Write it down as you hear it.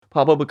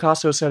Pablo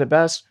Picasso said it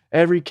best.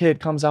 Every kid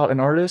comes out an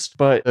artist,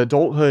 but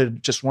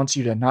adulthood just wants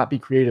you to not be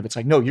creative. It's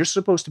like, no, you're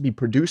supposed to be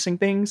producing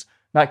things,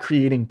 not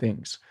creating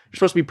things. You're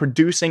supposed to be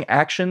producing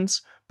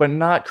actions, but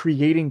not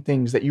creating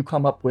things that you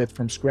come up with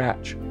from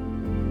scratch.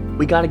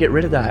 We got to get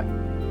rid of that.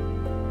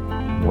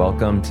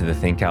 Welcome to the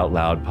Think Out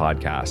Loud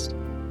podcast.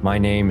 My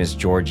name is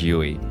George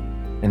Huey,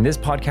 and this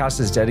podcast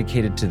is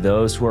dedicated to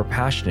those who are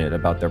passionate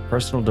about their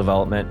personal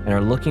development and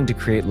are looking to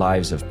create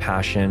lives of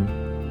passion,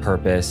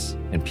 purpose,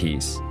 and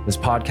peace. This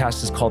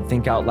podcast is called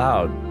Think Out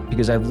Loud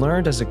because I've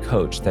learned as a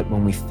coach that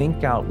when we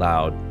think out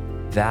loud,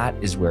 that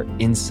is where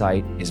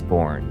insight is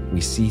born.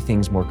 We see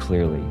things more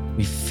clearly,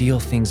 we feel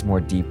things more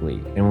deeply,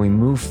 and we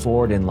move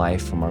forward in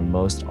life from our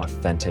most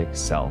authentic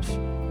self.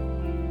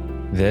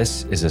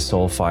 This is a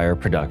Soulfire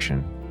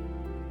production.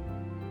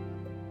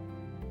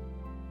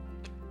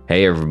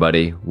 Hey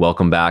everybody,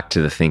 welcome back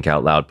to the Think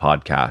Out Loud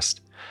podcast.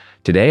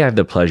 Today I have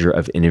the pleasure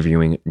of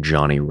interviewing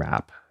Johnny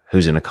Rapp,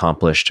 who's an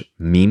accomplished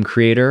meme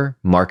creator,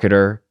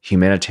 marketer,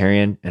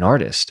 humanitarian, and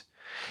artist.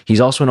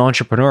 He's also an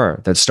entrepreneur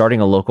that's starting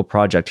a local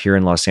project here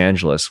in Los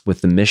Angeles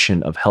with the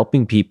mission of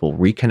helping people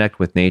reconnect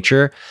with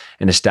nature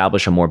and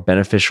establish a more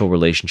beneficial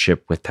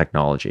relationship with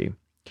technology.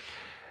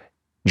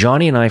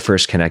 Johnny and I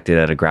first connected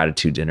at a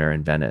gratitude dinner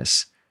in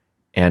Venice,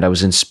 and I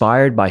was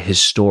inspired by his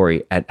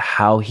story at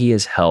how he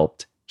has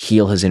helped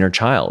heal his inner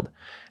child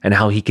and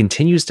how he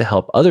continues to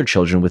help other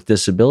children with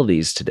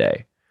disabilities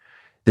today.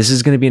 This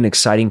is going to be an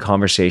exciting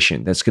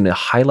conversation that's going to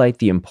highlight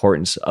the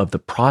importance of the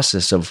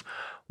process of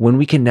when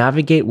we can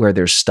navigate where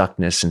there's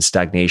stuckness and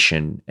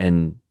stagnation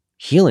and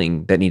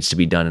healing that needs to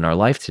be done in our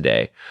life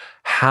today,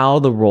 how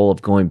the role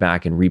of going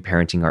back and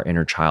reparenting our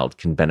inner child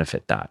can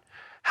benefit that,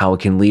 how it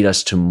can lead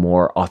us to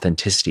more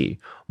authenticity,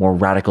 more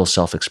radical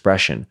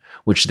self-expression,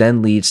 which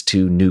then leads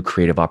to new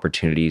creative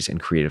opportunities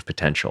and creative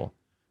potential.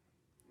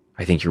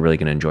 I think you're really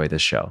going to enjoy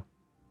this show.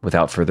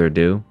 Without further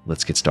ado,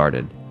 let's get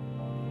started.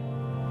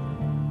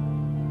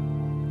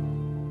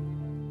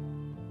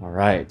 All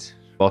right.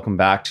 Welcome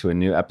back to a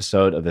new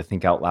episode of the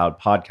Think Out Loud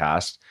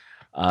podcast.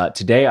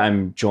 Today,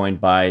 I'm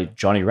joined by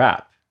Johnny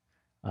Rapp,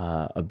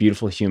 a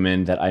beautiful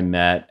human that I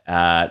met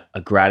at a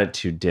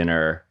gratitude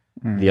dinner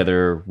the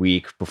other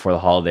week before the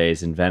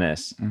holidays in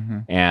Venice.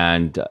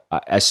 And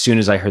as soon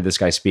as I heard this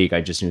guy speak,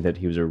 I just knew that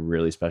he was a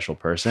really special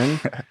person,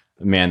 a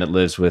man that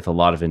lives with a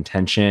lot of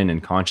intention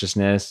and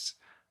consciousness,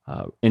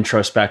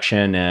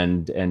 introspection,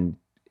 and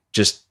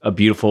just a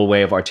beautiful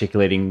way of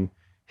articulating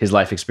his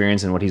life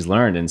experience and what he's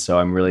learned. And so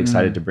I'm really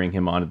excited to bring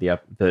him on to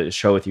the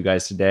show with you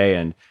guys today.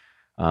 And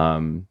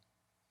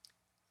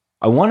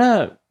I want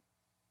to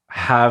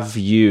have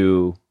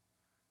you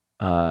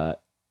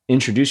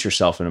introduce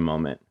yourself in a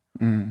moment.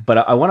 But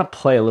I want to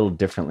play a little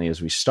differently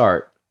as we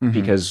start,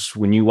 because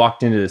when you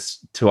walked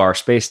to our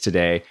space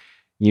today,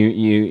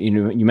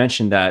 you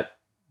mentioned that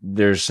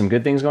there's some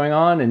good things going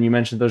on, and you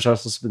mentioned there's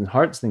also some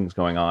hard things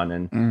going on,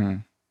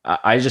 and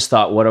I just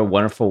thought, what a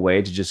wonderful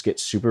way to just get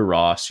super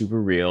raw,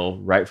 super real,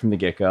 right from the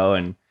get-go.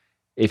 And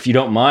if you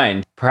don't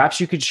mind,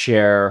 perhaps you could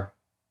share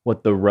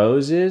what the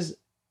rose is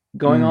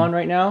going on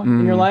right now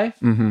in your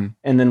life, and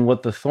then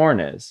what the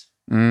thorn is.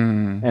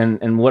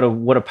 And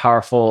what a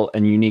powerful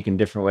and unique and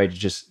different way to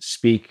just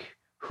speak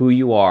who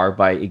you are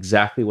by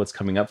exactly what's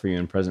coming up for you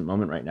in present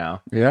moment right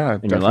now. Yeah,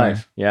 in your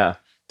life. Yeah,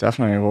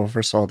 definitely. Well,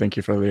 first of all, thank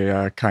you for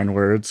the kind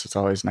words. It's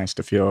always nice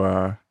to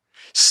feel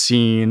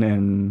seen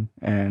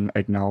and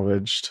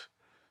acknowledged.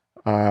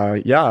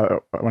 Yeah,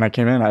 when I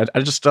came in,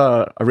 I just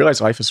I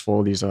realized life is full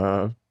of these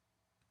call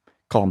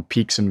them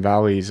peaks and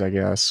valleys, I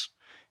guess.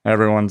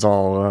 Everyone's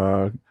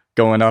all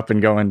going up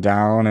and going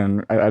down,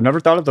 and I never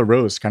thought of the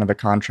rose, kind of the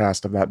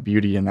contrast of that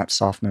beauty and that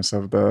softness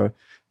of the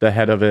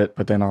head of it,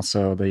 but then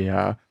also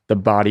the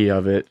body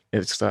of it.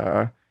 It's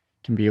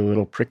can be a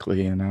little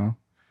prickly, you know.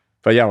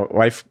 But yeah,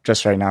 life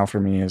just right now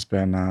for me has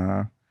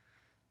been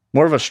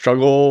more of a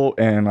struggle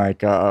in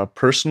like a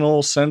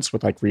personal sense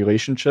with like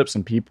relationships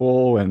and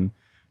people, and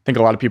I think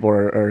a lot of people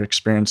are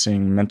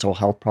experiencing mental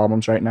health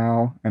problems right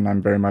now, and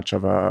I'm very much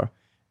of a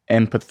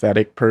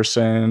empathetic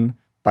person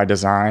by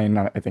design.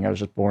 I think I was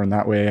just born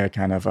that way. I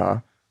kind of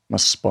am a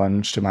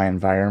sponge to my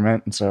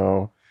environment. And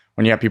so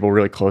when you have people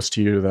really close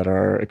to you that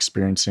are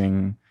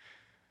experiencing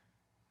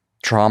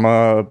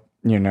trauma,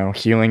 you know,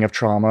 healing of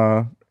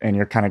trauma, and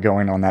you're kind of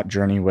going on that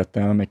journey with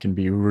them, it can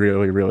be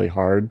really, really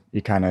hard.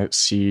 You kind of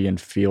see and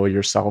feel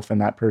yourself in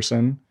that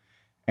person.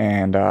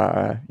 And,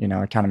 you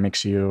know, it kind of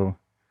makes you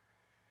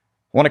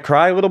want to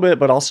cry a little bit,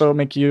 but also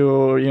make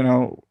you, you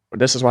know,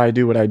 this is why I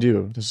do what I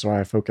do. This is why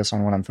I focus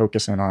on what I'm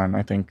focusing on.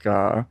 I think,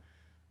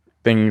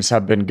 things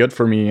have been good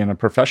for me in a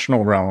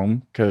professional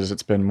realm because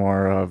it's been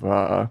more of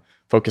a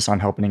focus on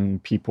helping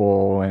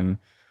people, and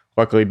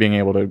luckily being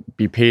able to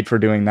be paid for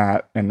doing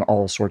that in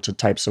all sorts of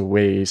types of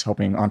ways,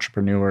 helping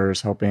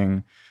entrepreneurs,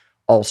 helping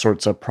all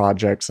sorts of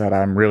projects that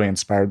I'm really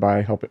inspired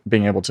by,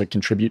 being able to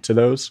contribute to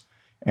those.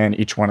 And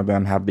each one of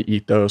them have the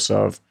ethos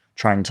of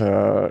trying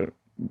to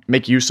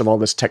make use of all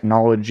this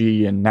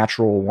technology and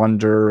natural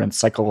wonder and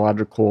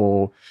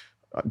psychological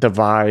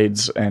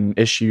divides and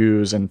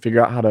issues and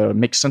figure out how to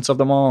make sense of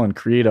them all and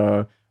create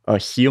a a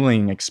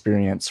healing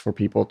experience for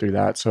people through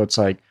that. So it's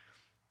like,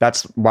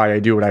 that's why I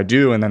do what I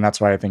do. And then that's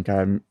why I think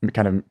I'm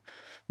kind of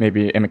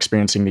maybe am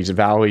experiencing these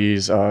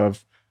valleys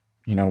of,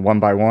 one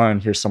by one,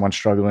 here's someone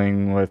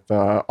struggling with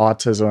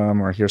autism,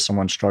 or here's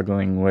someone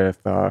struggling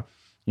with,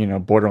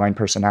 borderline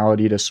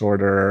personality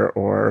disorder,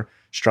 or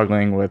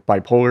struggling with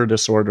bipolar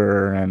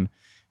disorder, and,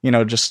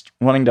 just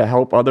wanting to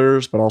help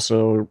others, but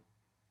also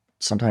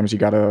sometimes you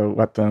got to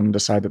let them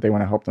decide that they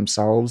want to help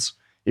themselves,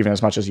 even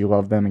as much as you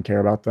love them and care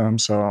about them.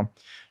 So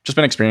just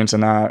been experiencing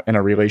that in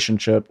a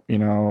relationship,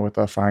 with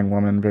a fine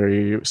woman,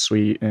 very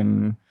sweet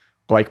and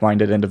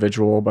like-minded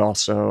individual, but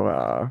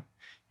also,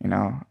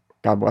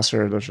 God bless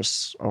her. There's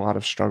just a lot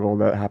of struggle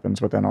that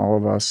happens within all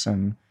of us.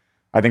 And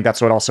I think that's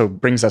what also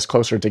brings us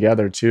closer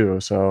together too.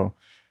 So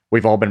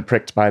we've all been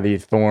pricked by the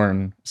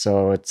thorn.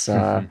 So it's,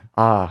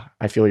 I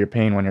feel your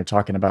pain when you're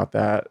talking about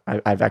that.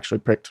 I've actually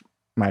pricked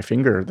my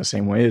finger the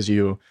same way as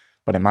you,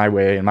 but in my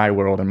way, in my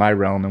world, in my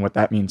realm, and what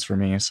that means for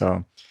me.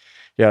 So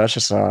yeah, that's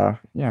just,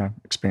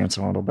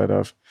 experiencing a little bit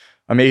of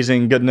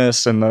amazing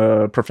goodness in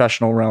the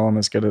professional realm,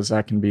 as good as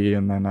that can be.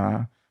 And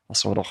then,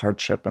 also a little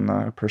hardship in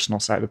the personal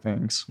side of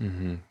things.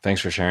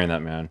 Thanks for sharing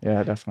that, man.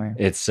 Yeah, definitely.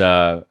 It's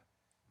a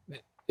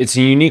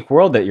unique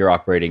world that you're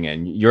operating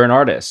in. You're an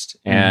artist,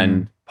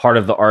 and part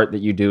of the art that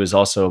you do is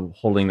also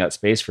holding that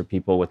space for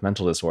people with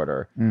mental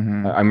disorder. I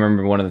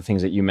remember one of the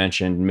things that you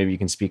mentioned, maybe you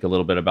can speak a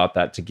little bit about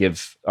that to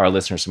give our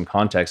listeners some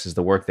context, is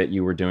the work that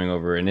you were doing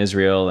over in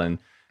Israel, and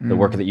the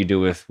work that you do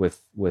with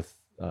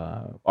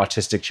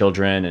autistic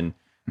children, and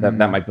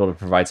that might be able to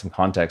provide some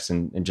context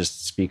and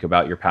just speak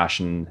about your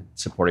passion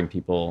supporting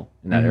people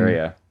in that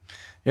area.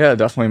 Yeah,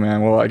 definitely,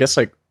 man. Well, I guess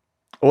like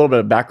a little bit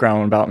of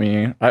background about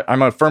me.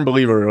 I'm a firm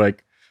believer,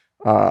 like,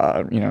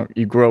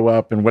 you grow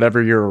up and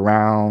whatever you're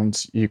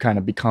around, you kind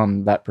of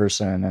become that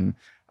person. And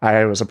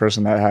I was a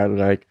person that had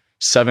like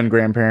 7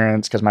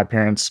 grandparents because my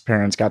parents'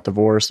 got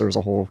divorced. There was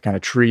a whole kind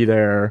of tree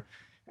there.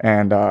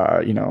 And,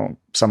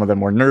 some of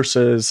them were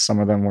nurses, some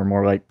of them were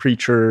more like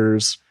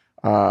preachers,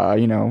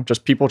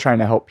 just people trying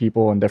to help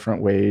people in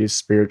different ways,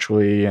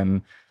 spiritually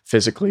and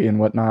physically and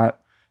whatnot.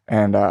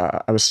 And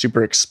I was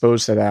super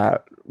exposed to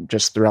that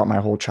just throughout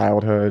my whole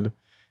childhood.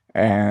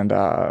 And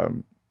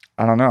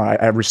I don't know,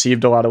 I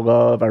received a lot of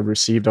love. I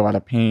received a lot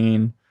of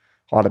pain,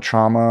 a lot of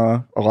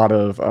trauma, a lot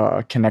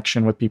of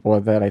connection with people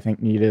that I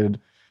think needed,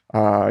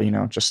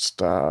 just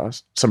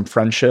some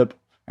friendship.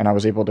 And I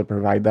was able to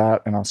provide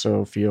that, and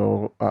also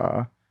feel,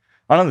 I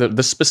don't know,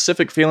 the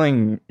specific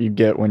feeling you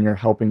get when you're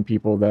helping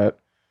people that,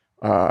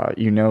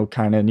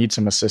 kind of need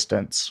some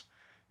assistance.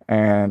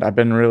 And I've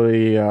been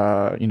really,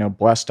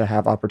 blessed to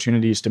have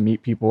opportunities to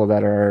meet people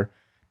that are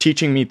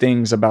teaching me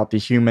things about the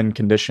human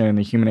condition,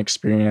 the human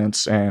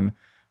experience. And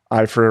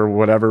I, for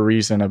whatever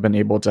reason, have been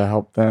able to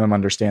help them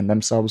understand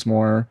themselves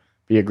more,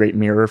 be a great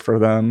mirror for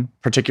them,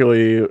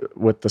 particularly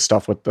with the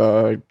stuff with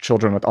the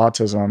children with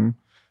autism.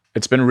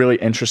 It's been really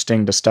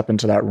interesting to step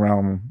into that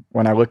realm.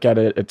 When I look at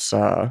it, it's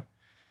a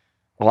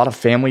lot of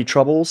family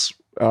troubles,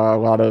 a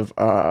lot of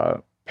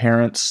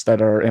parents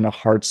that are in a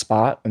hard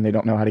spot and they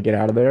don't know how to get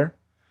out of there.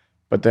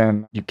 But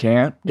then you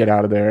can't get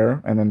out of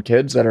there. And then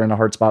kids that are in a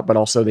hard spot, but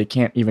also they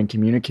can't even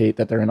communicate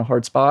that they're in a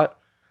hard spot.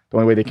 The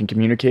only way they can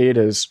communicate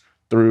is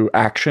through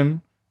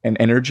action and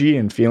energy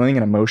and feeling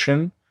and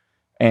emotion.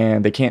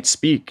 And they can't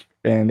speak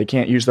and they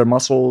can't use their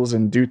muscles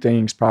and do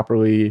things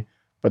properly,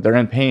 but they're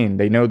in pain.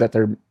 They know that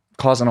they're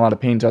causing a lot of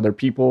pain to other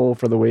people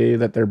for the way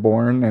that they're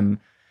born. And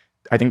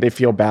I think they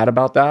feel bad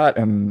about that.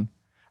 And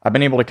I've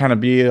been able to kind of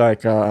be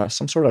like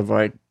some sort of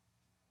like,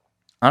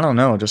 I don't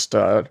know, just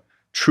a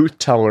truth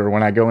teller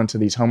when I go into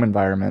these home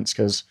environments,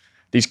 because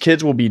these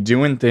kids will be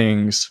doing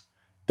things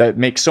that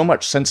make so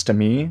much sense to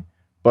me,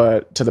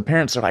 but to the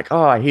parents, they're like,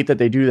 oh, I hate that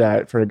they do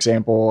that. For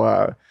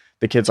example,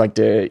 the kids like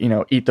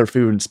to, eat their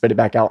food and spit it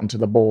back out into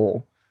the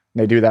bowl.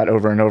 And they do that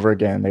over and over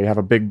again. They have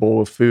a big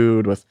bowl of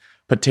food with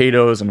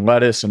potatoes and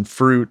lettuce and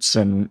fruits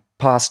and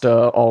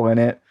pasta all in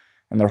it.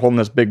 And they're holding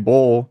this big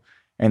bowl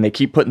and they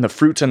keep putting the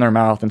fruits in their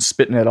mouth and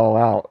spitting it all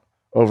out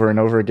over and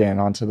over again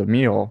onto the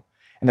meal.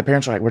 And the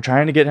parents are like, we're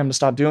trying to get him to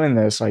stop doing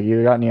this. Like,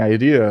 you got any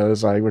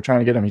ideas? Like, we're trying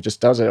to get him. He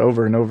just does it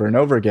over and over and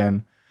over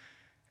again.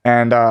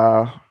 And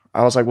I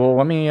was like, well,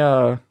 let me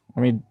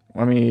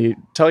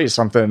tell you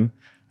something.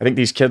 I think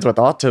these kids with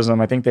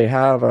autism, I think they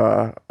have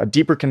a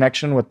deeper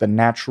connection with the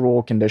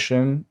natural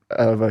condition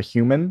of a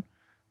human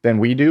than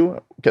we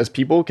do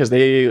because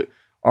they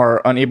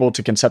are unable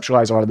to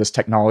conceptualize a lot of this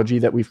technology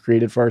that we've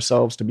created for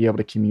ourselves to be able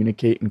to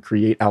communicate and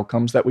create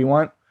outcomes that we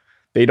want.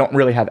 They don't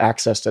really have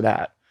access to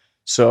that.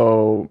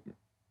 So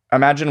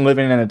imagine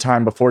living in a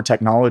time before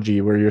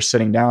technology where you're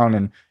sitting down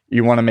and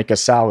you want to make a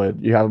salad.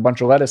 You have a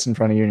bunch of lettuce in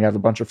front of you and you have a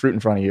bunch of fruit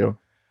in front of you.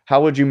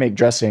 How would you make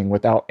dressing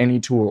without any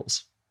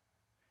tools?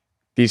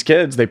 These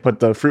kids, they put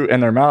the fruit in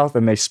their mouth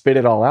and they spit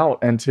it all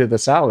out into the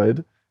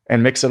salad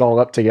and mix it all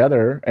up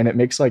together. And it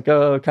makes like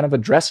a kind of a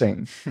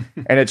dressing.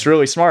 And it's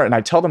really smart. And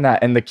I tell them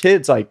that. And the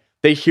kids, like,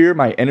 they hear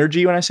my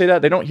energy when I say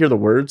that. They don't hear the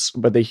words,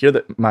 but they hear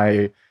that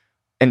my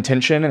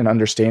intention and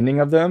understanding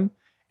of them.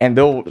 and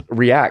they'll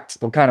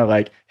react. They'll kind of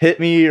like hit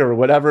me or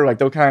whatever. Like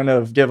they'll kind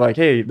of give like,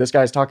 hey, this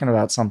guy's talking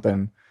about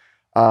something.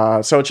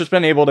 So it's just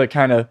been able to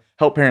kind of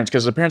help parents,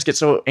 because the parents get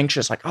so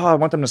anxious, like, oh, I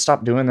want them to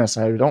stop doing this.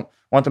 I don't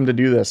want them to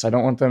do this. I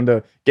don't want them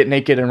to get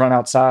naked and run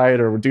outside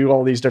or do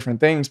all these different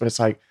things. But it's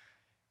like,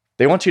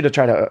 they want you to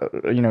try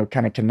to,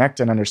 kind of connect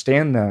and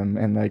understand them.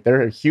 And like,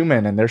 they're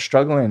human and they're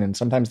struggling. And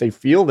sometimes they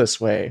feel this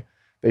way.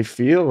 They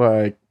feel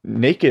like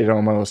naked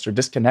almost, or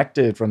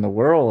disconnected from the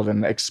world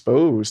and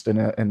exposed.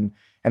 And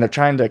they're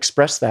trying to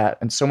express that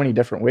in so many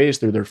different ways,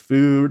 through their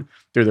food,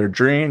 through their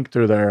drink,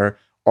 through their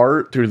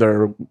art, through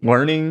their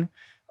learning.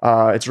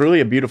 It's really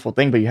a beautiful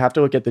thing, but you have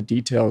to look at the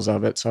details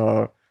of it.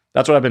 So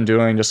that's what I've been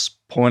doing, just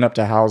pulling up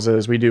to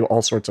houses. We do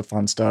all sorts of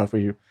fun stuff.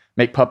 We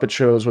make puppet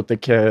shows with the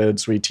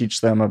kids. We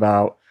teach them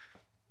about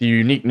the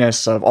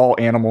uniqueness of all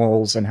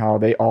animals and how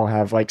they all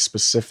have like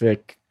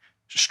specific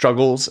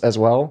struggles as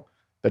well.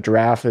 The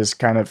giraffe is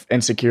kind of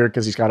insecure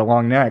because he's got a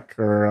long neck,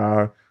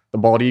 or the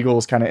bald eagle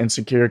is kind of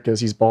insecure because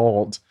he's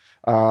bald.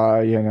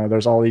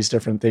 There's all these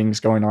different things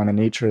going on in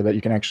nature that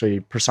you can actually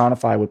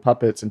personify with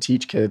puppets and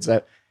teach kids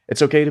that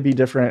it's okay to be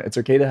different. It's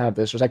okay to have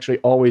this. There's actually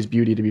always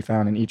beauty to be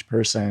found in each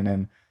person.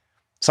 And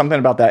something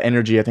about that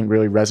energy, I think,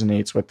 really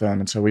resonates with them.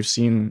 And so we're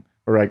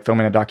like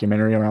filming a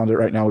documentary around it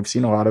right now. We've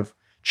seen a lot of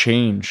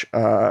change,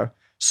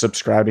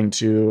 subscribing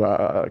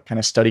to kind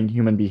of studying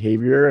human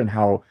behavior and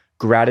how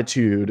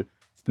gratitude,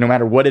 no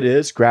matter what it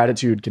is,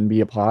 gratitude can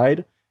be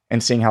applied,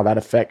 and seeing how that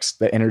affects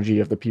the energy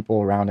of the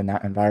people around in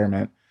that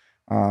environment.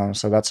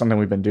 So that's something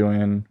we've been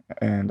doing,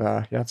 and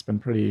it's been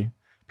pretty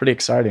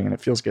exciting, and it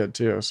feels good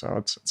too. So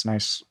it's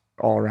nice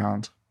all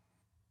around.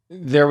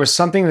 There was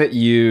something that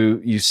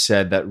you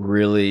said that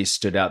really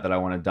stood out that I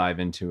want to dive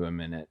into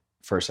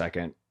for a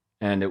second,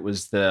 and it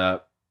was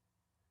the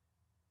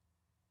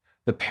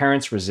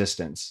parents'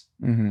 resistance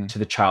to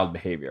the child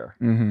behavior.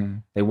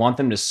 They want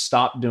them to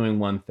stop doing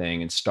one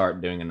thing and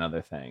start doing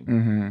another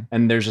thing.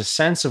 And there's a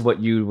sense of what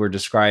you were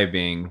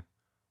describing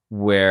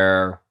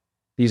where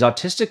these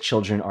autistic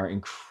children are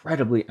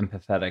incredibly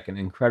empathetic and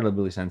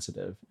incredibly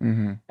sensitive.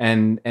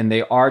 And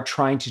they are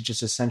trying to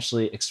just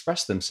essentially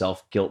express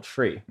themselves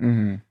guilt-free.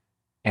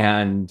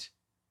 And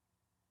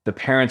the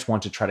parents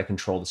want to try to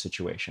control the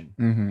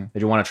situation.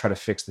 They want to try to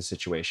fix the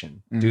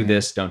situation. Do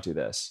this, don't do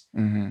this.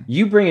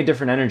 You bring a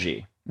different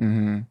energy.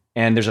 And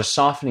there's a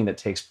softening that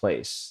takes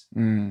place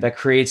that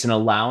creates an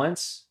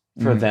allowance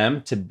for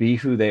them to be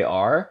who they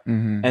are.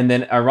 And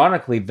then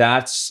ironically,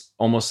 that's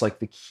almost like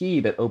the key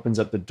that opens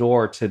up the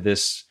door to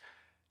this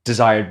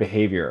desired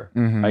behavior,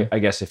 I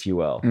guess, if you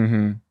will.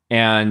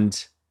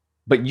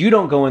 But you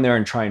don't go in there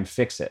and try and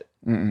fix it.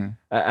 And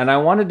I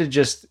wanted to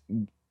just,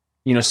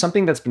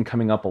 something that's been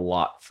coming up a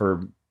lot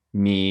for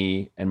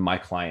me and my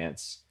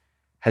clients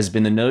has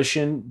been the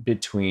notion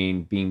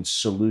between being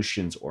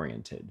solutions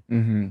oriented.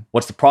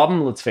 What's the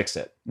problem? Let's fix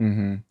it.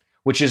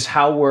 Which is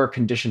how we're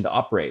conditioned to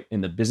operate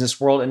in the business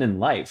world and in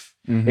life.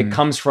 It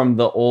comes from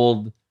the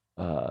old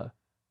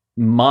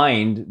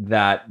mind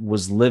that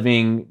was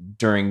living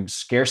during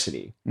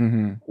scarcity,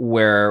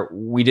 where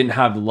we didn't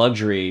have the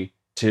luxury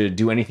to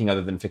do anything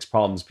other than fix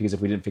problems, because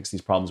if we didn't fix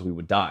these problems, we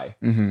would die.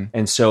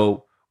 And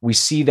so we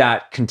see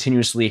that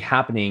continuously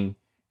happening,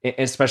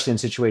 especially in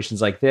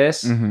situations like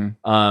this.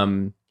 But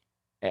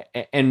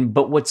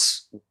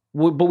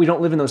we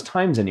don't live in those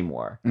times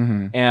anymore.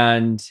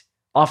 And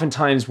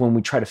oftentimes when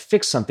we try to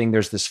fix something,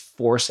 there's this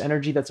force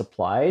energy that's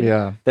applied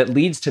that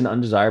leads to an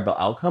undesirable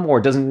outcome, or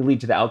it doesn't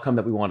lead to the outcome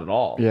that we want at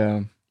all.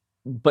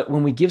 But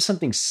when we give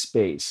something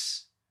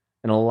space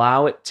and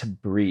allow it to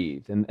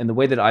breathe, and the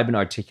way that I've been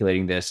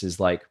articulating this is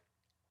like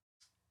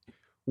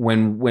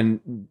when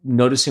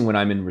noticing when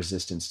I'm in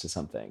resistance to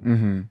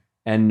something,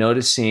 and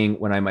noticing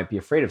when I might be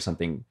afraid of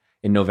something.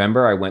 In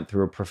November, I went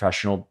through a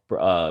professional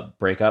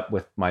breakup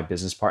with my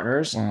business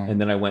partners, and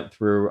then I went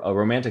through a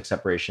romantic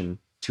separation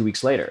 2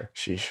 weeks later.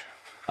 Sheesh.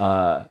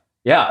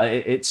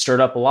 It stirred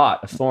up a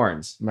lot of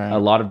thorns, a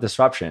lot of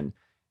disruption.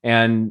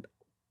 And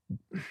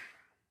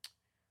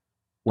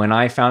when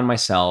I found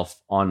myself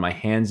on my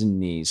hands and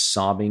knees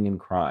sobbing and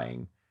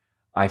crying,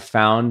 I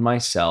found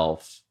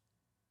myself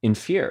in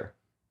fear.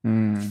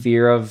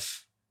 Fear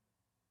of,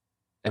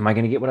 am I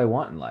going to get what I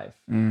want in life?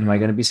 Am I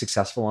going to be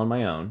successful on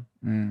my own?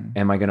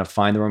 Am I going to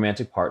find the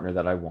romantic partner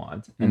that I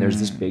want? And there's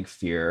this big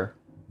fear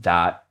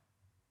that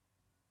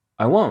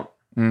I won't.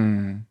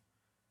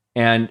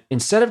 And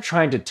instead of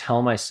trying to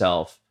tell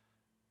myself,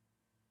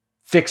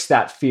 fix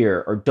that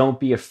fear or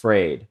don't be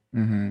afraid,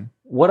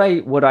 what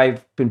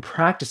I've been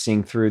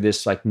practicing through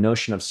this like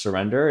notion of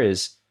surrender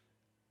is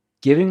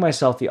giving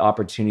myself the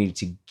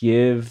opportunity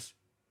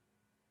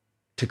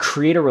to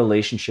create a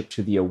relationship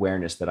to the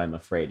awareness that I'm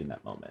afraid in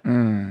that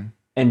moment.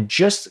 And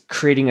just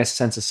creating a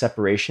sense of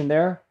separation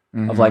there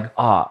of like,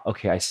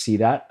 okay, I see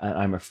that, and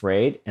I'm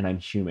afraid, and I'm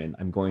human.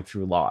 I'm going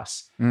through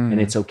loss,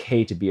 and it's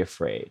okay to be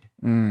afraid.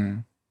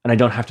 And I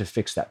don't have to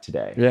fix that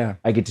today.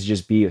 I get to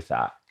just be with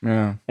that.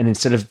 And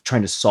instead of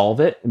trying to solve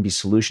it and be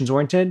solutions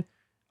oriented,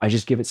 I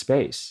just give it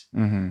space.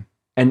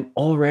 And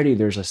already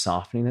there's a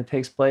softening that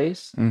takes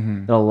place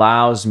that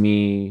allows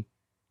me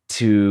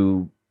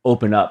to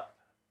open up,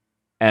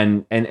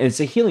 and it's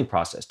a healing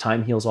process.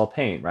 Time heals all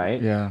pain,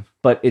 right? Yeah.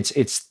 But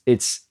it's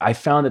I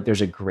found that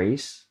there's a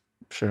grace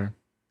Sure.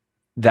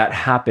 that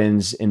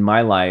happens in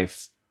my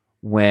life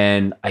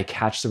when I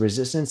catch the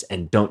resistance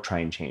and don't try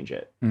and change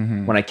it.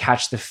 Mm-hmm. When I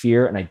catch the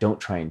fear and I don't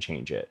try and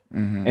change it.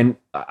 Mm-hmm. And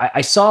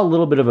I saw a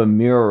little bit of a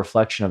mirror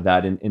reflection of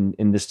that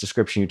in this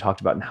description you talked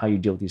about and how you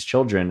deal with these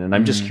children. And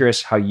I'm just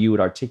curious how you would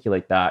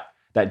articulate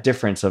that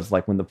difference of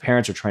like when the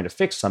parents are trying to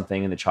fix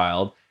something in the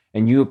child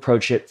and you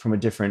approach it from a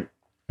different,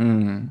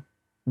 how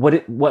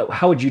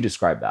would you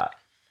describe that?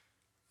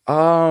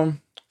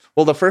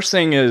 Well, the first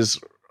thing is,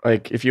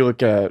 like, if you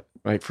look at,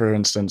 like, for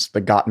instance,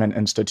 the Gottman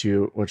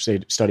Institute, which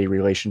they study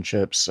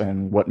relationships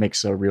and what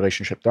makes a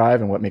relationship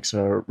thrive and what makes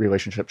a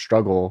relationship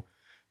struggle,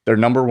 their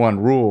number one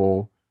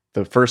rule,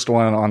 the first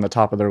one on the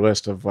top of their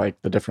list of,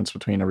 like, the difference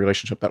between a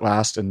relationship that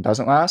lasts and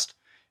doesn't last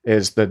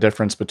is the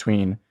difference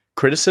between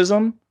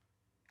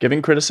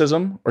giving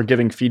criticism or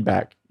giving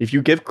feedback. If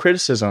you give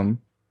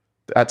criticism,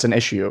 that's an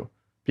issue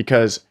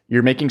because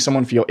you're making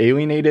someone feel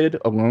alienated,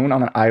 alone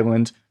on an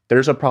island.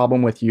 There's a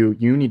problem with you.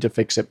 You need to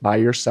fix it by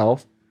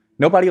yourself.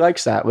 Nobody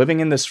likes that. Living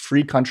in this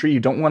free country, you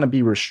don't want to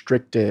be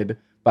restricted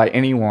by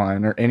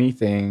anyone or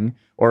anything,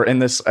 or in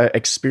this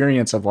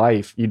experience of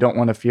life, you don't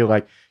want to feel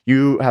like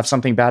you have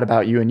something bad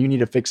about you and you need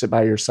to fix it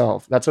by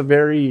yourself. That's a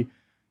very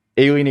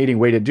alienating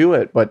way to do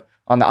it. But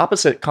on the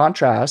opposite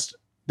contrast,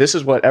 this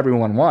is what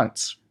everyone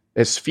wants.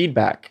 It's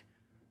feedback.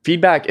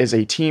 Feedback is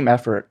a team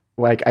effort.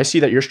 Like, I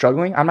see that you're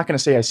struggling. I'm not going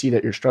to say I see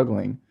that you're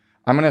struggling.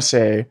 I'm going to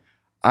say,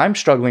 I'm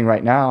struggling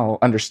right now,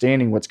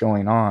 understanding what's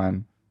going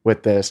on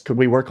with this. Could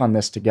we work on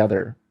this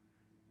together?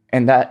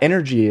 And that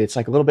energy, it's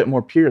like a little bit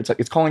more pure. It's like,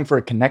 it's calling for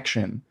a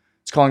connection.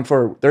 It's calling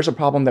for, there's a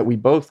problem that we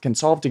both can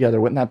solve together.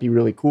 Wouldn't that be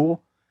really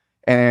cool?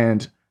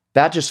 And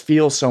that just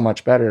feels so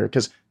much better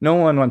because no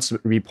one wants to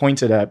be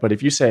pointed at. But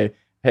if you say,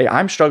 hey,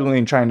 I'm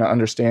struggling trying to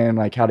understand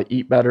like how to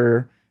eat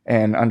better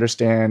and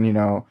understand,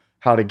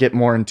 how to get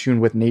more in tune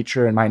with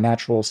nature and my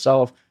natural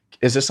self.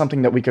 Is this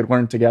something that we could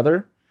learn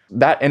together?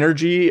 That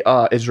energy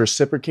is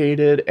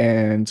reciprocated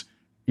and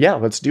yeah,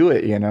 let's do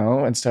it,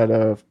 instead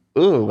of,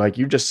 oh, like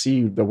you just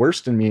see the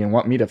worst in me and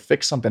want me to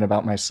fix something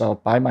about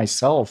myself by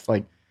myself.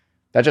 Like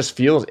that just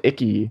feels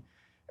icky.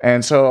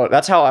 And so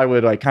that's how I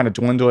would like kind of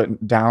dwindle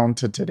it down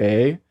to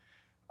today.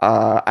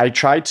 I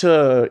try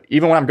to,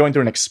 even when I'm going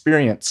through an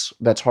experience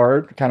that's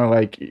hard, kind of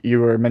like you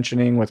were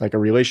mentioning with like a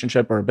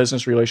relationship or a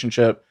business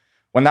relationship,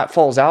 when that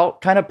falls out,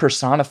 kind of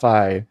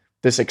personify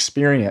this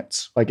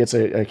experience, like it's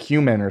a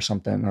human or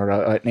something or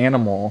an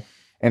animal,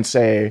 and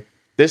say,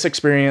 this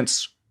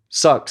experience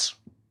sucks.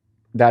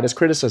 That is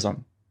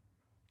criticism.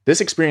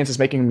 This experience is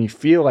making me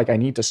feel like I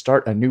need to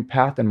start a new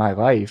path in my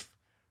life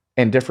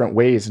in different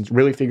ways and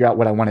really figure out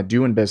what I want to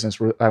do in business,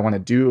 what I want to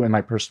do in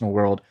my personal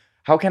world.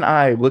 How can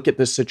I look at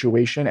this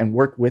situation and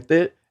work with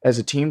it as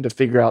a team to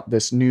figure out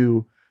this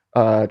new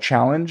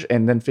challenge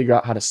and then figure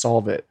out how to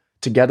solve it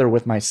together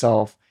with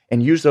myself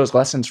and use those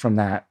lessons from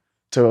that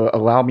to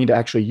allow me to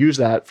actually use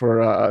that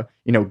for,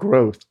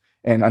 growth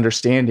and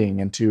understanding,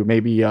 and to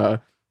maybe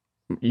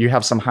you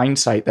have some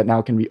hindsight that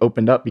now can be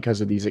opened up because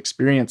of these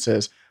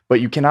experiences,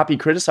 but you cannot be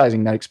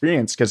criticizing that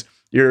experience because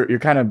you're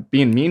kind of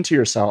being mean to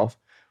yourself.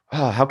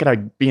 Oh, how could I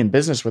be in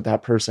business with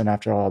that person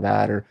after all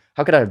that? Or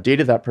how could I have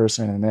dated that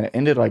person and then it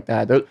ended like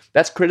that?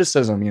 That's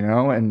criticism,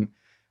 and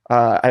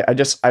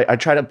I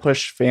try to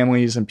push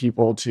families and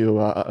people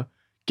to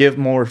give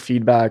more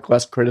feedback,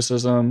 less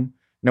criticism.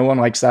 No one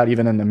likes that,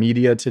 even in the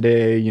media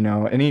today.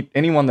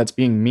 Anyone that's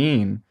being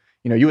mean,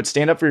 you would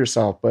stand up for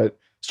yourself, but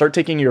start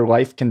taking your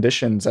life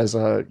conditions as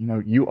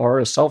you are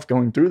a self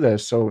going through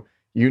this. So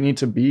you need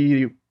to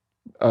be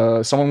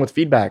someone with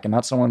feedback and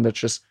not someone that's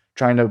just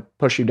trying to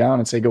push you down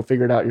and say, go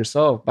figure it out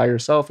yourself by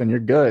yourself and you're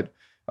good.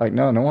 Like,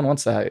 no one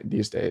wants that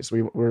these days.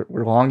 We're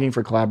longing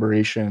for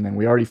collaboration and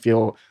we already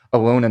feel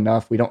alone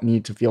enough. We don't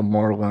need to feel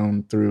more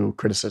alone through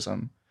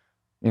criticism,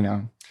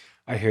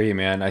 I hear you,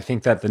 man. I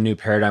think that the new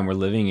paradigm we're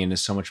living in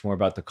is so much more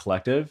about the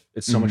collective.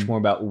 It's so much more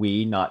about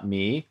we, not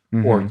me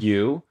or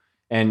you.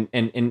 And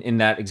in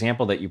that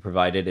example that you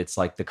provided, it's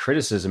like the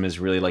criticism is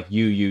really like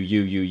you.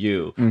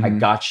 I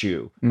got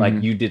you.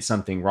 Like you did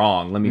something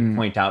wrong. Let me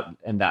point out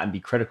and be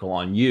critical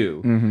on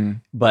you.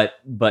 But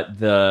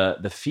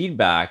the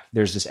feedback,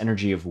 there's this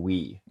energy of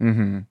we.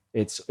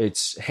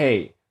 It's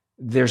hey,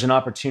 there's an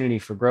opportunity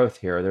for growth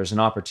here. There's an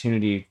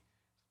opportunity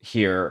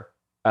here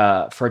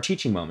for a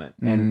teaching moment,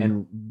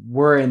 and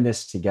we're in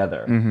this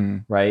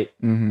together, right?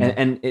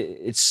 And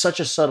it's such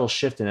a subtle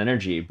shift in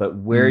energy, but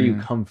where you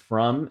come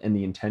from and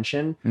the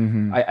intention,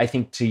 I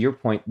think to your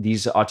point,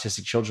 these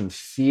autistic children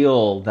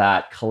feel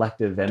that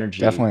collective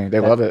energy. Definitely, they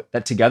love it.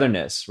 That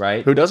togetherness,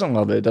 right? Who doesn't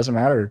love it? It doesn't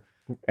matter.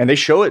 And they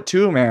show it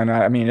too, man.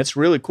 I mean, it's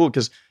really cool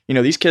because,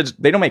 these kids,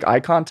 they don't make eye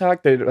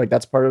contact. They like,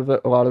 that's part of it.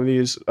 A lot of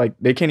these, like,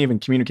 they can't even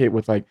communicate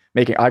with like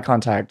making eye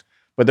contact.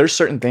 But there's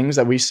certain things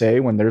that we say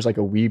when there's like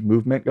a we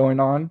movement going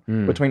on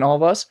between all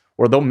of us,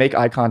 or they'll make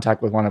eye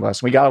contact with one of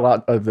us. We got a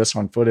lot of this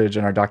on footage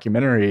in our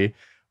documentary.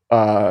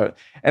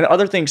 And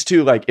other things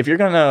too, like if you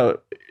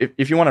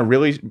want to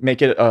really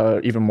make it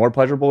even more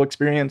pleasurable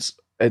experience,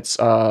 it's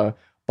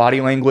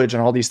body language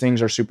and all these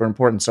things are super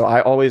important. So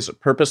I always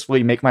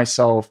purposefully make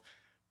myself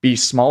be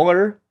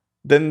smaller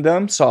than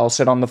them. So I'll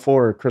sit on the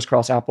floor,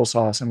 crisscross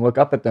applesauce, and look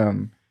up at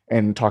them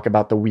and talk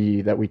about the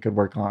we that we could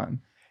work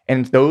on.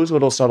 And those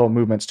little subtle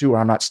movements too, where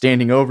I'm not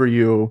standing over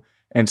you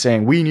and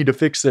saying, we need to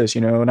fix this,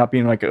 not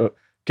being like,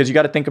 because you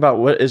got to think about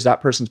what is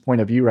that person's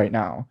point of view right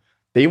now.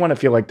 They want to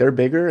feel like they're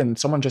bigger and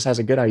someone just has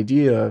a good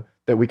idea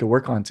that we could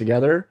work on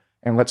together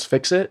and let's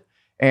fix it.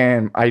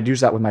 And I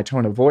use that with my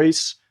tone of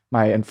voice,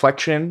 my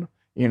inflection.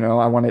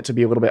 I want it to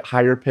be a little bit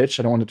higher pitched.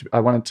 I want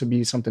it to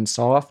be something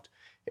soft.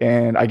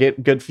 And I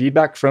get good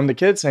feedback from the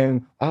kids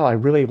saying, "Oh, I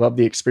really love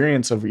the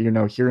experience of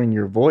hearing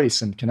your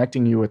voice and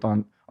connecting you with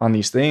on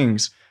these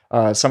things."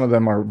 Some of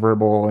them are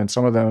verbal, and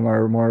some of them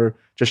are more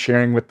just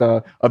sharing with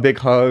a big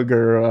hug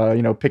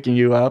or picking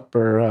you up,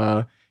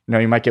 or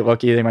you might get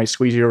lucky. They might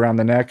squeeze you around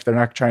the neck. They're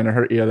not trying to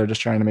hurt you. They're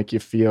just trying to make you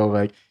feel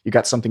like you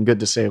got something good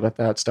to say. Let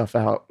that stuff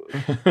out.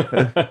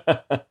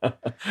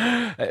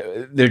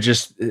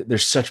 They're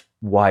such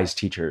wise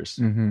teachers,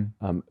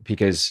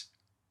 because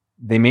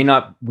we may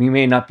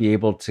not be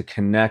able to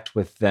connect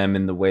with them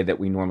in the way that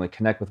we normally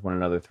connect with one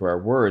another through our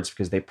words,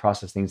 because they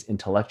process things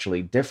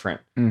intellectually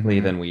differently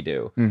than we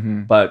do.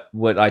 But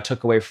what I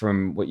took away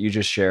from what you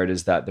just shared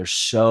is that they're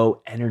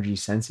so energy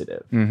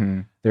sensitive.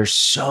 They're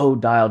so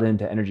dialed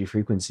into energy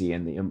frequency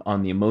and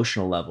on the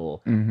emotional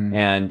level.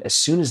 And as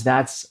soon as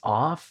that's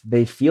off,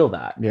 they feel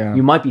that. Yeah.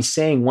 You might be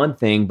saying one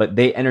thing, but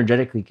they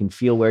energetically can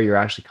feel where you're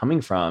actually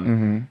coming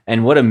from.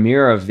 And what a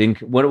mirror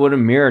what a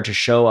mirror to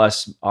show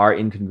us our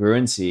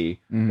incongruency,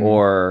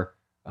 or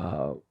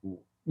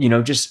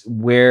just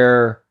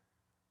where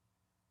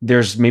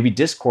there's maybe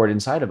discord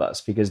inside of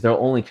us, because they'll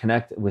only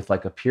connect with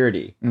like a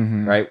purity,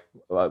 right?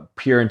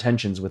 Pure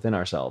intentions within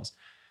ourselves.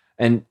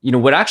 And,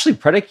 what actually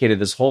predicated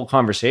this whole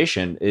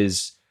conversation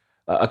is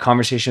a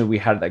conversation we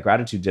had at that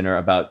gratitude dinner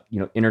about,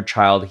 inner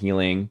child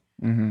healing,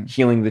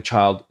 healing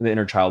the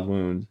inner child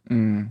wound.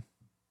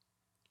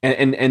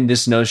 And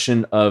this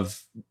notion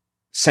of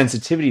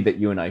sensitivity that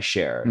you and I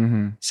share,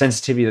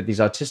 sensitivity that these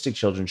autistic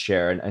children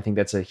share. And I think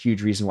that's a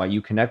huge reason why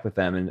you connect with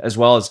them. And as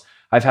well as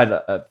I've had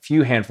a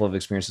few handful of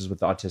experiences with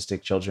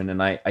autistic children,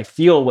 and I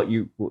feel what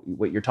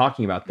you're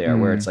talking about there,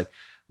 where it's like,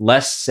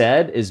 less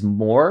said is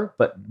more,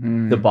 but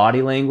the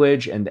body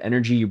language and the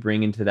energy you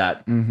bring into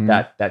that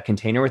that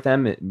container with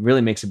them, it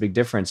really makes a big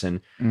difference. And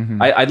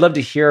I'd love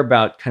to hear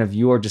about kind of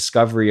your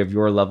discovery of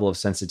your level of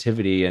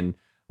sensitivity and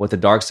what the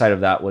dark side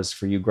of that was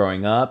for you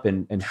growing up,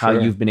 and how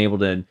you've been able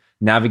to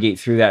navigate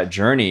through that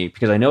journey,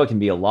 because I know it can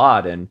be a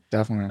lot. And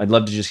definitely, I'd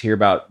love to just hear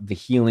about the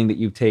healing that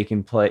you've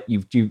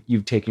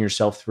taken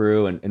yourself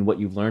through, and what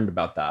you've learned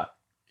about that.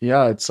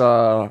 Yeah, it's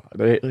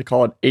they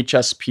call it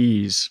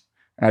HSPs.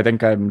 I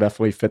think I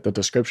definitely fit the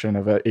description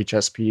of a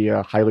HSP,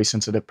 a highly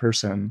sensitive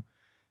person.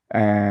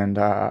 And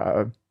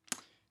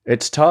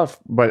it's tough,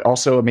 but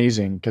also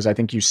amazing, because I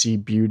think you see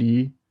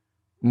beauty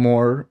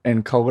more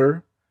in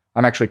color.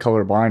 I'm actually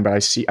colorblind, but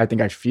I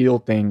think I feel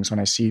things when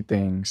I see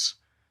things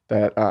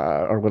that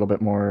are a little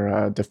bit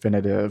more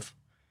definitive.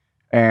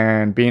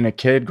 And being a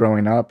kid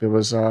growing up, it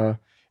was a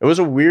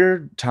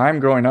weird time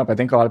growing up. I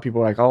think a lot of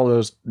people are like, oh,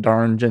 those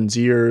darn Gen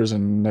Zers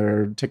and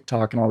their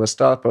TikTok and all this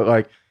stuff. But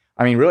like,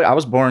 I mean, really, I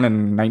was born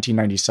in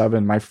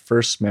 1997. My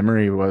first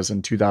memory was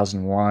in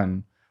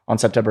 2001 on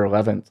September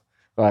 11th,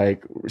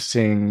 like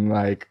seeing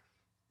like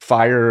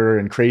fire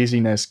and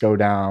craziness go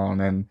down,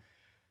 and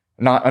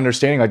not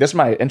understanding, like, this is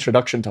my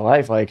introduction to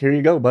life. Like, here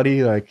you go,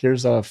 buddy. Like,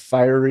 here's a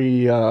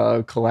fiery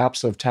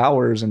collapse of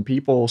towers and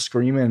people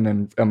screaming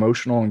and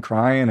emotional and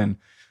crying. And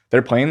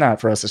they're playing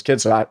that for us as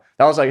kids. So that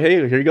was like,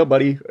 hey, here you go,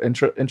 buddy.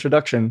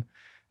 Introduction.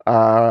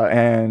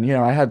 And,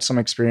 I had some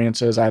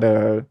experiences. I had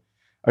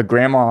a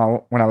grandma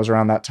when I was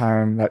around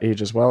that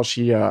age as well.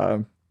 She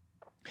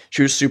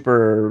was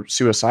super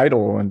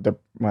suicidal and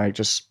like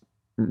just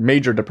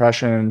major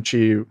depression.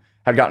 She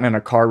had gotten in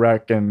a car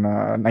wreck in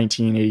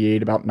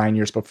 1988, about 9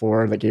 years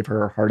before, that gave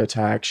her a heart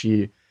attack.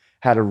 She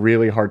had a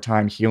really hard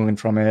time healing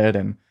from it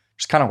and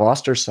just kind of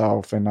lost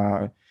herself.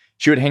 And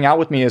she would hang out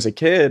with me as a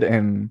kid,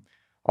 and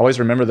always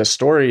remember this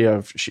story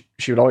of,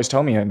 she would always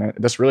tell me, and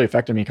this really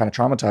affected me, kind of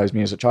traumatized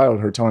me as a child,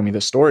 her telling me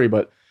this story.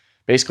 But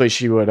basically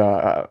she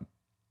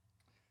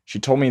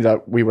told me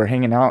that we were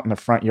hanging out in the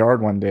front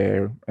yard one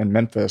day in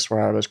Memphis where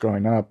I was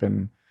growing up,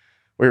 and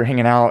we were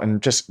hanging out,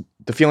 and just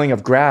the feeling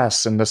of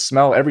grass and the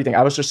smell, everything.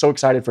 I was just so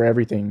excited for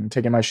everything,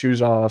 taking my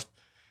shoes off,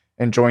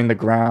 enjoying the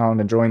ground,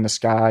 enjoying the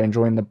sky,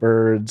 enjoying the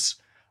birds.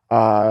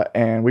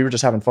 And we were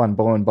just having fun,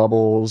 blowing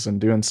bubbles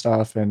and doing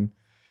stuff. And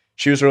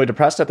she was really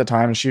depressed at the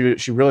time, and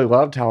she really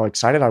loved how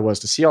excited I was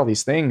to see all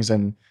these things.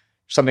 And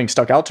something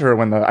stuck out to her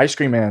when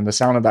the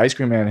sound of the ice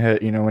cream man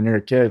hit. When you're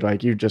a kid,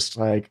 like, you just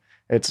like,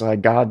 it's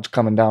like God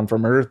coming down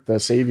from earth to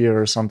save you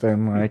or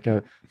something. Like,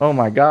 oh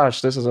my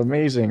gosh, this is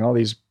amazing. All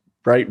these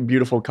bright,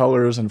 beautiful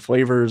colors and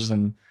flavors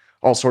and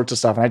all sorts of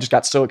stuff. And I just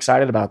got so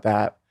excited about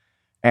that.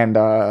 And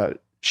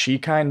she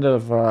kind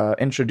of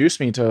introduced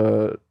me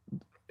to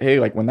hey,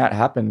 like when that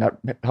happened, that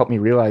helped me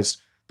realize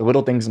the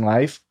little things in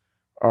life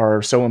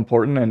are so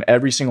important, and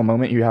every single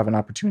moment you have an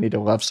opportunity to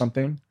love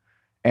something.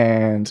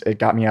 And it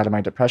got me out of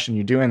my depression,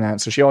 you doing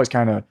that. So she always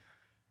kind of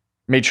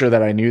made sure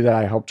that I knew that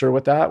I helped her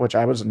with that, which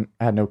I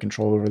had no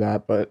control over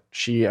that. But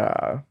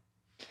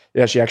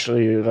yeah, she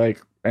actually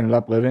like ended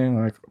up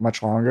living like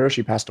much longer.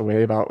 She passed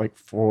away about like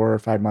 4 or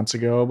 5 months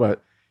ago,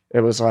 but it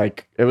was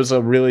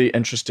a really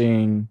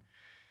interesting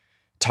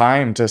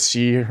time to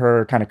see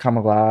her kind of come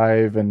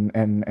alive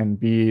and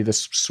be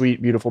this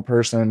sweet, beautiful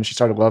person. She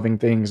started loving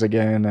things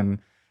again, and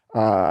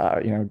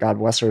God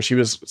bless her. She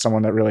was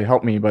someone that really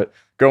helped me. But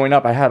growing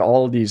up, I had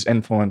all of these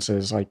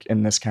influences like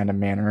in this kind of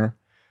manner.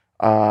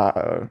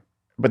 Uh,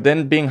 but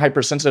then being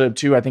hypersensitive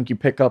too, I think you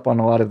pick up on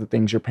a lot of the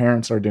things your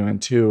parents are doing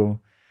too.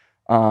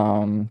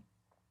 Um,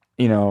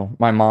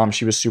 my mom,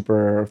 she was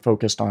super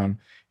focused on,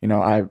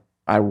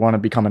 I want to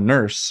become a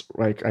nurse.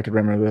 Like I could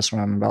remember this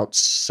when I'm about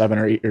 7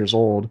 or 8 years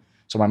old.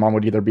 So my mom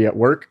would either be at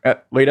work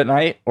late at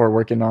night or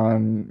working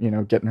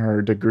on, getting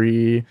her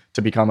degree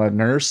to become a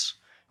nurse.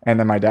 And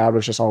then my dad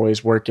was just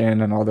always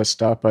working and all this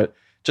stuff. But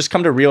just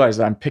come to realize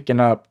that I'm picking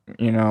up,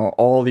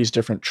 all these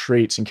different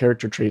traits and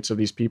character traits of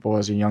these people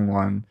as a young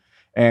one.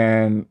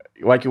 And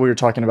like we were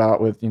talking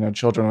about with,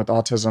 children with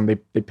autism,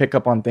 they pick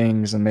up on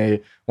things and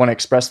they want to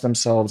express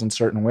themselves in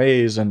certain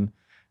ways. And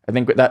I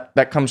think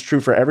that comes true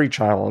for every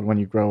child when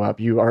you grow up.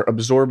 You are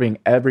absorbing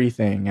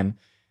everything. And,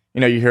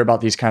 you hear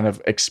about these kind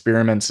of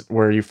experiments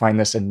where you find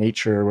this in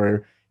nature,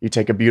 where you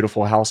take a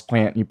beautiful house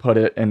plant and you put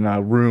it in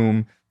a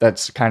room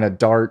that's kind of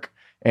dark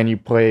and you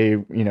play,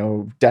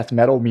 death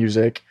metal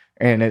music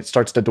and it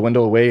starts to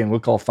dwindle away and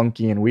look all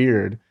funky and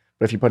weird.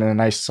 But if you put it in a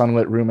nice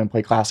sunlit room and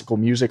play classical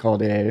music all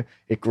day,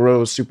 it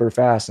grows super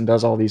fast and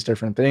does all these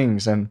different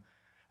things. And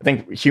I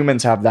think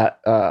humans have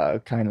that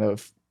kind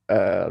of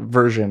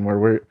version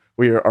where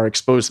we are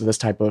exposed to this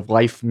type of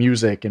life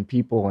music and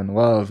people and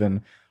love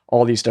and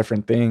all these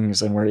different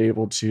things, and we're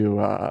able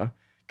to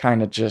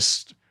kind of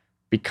just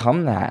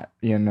become that,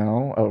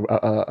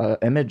 a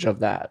image of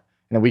that,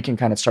 and then we can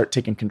kind of start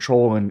taking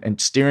control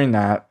and steering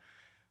that.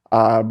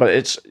 But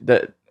it's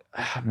that,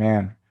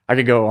 man, I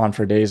could go on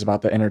for days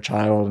about the inner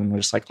child and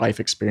just like life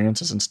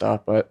experiences and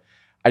stuff. But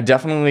I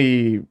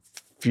definitely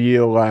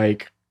feel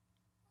like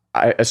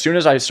as soon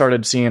as I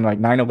started seeing like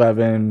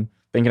 9/11,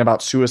 thinking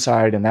about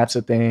suicide and that's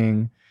a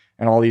thing,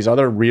 and all these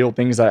other real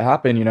things that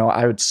happen,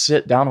 I would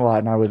sit down a lot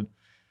and I would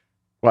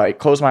like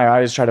close my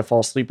eyes, try to fall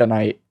asleep at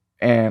night,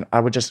 and I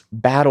would just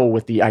battle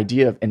with the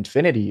idea of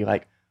infinity.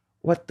 Like,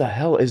 what the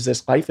hell is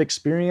this life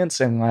experience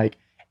and like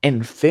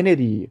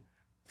infinity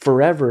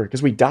forever?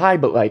 Because we die,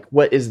 but like,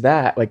 what is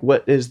that? Like,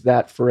 what is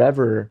that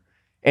forever?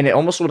 And it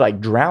almost would like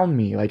drown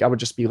me. Like I would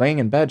just be laying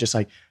in bed, just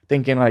like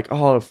thinking like,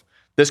 oh, if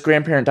this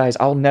grandparent dies,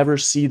 I'll never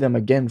see them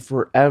again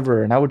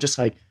forever. And I would just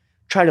like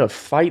try to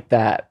fight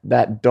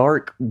that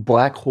dark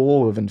black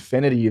hole of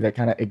infinity that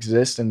kind of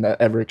exists in the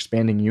ever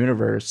expanding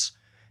universe.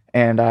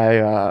 And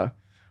I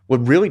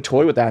would really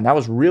toy with that. And that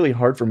was really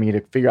hard for me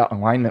to figure out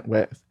alignment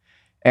with.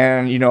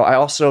 And, I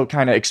also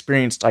kind of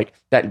experienced like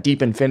that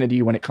deep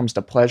infinity when it comes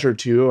to pleasure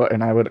too.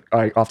 And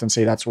I often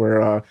say that's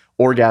where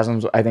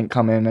orgasms, I think,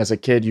 come in. As a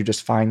kid, you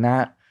just find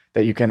that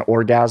you can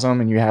orgasm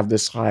and you have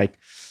this like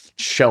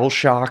shell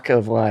shock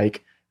of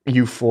like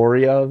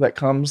euphoria that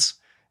comes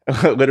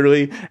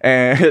literally.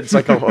 And it's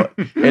like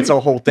it's a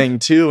whole thing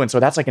too. And so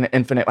that's like an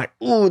infinite, like,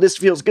 ooh, this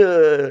feels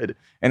good.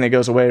 And it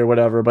goes away or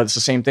whatever. But it's the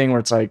same thing where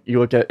it's like, you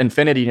look at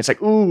infinity and it's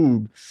like,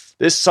 ooh,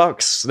 this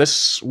sucks.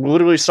 This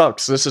literally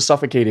sucks. This is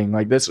suffocating.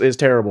 Like, this is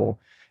terrible.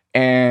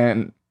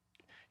 And,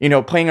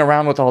 playing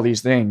around with all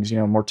these things,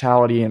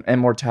 mortality and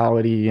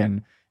immortality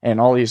and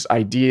all these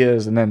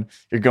ideas. And then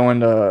you're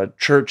going to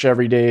church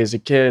every day as a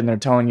kid and they're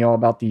telling you all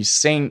about these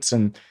saints.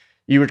 And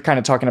you were kind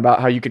of talking about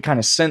how you could kind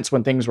of sense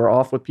when things were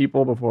off with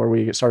people before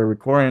we started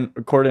recording.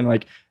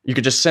 Like, you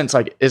could just sense,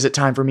 like, is it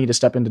time for me to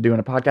step into doing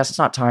a podcast? It's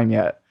not time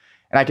yet.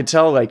 And I could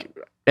tell, like,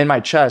 in my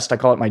chest, I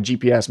call it my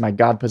GPS, my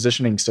God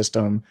positioning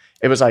system.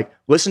 It was like,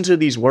 listen to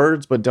these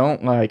words, but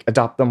don't like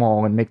adopt them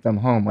all and make them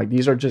home. Like,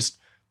 these are just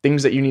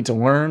things that you need to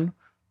learn,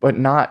 but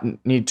not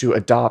need to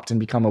adopt and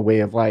become a way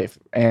of life.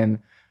 And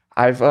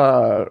I've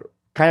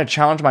kind of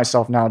challenged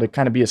myself now to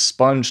kind of be a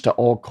sponge to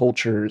all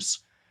cultures.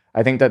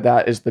 I think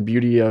that is the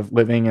beauty of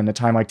living in a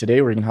time like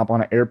today, where you can hop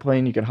on an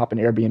airplane, you can hop in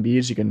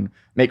Airbnbs, you can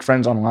make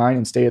friends online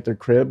and stay at their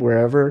crib,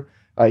 wherever.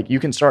 Like, you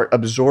can start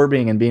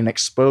absorbing and being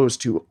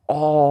exposed to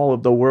all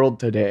of the world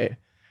today.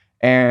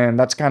 And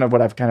that's kind of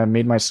what I've kind of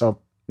made myself,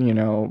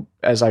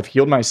 as I've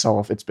healed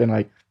myself. It's been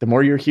like, the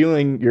more you're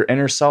healing your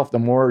inner self, the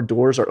more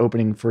doors are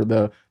opening for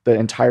the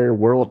entire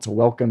world to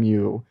welcome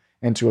you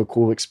into a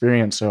cool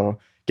experience. So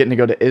getting to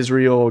go to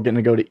Israel, getting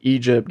to go to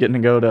Egypt, getting to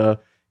go to,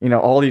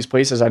 all these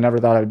places I never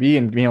thought I'd be,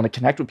 and being able to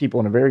connect with people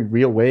in a very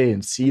real way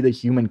and see the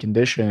human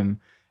condition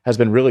has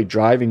been really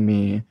driving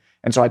me.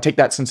 And so I take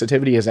that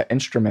sensitivity as an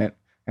instrument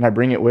and I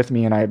bring it with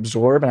me and I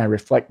absorb and I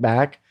reflect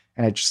back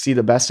and I just see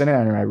the best in it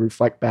and I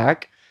reflect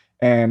back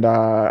and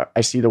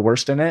I see the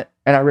worst in it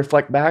and I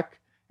reflect back.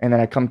 And then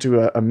I come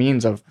to a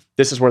means of,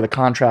 this is where the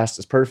contrast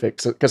is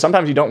perfect. So, because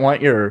sometimes you don't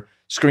want your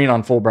screen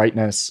on full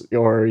brightness,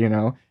 or,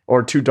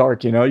 or too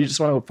dark, you just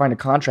want to find a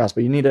contrast,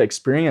 but you need to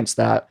experience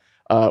that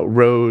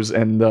rose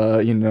and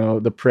the,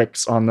 the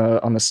pricks on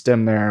the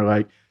stem there,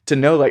 like to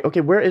know like, okay,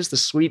 where is the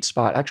sweet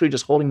spot? Actually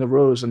just holding the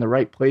rose in the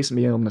right place and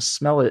being able to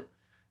smell it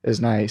is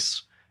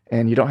nice.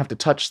 And you don't have to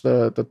touch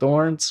the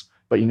thorns,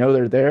 but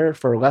they're there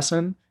for a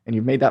lesson, and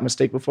you've made that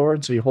mistake before,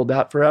 and so you hold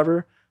that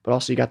forever. But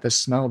also you got this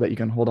smell that you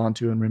can hold on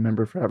to and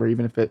remember forever.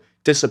 Even if it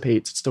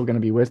dissipates, it's still going to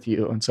be with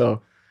you. And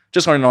so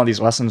just learning all these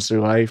lessons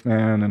through life,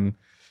 man, and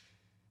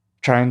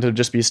trying to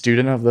just be a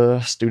student of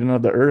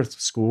the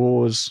earth.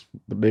 School is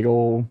the big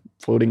old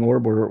floating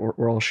orb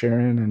we're all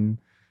sharing, and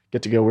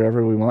get to go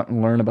wherever we want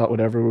and learn about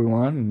whatever we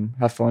want and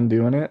have fun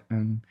doing it,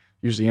 and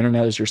use the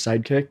internet as your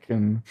sidekick.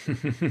 And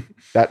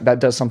that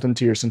does something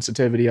to your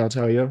sensitivity, I'll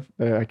tell you,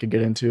 that I could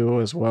get into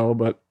as well.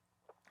 But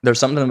there's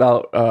something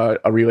about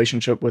a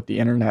relationship with the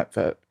internet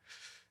that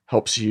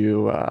helps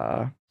you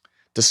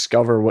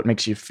discover what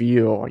makes you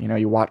feel.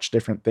 You watch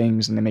different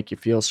things and they make you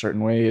feel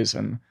certain ways,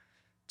 and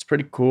it's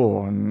pretty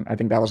cool. And I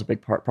think that was a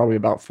big part, probably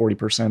about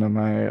 40% of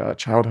my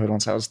childhood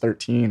once I was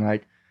 13,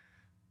 like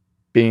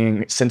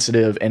being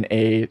sensitive in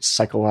a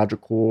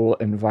psychological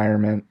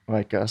environment,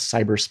 like a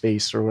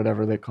cyberspace or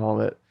whatever they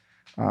call it.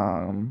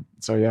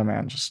 So yeah,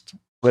 man, just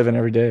living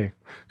every day.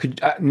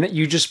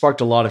 You just sparked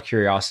a lot of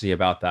curiosity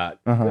about that.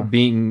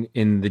 Being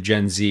in the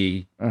Gen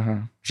Z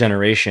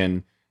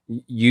generation,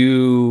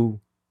 and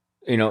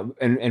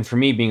for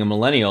me being a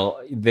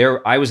millennial,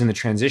 I was in the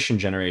transition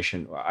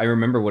generation. I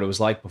remember what it was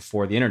like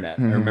before the internet.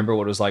 I remember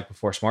what it was like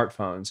before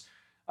smartphones.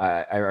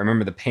 I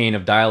remember the pain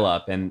of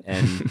dial-up and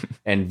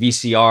and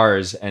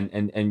VCRs,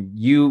 and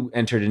you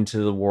entered into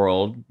the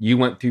world. You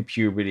went through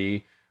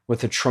puberty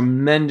with a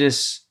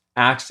tremendous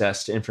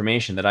access to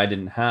information that I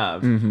didn't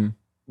have.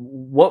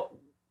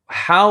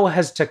 How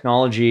has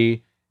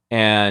technology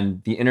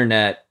and the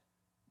internet,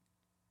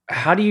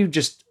 how do you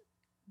just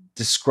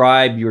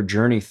describe your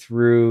journey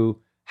through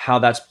how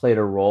that's played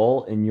a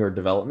role in your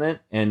development?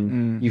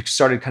 And you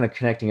started kind of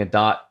connecting a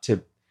dot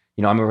to,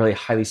 I'm a really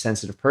highly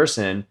sensitive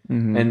person.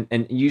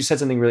 And you said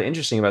something really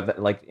interesting about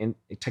that, like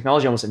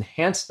technology almost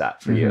enhanced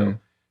that for you.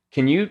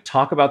 Can you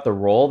talk about the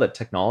role that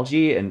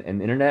technology and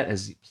the internet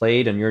has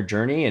played in your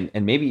journey,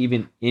 and maybe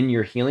even in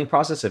your healing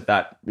process, if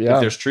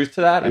there's truth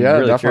to that? I'm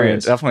really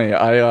curious. Definitely.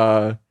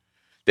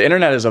 The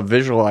internet is a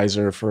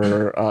visualizer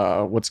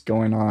for what's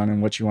going on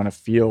and what you want to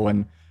feel.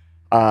 And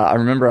I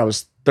remember I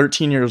was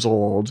 13 years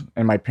old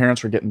and my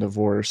parents were getting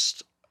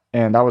divorced,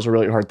 and that was a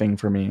really hard thing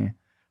for me.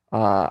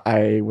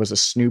 I was a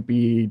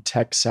snoopy,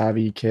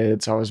 tech-savvy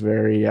kid, so I was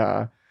very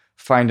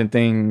finding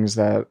things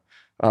that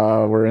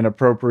were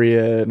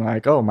inappropriate, and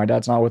like, oh, my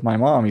dad's not with my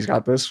mom, he's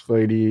got this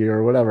lady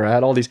or whatever. I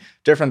had all these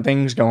different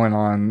things going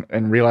on,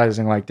 and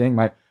realizing like, dang,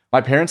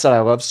 my parents that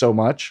I love so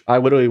much, I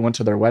literally went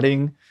to their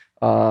wedding,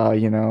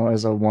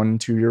 as a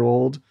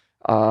 1-2-year-old,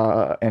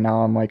 and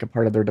now I'm like a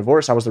part of their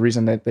divorce. I was the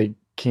reason that they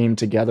came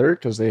together,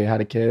 because they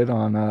had a kid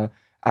on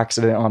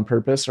accident on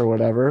purpose or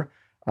whatever.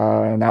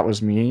 And that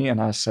was me,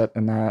 and I sat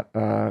in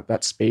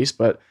that space.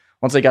 But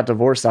once they got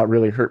divorced, that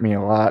really hurt me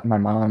a lot. My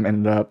mom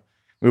ended up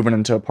moving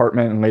into an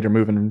apartment, and later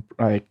moving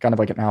like kind of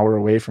like an hour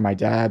away from my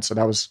dad. So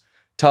that was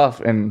tough.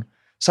 And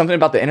something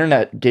about the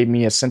internet gave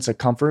me a sense of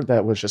comfort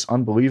that was just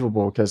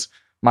unbelievable, because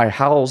my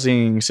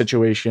housing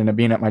situation of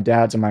being at my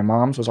dad's and my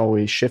mom's was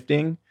always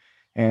shifting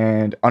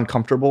and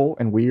uncomfortable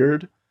and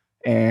weird,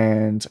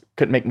 and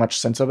couldn't make much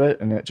sense of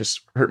it. And it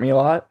just hurt me a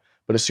lot.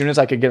 But as soon as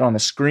I could get on a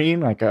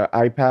screen, like an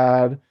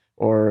iPad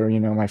or,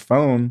 my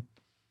phone,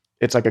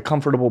 it's like a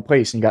comfortable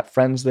place, and you got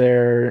friends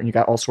there, and you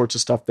got all sorts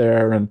of stuff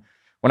there. And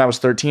when I was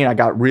 13, I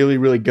got really,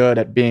 really good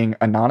at being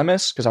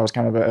anonymous, because I was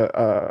kind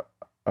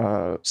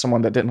of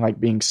someone that didn't like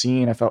being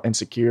seen. I felt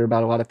insecure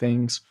about a lot of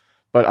things,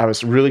 but I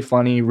was really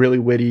funny, really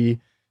witty,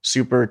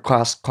 super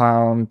class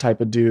clown type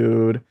of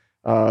dude,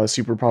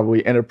 super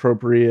probably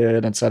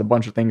inappropriate, and said a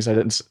bunch of things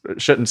I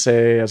shouldn't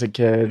say as a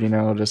kid,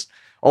 just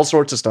all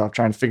sorts of stuff,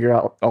 trying to figure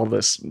out all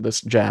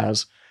this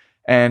jazz.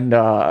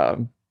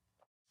 And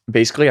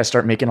basically I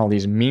start making all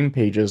these meme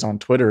pages on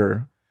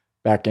Twitter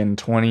back in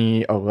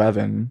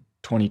 2011,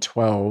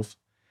 2012.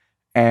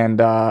 And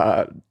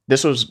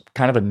this was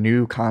kind of a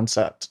new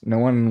concept. No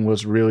one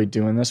was really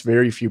doing this.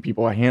 Very few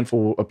people, a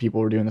handful of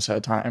people were doing this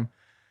at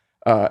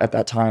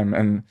that time.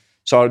 And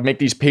so I would make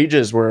these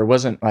pages where it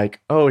wasn't like,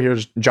 oh,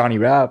 here's Johnny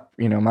Rapp,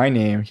 my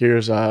name.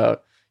 Here's a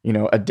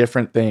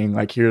different thing.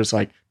 Like, here's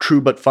like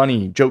true but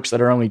funny jokes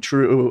that are only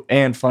true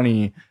and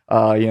funny,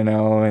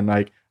 and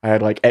like I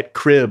had like at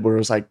Crib, where it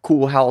was like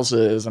cool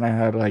houses, and I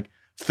had like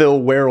Phil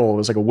Werrell, it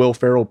was like a Will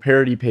Ferrell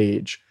parody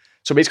page.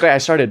 So basically I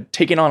started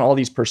taking on all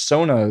these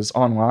personas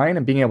online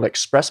and being able to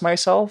express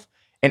myself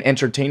and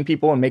entertain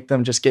people and make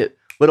them just get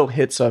little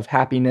hits of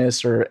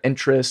happiness or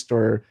interest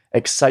or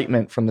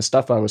excitement from the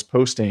stuff I was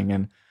posting.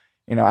 And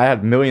I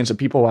had millions of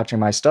people watching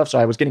my stuff, so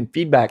I was getting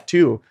feedback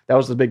too. That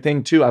was the big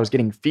thing too. I was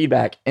getting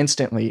feedback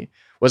instantly.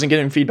 Wasn't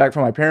getting feedback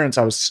from my parents.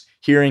 I was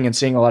hearing and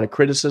seeing a lot of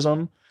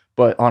criticism,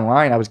 but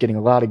online I was getting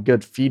a lot of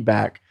good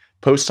feedback.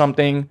 Post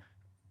something,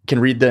 can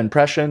read the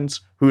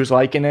impressions, who's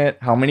liking it,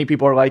 how many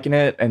people are liking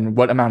it, and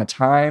what amount of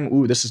time.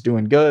 Ooh, this is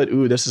doing good.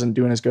 Ooh, this isn't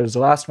doing as good as the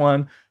last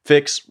one.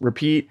 Fix,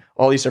 repeat,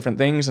 all these different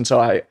things. And so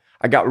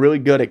I got really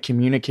good at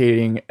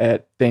communicating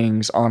at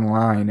things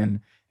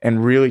online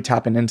and really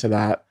tapping into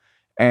that.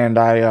 And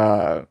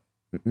I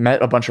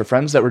met a bunch of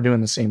friends that were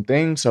doing the same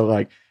thing. So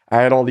like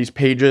I had all these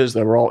pages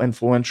that were all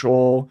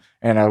influential,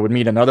 and I would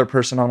meet another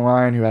person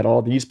online who had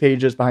all these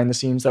pages behind the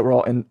scenes that were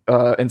all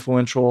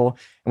influential,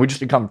 and we just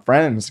become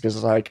friends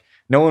because like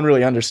no one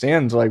really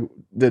understands like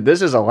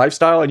this is a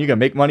lifestyle, and you can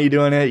make money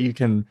doing it. You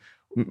can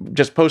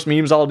just post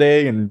memes all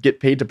day and get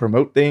paid to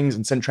promote things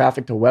and send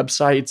traffic to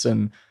websites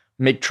and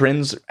make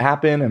trends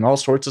happen and all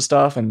sorts of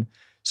stuff. And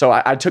so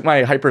I took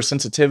my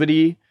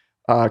hypersensitivity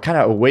kind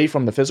of away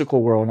from the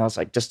physical world, and I was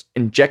like just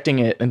injecting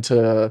it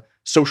into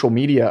social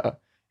media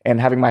and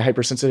having my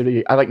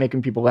hypersensitivity. I like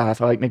making people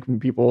laugh. I like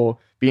making people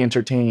be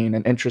entertained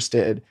and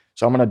interested.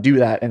 So I'm going to do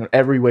that in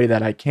every way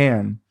that I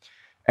can.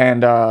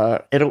 And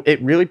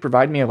it really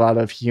provided me a lot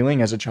of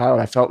healing as a child.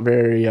 I felt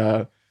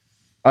very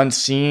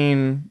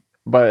unseen,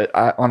 but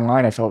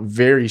online I felt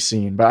very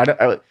seen.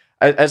 But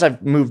as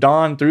I've moved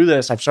on through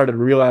this, I've started to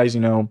realize,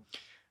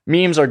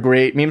 memes are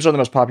great. Memes are the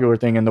most popular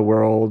thing in the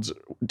world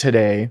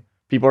today.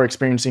 People are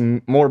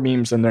experiencing more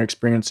memes than they're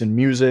experiencing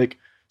music.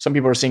 Some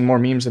people are seeing more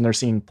memes than they're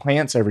seeing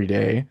plants every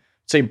day. I'd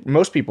say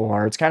most people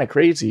are. It's kind of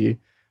crazy.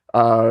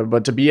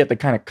 But to be at the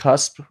kind of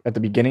cusp at the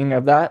beginning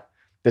of that,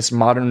 this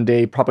modern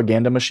day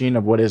propaganda machine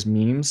of what is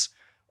memes,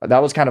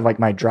 that was kind of like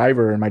my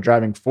driver and my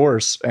driving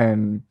force.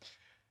 And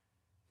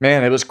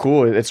man, it was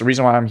cool. It's the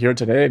reason why I'm here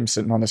today. I'm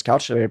sitting on this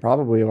couch today.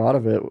 Probably a lot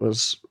of it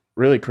was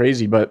really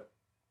crazy. But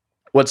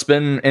what's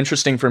been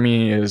interesting for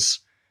me is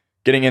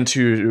getting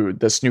into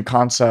this new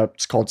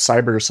concept called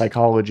cyber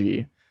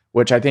psychology,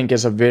 which I think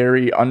is a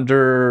very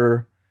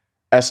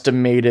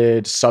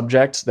underestimated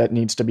subject that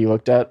needs to be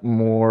looked at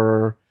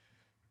more.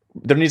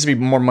 There needs to be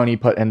more money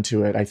put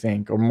into it, I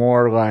think, or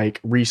more like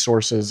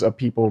resources of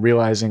people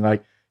realizing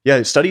like,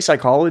 yeah, study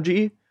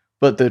psychology,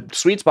 but the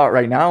sweet spot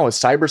right now is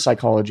cyber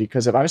psychology.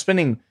 Because if I'm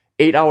spending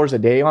 8 hours a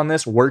day on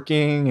this,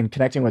 working and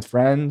connecting with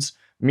friends,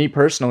 me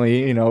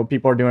personally,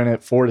 people are doing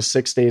it 4 to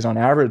 6 days on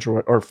average,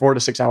 or 4 to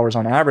 6 hours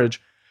on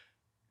average.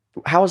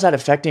 How is that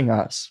affecting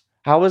us?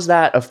 How is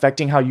that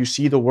affecting how you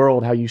see the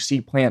world, how you see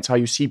plants, how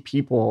you see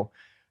people?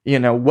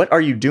 What are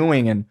you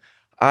doing? And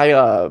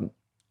I'm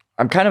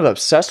kind of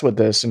obsessed with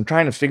this and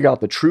trying to figure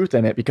out the truth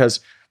in it, because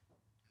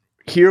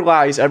here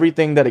lies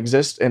everything that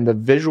exists in the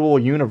visual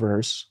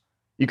universe.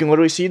 You can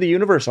literally see the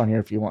universe on here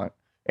if you want.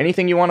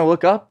 Anything you want to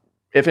look up,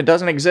 if it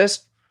doesn't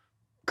exist,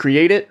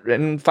 create it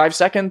in 5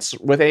 seconds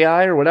with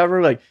AI or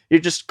whatever. Like you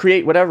just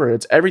create whatever.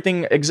 It's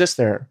everything exists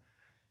there.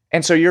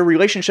 And so your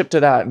relationship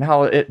to that and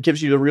how it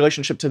gives you the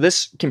relationship to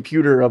this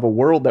computer of a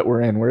world that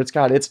we're in, where it's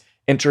got its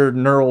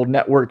interneural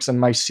networks and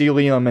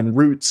mycelium and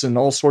roots and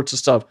all sorts of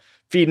stuff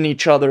feeding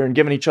each other and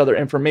giving each other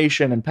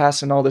information and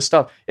passing all this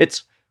stuff.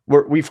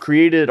 We've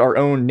created our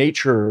own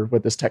nature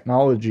with this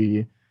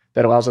technology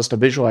that allows us to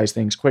visualize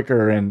things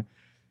quicker. And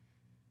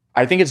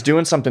I think it's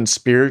doing something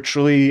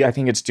spiritually. I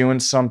think it's doing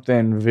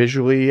something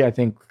visually. I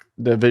think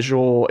the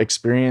visual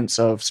experience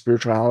of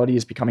spirituality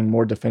is becoming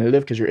more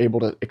definitive because you're able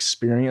to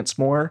experience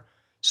more.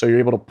 So you're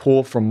able to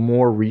pull from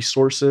more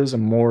resources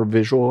and more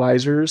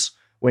visualizers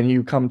when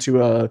you come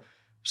to a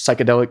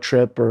psychedelic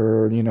trip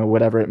or,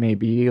 whatever it may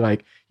be.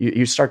 Like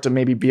you start to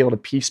maybe be able to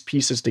piece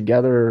pieces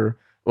together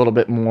a little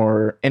bit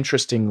more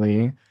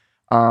interestingly.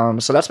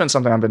 So that's been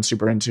something I've been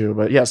super into.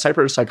 But yeah,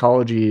 cyber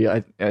psychology,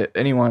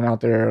 anyone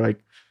out there,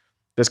 like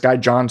this guy,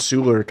 John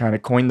Suler, kind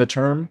of coined the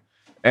term.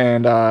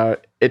 And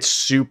it's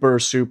super,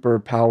 super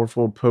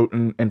powerful,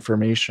 potent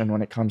information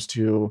when it comes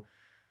to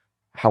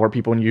how are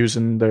people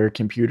using their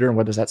computer and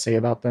what does that say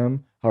about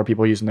them? How are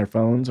people using their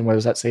phones and what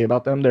does that say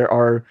about them? There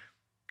are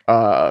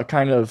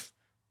kind of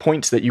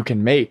points that you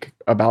can make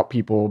about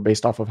people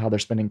based off of how they're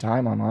spending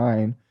time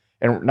online,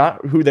 and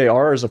not who they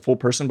are as a full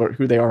person, but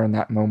who they are in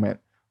that moment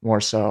more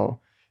so,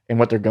 and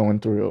what they're going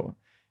through.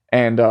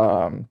 And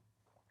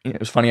it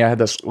was funny. I had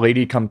this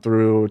lady come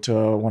through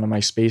to one of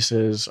my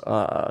spaces.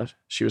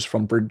 She was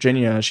from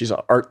Virginia. She's an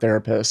art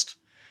therapist.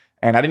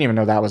 And I didn't even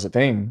know that was a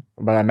thing,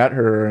 but I met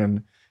her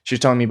and she was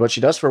telling me what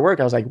she does for work.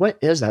 I was like, what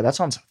is that? That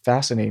sounds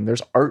fascinating.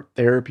 There's art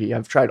therapy.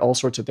 I've tried all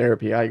sorts of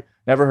therapy. I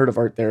never heard of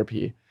art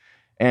therapy.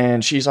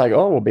 And she's like,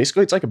 oh, well,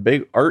 basically it's like a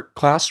big art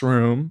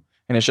classroom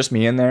and it's just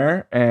me in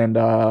there.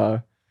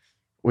 And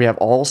we have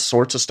all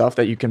sorts of stuff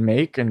that you can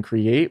make and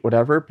create,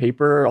 whatever,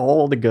 paper,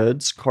 all the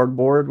goods,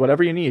 cardboard,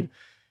 whatever you need.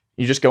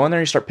 You just go in there,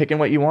 you start picking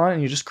what you want,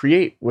 and you just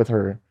create with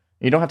her.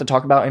 You don't have to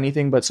talk about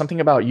anything, but something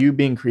about you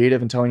being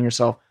creative and telling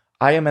yourself,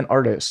 I am an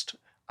artist.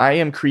 I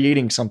am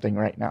creating something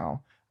right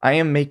now. I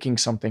am making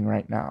something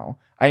right now.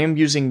 I am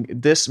using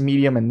this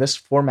medium and this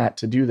format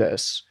to do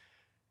this.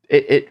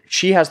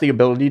 She has the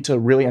ability to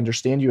really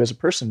understand you as a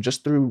person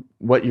just through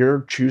what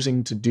you're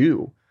choosing to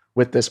do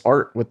with this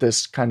art, with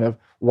this kind of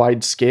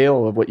wide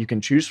scale of what you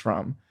can choose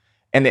from.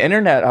 And the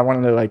internet, I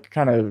wanted to like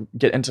kind of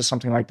get into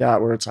something like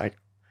that where it's like,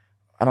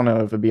 I don't know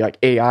if it'd be like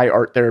AI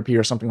art therapy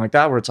or something like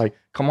that, where it's like,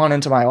 come on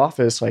into my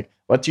office, like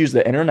let's use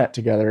the internet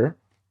together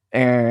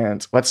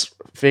and let's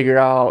figure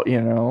out,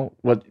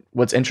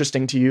 what's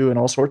interesting to you and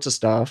all sorts of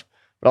stuff,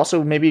 but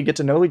also maybe get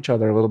to know each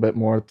other a little bit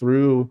more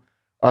through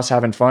us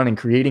having fun and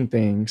creating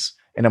things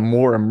in a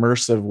more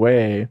immersive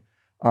way.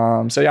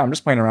 So yeah, I'm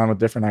just playing around with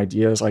different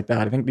ideas like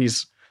that. I think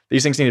these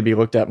things need to be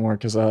looked at more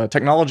because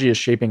technology is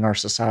shaping our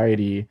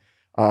society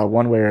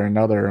one way or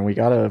another, and we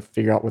got to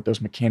figure out what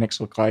those mechanics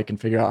look like and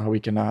figure out how we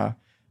can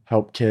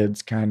help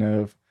kids kind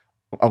of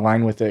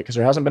align with it, because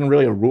there hasn't been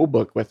really a rule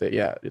book with it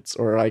yet. It's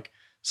or like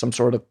some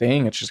sort of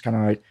thing. It's just kind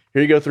of like,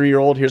 here you go,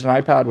 3-year-old, here's an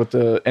iPad with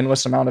the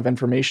endless amount of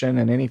information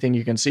and anything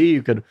you can see.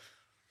 You could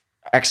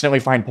accidentally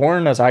find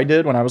porn, as I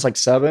did when I was like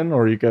 7,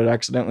 or you could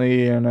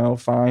accidentally,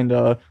 find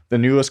the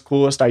newest,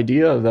 coolest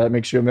idea that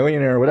makes you a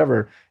millionaire or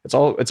whatever. It's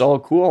all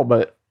cool,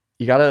 but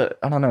you gotta,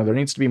 I don't know, there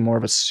needs to be more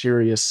of a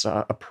serious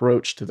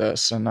approach to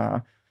this,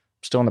 and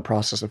still in the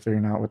process of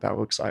figuring out what that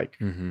looks like.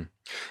 Mm-hmm.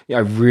 Yeah,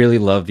 I really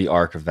love the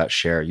arc of that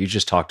share. You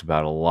just talked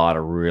about a lot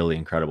of really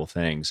incredible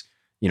things.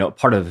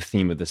 Part of the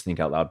theme of this Think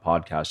Out Loud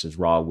podcast is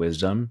raw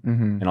wisdom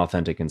and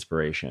authentic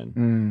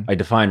inspiration. I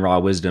define raw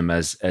wisdom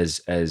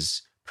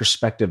as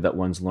perspective that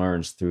one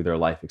learns through their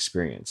life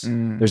experience.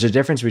 There's a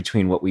difference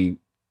between what we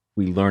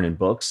learn in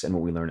books and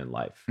what we learn in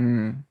life.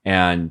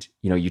 And,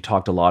 you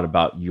talked a lot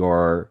about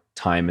your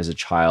time as a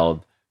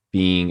child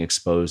being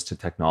exposed to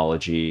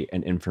technology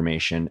and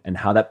information and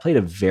how that played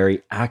a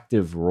very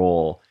active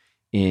role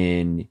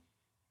in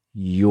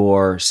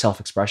your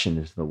self-expression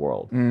into the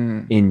world,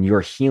 in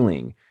your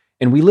healing.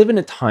 And we live in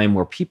a time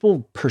where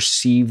people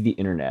perceive the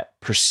internet,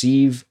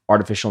 perceive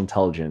artificial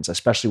intelligence,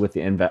 especially with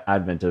the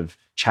advent of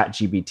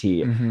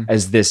ChatGPT,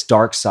 as this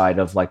dark side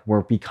of like,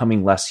 we're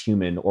becoming less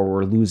human, or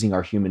we're losing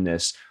our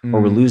humanness, or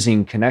we're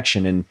losing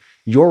connection. And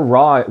your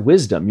raw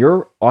wisdom,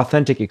 your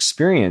authentic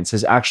experience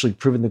has actually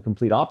proven the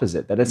complete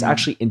opposite, that it's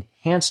actually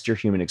enhanced your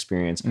human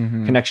experience,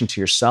 connection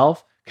to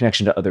yourself,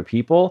 connection to other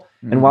people.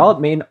 And while it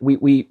may,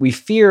 we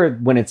fear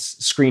when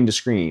it's screen to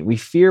screen, we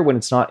fear when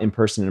it's not in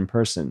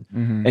person.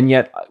 And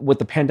yet what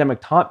the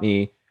pandemic taught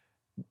me,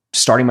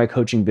 starting my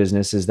coaching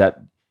business, is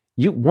that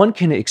one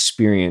can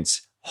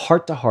experience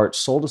heart to heart,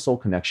 soul to soul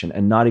connection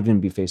and not even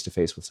be face to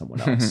face with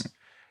someone else.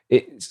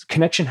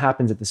 Connection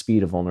happens at the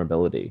speed of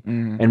vulnerability.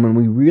 And when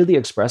we really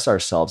express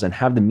ourselves and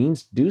have the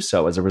means to do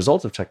so as a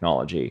result of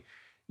technology,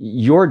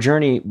 your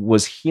journey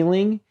was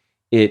healing.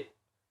 It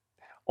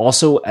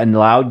also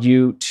allowed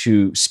you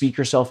to speak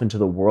yourself into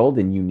the world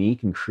in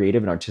unique and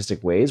creative and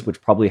artistic ways,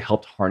 which probably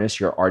helped harness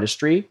your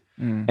artistry.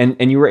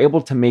 And you were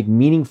able to make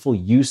meaningful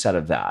use out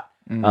of that.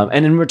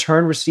 And in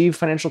return, receive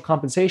financial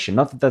compensation.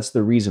 Not that that's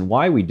the reason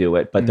why we do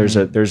it, but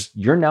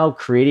you're now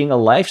creating a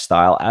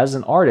lifestyle as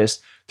an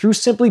artist through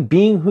simply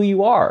being who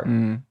you are.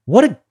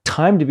 What a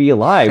time to be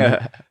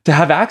alive, to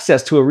have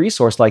access to a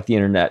resource like the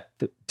internet,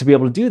 to be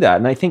able to do that.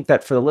 And I think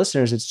that for the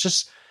listeners, it's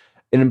just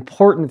an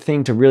important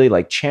thing to really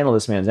like channel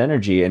this man's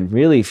energy and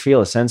really feel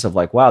a sense of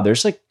like, wow,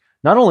 there's like,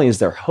 not only is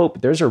there hope,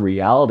 but there's a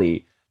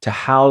reality to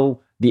how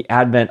the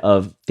advent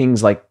of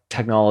things like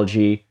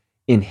technology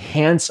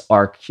enhance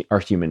our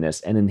humanness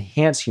and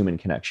enhance human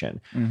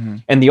connection.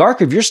 And the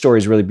arc of your story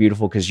is really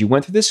beautiful because you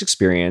went through this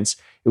experience.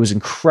 It was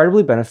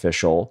incredibly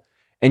beneficial,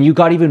 and you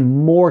got even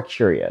more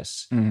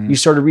curious. You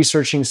started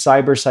researching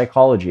cyber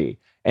psychology,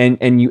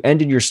 and you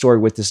ended your story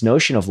with this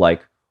notion of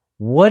like,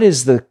 what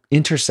is the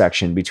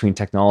intersection between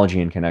technology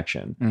and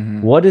connection?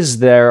 How is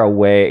there a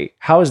way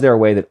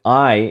that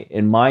I,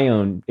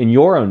 in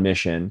your own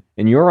mission,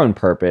 in your own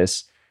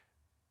purpose,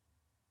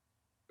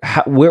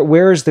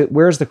 where is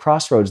the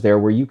crossroads there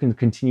where you can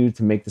continue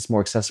to make this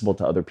more accessible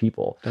to other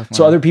people? Definitely.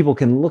 So other people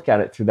can look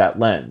at it through that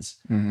lens.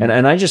 And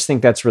I just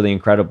think that's really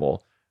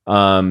incredible.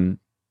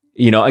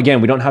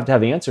 Again, we don't have to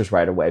have answers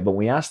right away, but when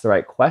we ask the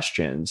right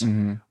questions,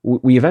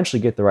 we eventually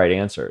get the right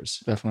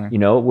answers. Definitely.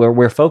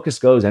 Where focus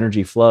goes,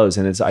 energy flows.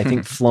 And it's, I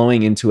think,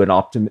 flowing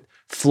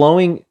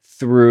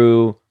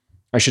through,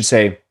 I should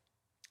say,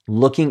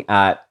 looking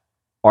at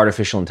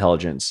artificial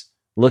intelligence,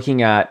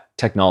 looking at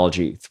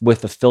technology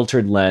with the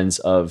filtered lens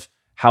of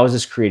how is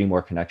this creating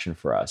more connection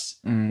for us,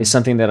 is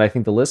something that I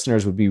think the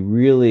listeners would be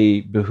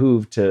really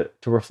behooved to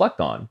reflect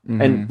on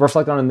and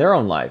reflect on in their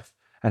own life.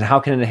 And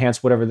how can it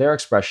enhance whatever their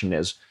expression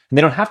is? And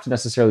they don't have to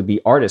necessarily be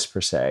artists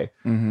per se,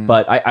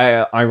 but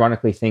I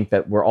ironically think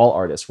that we're all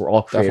artists. We're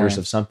all creators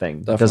of something.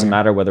 Definitely. It doesn't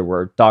matter whether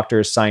we're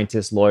doctors,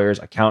 scientists, lawyers,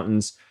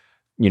 accountants,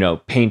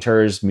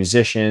 painters,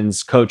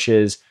 musicians,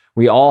 coaches.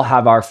 We all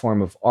have our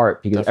form of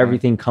art because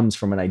everything comes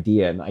from an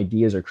idea, and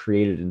ideas are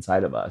created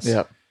inside of us.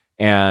 Yep.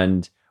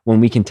 And when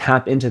we can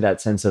tap into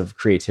that sense of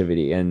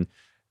creativity, and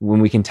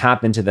when we can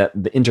tap into the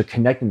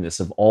interconnectedness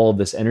of all of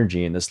this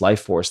energy and this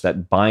life force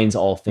that binds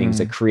all things,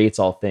 that creates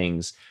all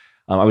things.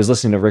 I was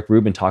listening to Rick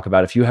Rubin talk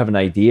about, if you have an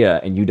idea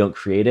and you don't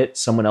create it,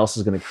 someone else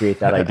is going to create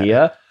that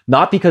idea,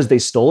 not because they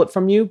stole it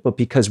from you, but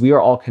because we are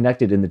all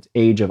connected in the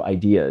age of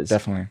ideas.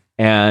 Definitely.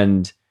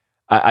 And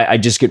I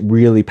just get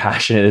really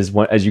passionate,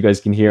 as you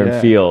guys can hear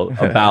and feel,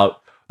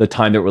 about the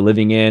time that we're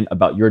living in,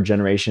 about your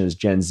generation as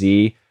Gen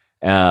Z.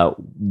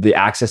 the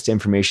access to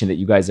information that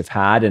you guys have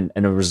had, and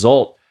a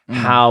result,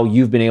 how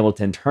you've been able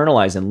to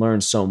internalize and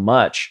learn so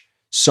much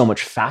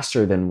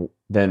faster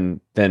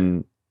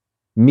than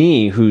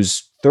me,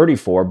 who's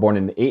 34, born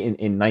in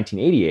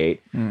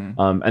 1988.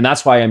 And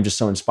that's why I'm just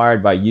so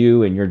inspired by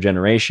you and your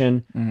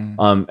generation.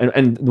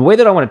 And the way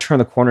that I want to turn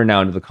the corner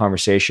now into the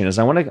conversation is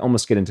I want to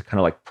almost get into kind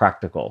of like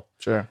practical.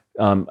 Sure.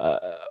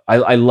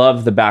 I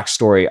love the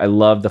backstory. I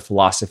love the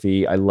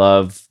philosophy. I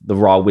love the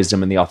raw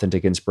wisdom and the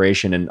authentic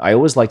inspiration. And I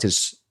always like to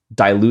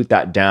dilute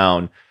that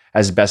down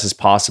as best as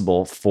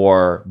possible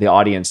for the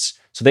audience,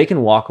 so they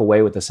can walk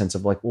away with a sense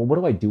of like, well, what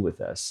do I do with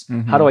this?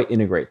 How do I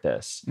integrate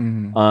this?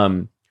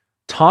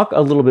 Talk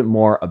a little bit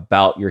more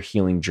about your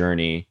healing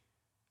journey,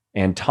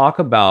 and talk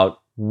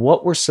about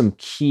what were some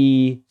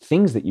key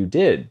things that you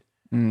did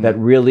that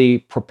really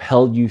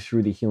propelled you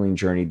through the healing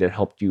journey, that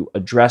helped you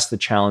address the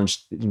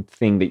challenge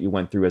thing that you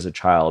went through as a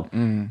child,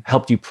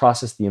 helped you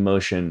process the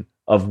emotion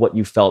of what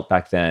you felt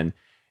back then.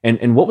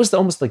 And what was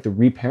almost like the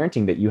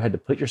reparenting that you had to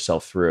put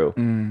yourself through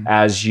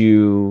as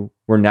you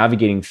were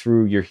navigating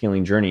through your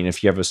healing journey? And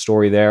if you have a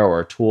story there or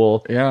a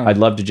tool, I'd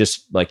love to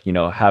just like,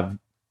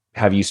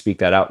 have you speak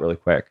that out really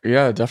quick.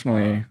 Yeah,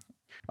 definitely.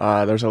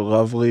 There's a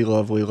lovely,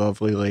 lovely,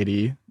 lovely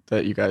lady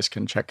that you guys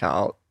can check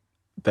out,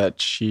 that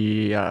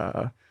she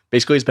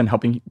basically has been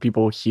helping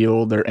people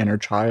heal their inner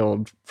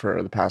child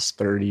for the past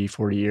 30,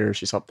 40 years.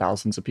 She's helped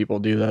thousands of people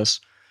do this.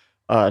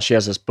 She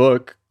has this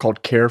book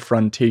called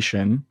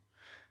Carefrontation.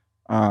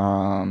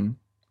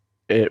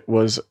 It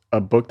was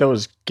a book that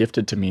was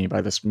gifted to me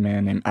by this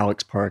man named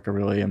Alex Park, a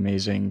really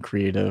amazing,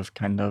 creative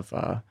kind of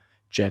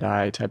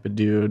Jedi type of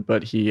dude.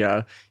 But he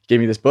gave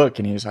me this book,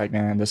 and he was like,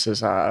 man, this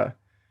is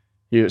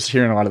he was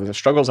hearing a lot of the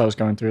struggles I was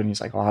going through, and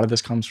he's like, a lot of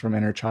this comes from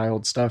inner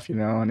child stuff,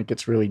 and it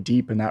gets really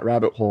deep in that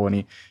rabbit hole. And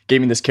he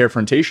gave me this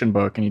Carefrontation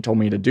book, and he told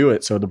me to do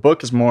it. So the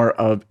book is more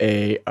of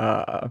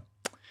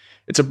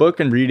it's a book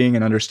in reading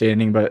and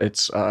understanding, but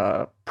it's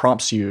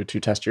prompts you to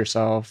test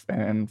yourself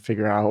and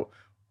figure out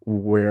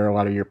where a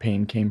lot of your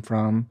pain came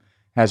from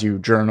as you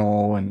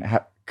journal and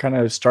kind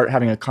of start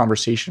having a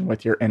conversation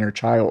with your inner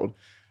child.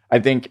 I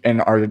think in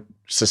our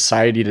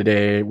society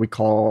today, we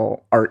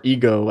call our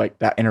ego like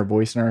that inner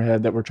voice in our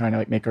head that we're trying to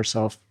like make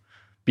ourselves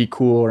be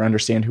cool or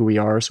understand who we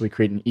are. So we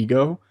create an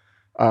ego.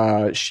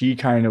 She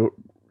kind of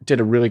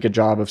did a really good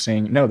job of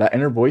saying, no, that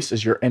inner voice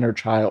is your inner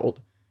child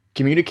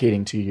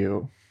communicating to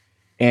you.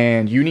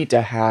 And you need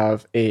to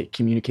have a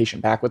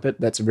communication back with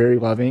it that's very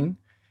loving.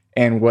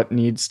 And what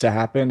needs to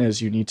happen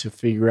is you need to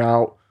figure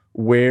out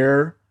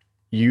where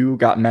you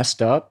got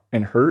messed up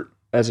and hurt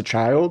as a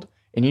child.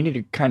 And you need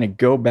to kind of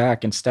go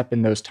back and step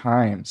in those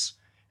times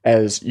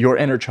as your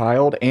inner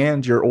child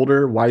and your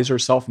older, wiser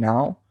self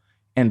now,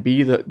 and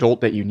be the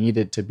adult that you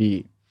needed to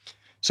be.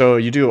 So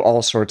you do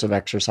all sorts of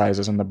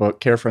exercises in the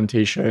book.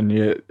 Carefrontation,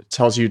 it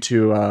tells you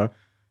to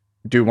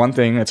do one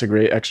thing. That's a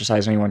great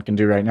exercise anyone can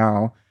do right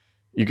now.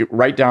 You could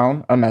write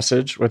down a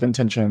message with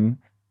intention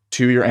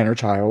to your inner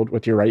child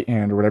with your right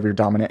hand or whatever your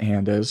dominant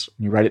hand is.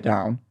 You write it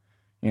down,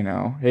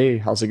 hey,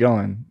 how's it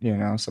going?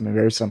 Something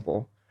very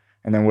simple.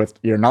 And then with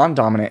your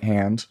non-dominant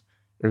hand,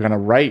 you're going to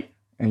write,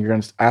 and you're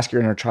going to ask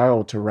your inner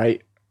child to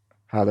write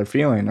how they're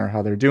feeling or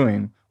how they're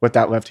doing with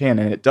that left hand.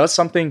 And it does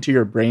something to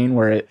your brain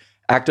where it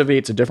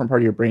activates a different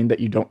part of your brain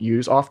that you don't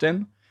use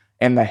often.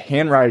 And the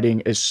handwriting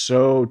is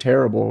so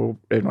terrible,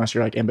 unless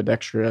you're like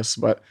ambidextrous,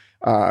 but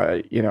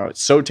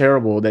it's so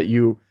terrible that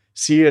you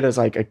see it as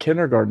like a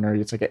kindergartner.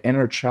 It's like an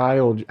inner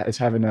child is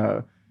having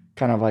a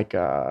kind of like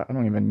I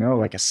don't even know,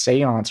 like a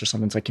seance or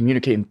something. It's like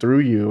communicating through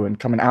you and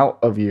coming out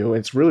of you.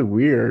 It's really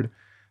weird.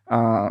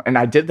 And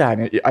I did that,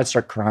 and I'd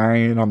start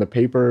crying on the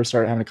paper,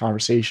 start having a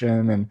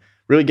conversation and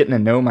really getting to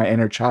know my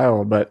inner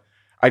child. But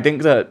I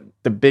think that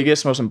the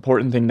biggest, most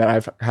important thing that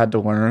I've had to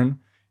learn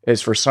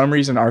is, for some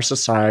reason, our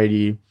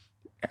society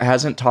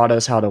hasn't taught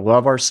us how to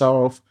love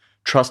ourselves,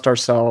 trust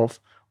ourselves,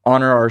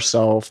 honor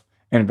ourselves,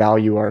 and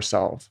value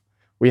ourselves.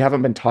 We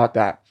haven't been taught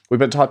that. We've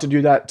been taught to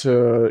do that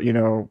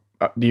to,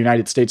 the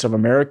United States of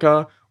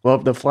America,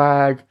 love the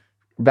flag,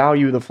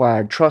 value the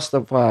flag, trust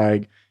the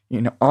flag,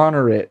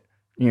 honor it,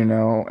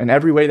 in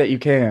every way that you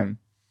can.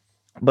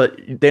 But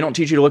they don't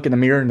teach you to look in the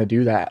mirror and to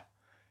do that.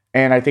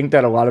 And I think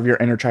that a lot of your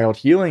inner child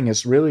healing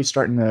is really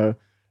starting to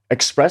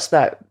express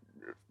that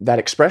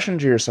expression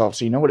to yourself,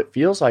 so you know what it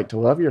feels like to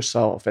love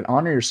yourself and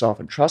honor yourself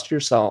and trust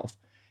yourself.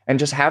 And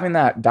just having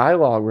that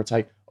dialogue where it's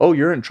like, oh,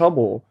 you're in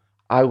trouble.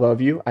 I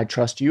love you. I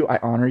trust you. I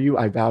honor you.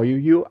 I value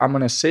you. I'm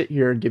going to sit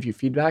here and give you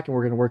feedback, and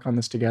we're going to work on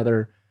this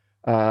together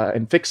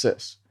and fix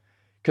this.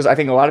 Because I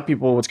think a lot of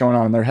people, what's going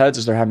on in their heads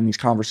is they're having these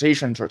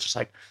conversations where it's just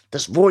like,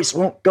 this voice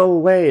won't go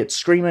away. It's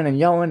screaming and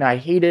yelling. I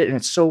hate it. And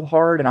it's so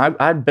hard. And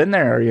I've been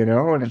there,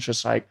 and it's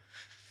just like,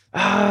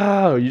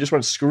 you just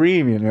want to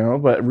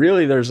scream, But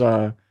really there's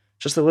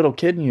just a little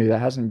kid in you that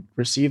hasn't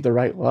received the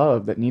right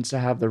love, that needs to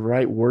have the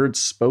right words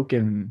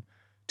spoken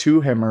to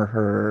him or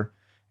her.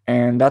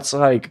 And that's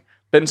like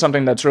been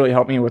something that's really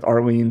helped me with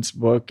Arlene's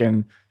book.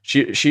 And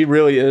she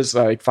really is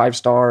like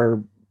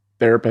 5-star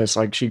therapist.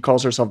 Like, she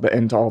calls herself the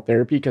end to all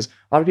therapy, because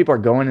a lot of people are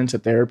going into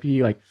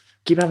therapy like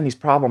keep having these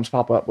problems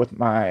pop up with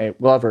my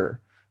lover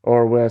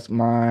or with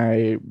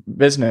my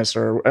business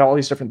or all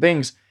these different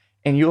things.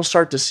 And you'll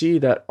start to see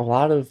that a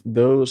lot of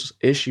those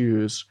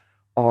issues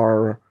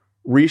are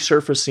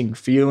resurfacing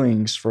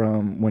feelings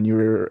from when you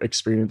were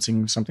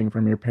experiencing something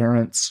from your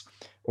parents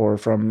or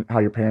from how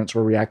your parents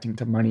were reacting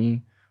to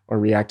money or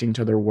reacting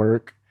to their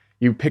work.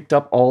 You picked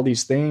up all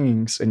these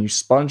things and you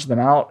sponged them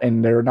out,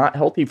 and they're not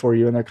healthy for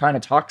you, and they're kind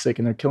of toxic,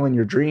 and they're killing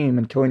your dream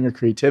and killing your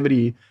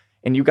creativity.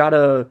 And you got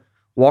to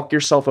walk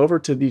yourself over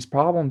to these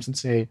problems and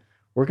say,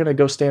 we're going to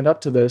go stand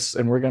up to this,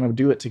 and we're going to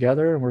do it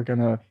together, and we're going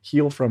to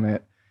heal from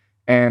it.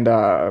 And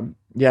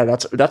yeah,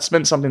 that's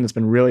been something that's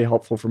been really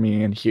helpful for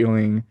me in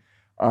healing.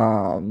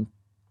 Um,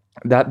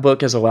 that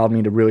book has allowed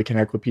me to really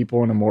connect with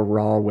people in a more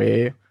raw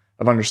way.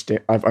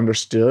 I've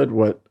understood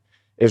what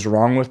is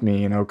wrong with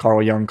me.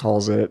 Carl Jung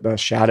calls it the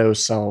shadow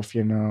self.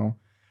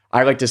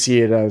 I like to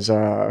see it as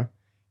the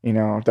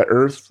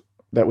earth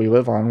that we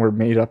live on. We're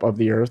made up of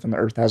the earth, and the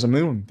earth has a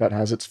moon that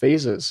has its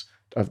phases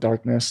of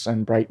darkness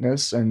and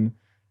brightness, and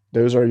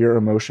those are your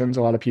emotions,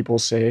 a lot of people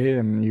say,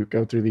 and you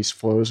go through these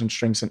flows and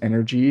strengths and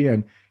energy,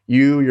 and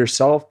you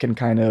yourself can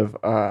kind of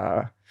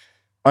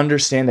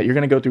understand that you're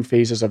going to go through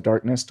phases of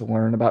darkness to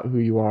learn about who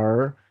you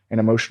are and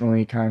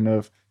emotionally kind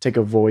of take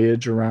a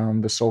voyage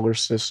around the solar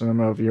system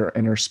of your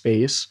inner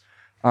space.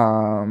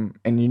 And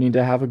you need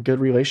to have a good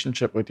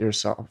relationship with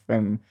yourself.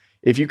 And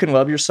if you can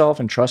love yourself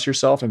and trust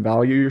yourself and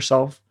value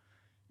yourself,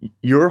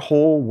 your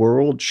whole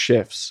world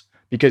shifts,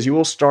 because you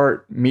will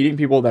start meeting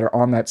people that are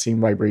on that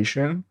same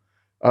vibration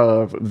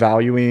of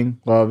valuing,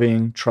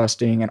 loving,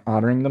 trusting, and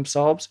honoring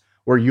themselves,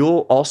 where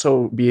you'll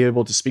also be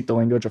able to speak the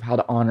language of how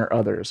to honor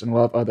others and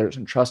love others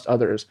and trust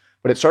others.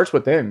 But it starts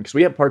within, because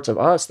we have parts of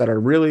us that are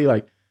really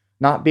like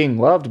not being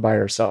loved by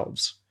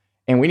ourselves.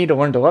 And we need to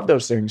learn to love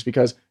those things,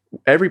 because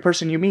every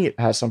person you meet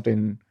has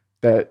something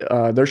that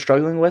they're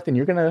struggling with, and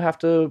you're going to have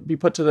to be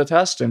put to the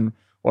test and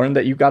learn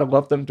that you've got to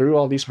love them through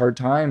all these hard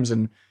times.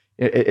 And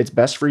it's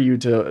best for you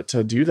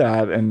to do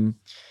that. And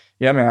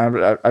yeah,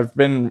 man, I've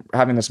been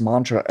having this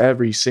mantra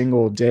every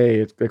single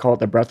day. They call it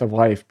the breath of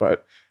life,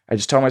 but I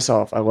just tell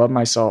myself, I love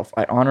myself,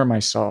 I honor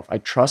myself, I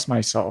trust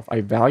myself,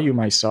 I value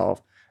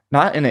myself,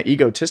 not in an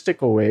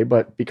egotistical way,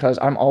 but because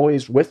I'm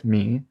always with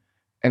me.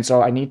 And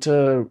so I need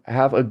to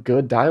have a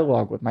good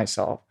dialogue with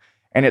myself.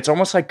 And it's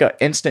almost like an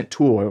instant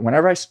tool.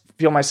 Whenever I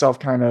feel myself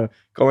kind of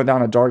going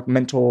down a dark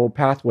mental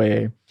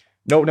pathway,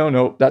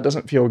 no, that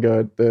doesn't feel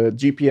good. The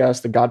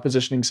GPS, the God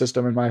positioning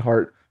system in my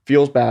heart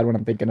feels bad when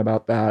I'm thinking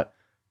about that.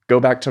 Go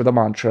back to the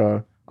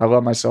mantra. I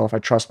love myself. I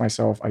trust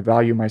myself. I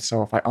value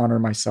myself. I honor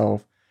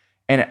myself.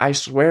 And I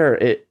swear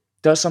it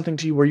does something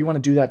to you where you want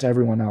to do that to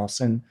everyone else.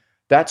 And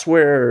that's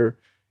where,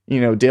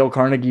 Dale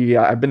Carnegie,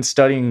 I've been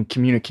studying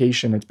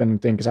communication. It's been a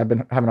thing because I've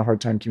been having a hard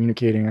time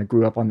communicating. I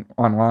grew up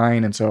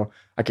online, and so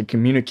I could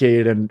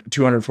communicate in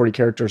 240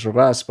 characters or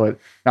less, but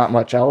not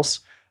much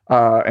else.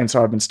 And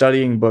so I've been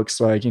studying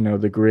books like,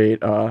 the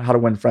great How to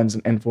Win Friends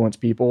and Influence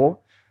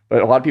People.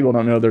 But a lot of people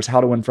don't know there's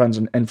How to Win Friends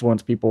and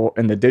Influence People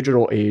in the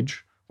Digital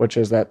Age, which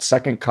is that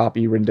second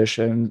copy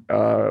rendition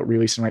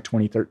released in like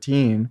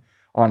 2013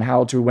 on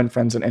how to win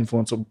friends and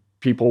influence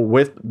people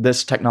with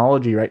this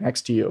technology right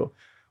next to you,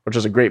 which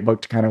is a great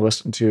book to kind of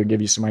listen to and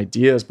give you some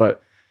ideas.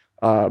 But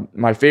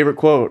my favorite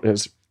quote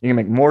is, you can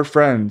make more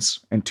friends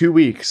in 2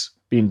 weeks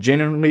being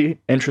genuinely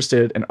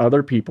interested in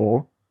other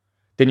people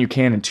than you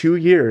can in 2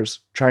 years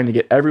trying to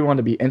get everyone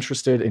to be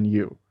interested in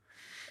you.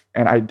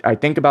 And I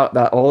think about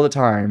that all the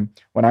time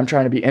when I'm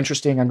trying to be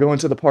interesting. I'm going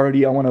to the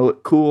party. I want to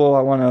look cool.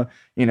 I want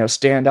to,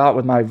 stand out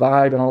with my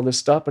vibe and all this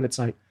stuff. But it's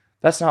like,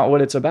 that's not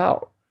what it's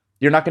about.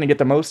 You're not going to get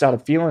the most out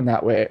of feeling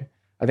that way.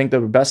 I think the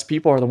best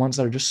people are the ones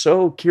that are just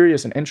so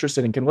curious and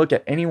interested and can look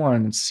at anyone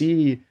and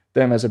see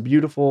them as a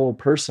beautiful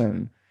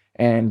person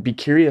and be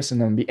curious in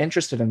them, be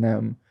interested in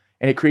them.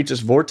 And it creates this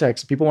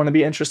vortex. People want to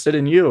be interested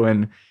in you.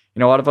 And,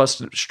 a lot of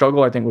us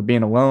struggle, I think, with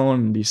being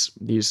alone,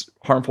 these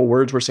harmful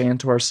words we're saying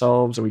to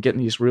ourselves, and we get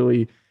in these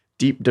really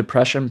deep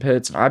depression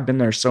pits. And I've been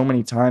there so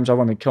many times. I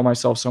want to kill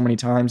myself so many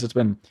times. It's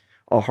been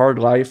a hard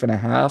life and a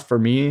half for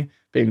me,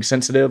 being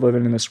sensitive,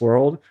 living in this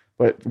world.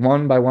 But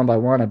one by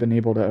one, I've been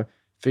able to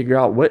figure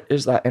out what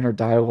is that inner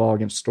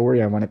dialogue and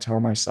story I want to tell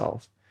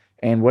myself,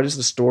 and what is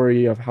the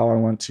story of how I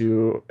want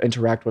to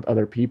interact with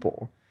other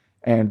people,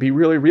 and be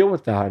really real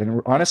with that.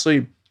 And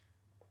honestly,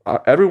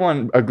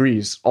 everyone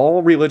agrees,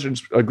 all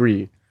religions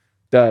agree,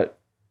 that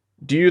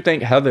do you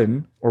think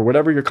heaven, or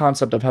whatever your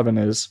concept of heaven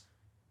is,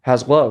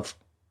 has love?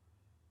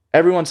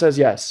 Everyone says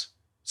yes.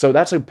 So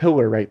that's a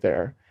pillar right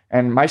there.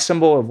 And my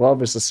symbol of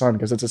love is the sun,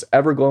 because it's this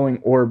ever-glowing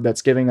orb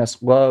that's giving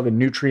us love and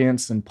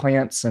nutrients and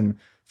plants and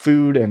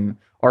food and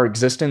our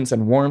existence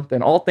and warmth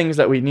and all things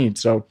that we need.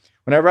 So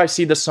whenever I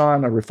see the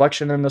sun, a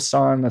reflection in the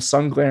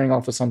sun glaring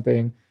off of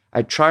something,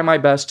 I try my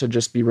best to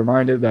just be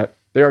reminded that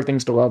there are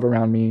things to love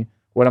around me.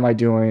 What am I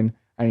doing?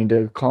 I need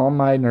to calm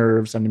my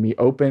nerves. I need to be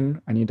open.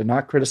 I need to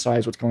not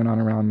criticize what's going on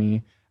around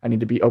me. I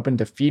need to be open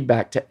to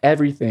feedback, to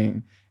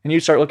everything. And you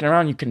start looking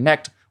around, you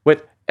connect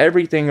with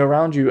everything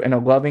around you in a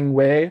loving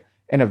way,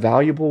 in a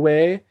valuable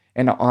way,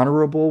 in an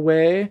honorable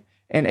way.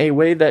 in a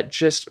way that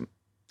just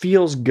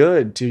feels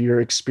good to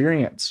your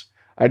experience.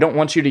 I don't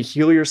want you to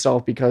heal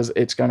yourself because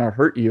it's going to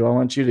hurt you. I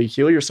want you to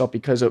heal yourself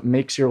because it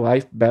makes your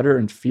life better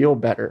and feel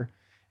better.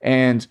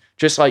 And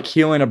just like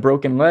healing a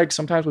broken leg,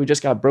 sometimes we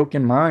just got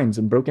broken minds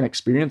and broken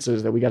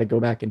experiences that we got to go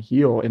back and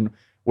heal. And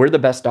we're the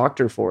best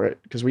doctor for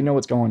it because we know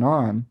what's going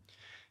on.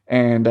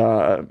 And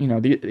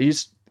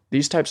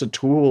these types of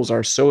tools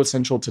are so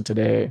essential to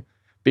today.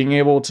 Being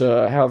able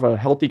to have a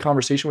healthy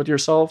conversation with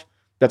yourself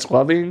that's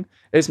loving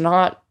is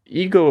not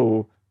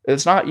ego.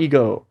 It's not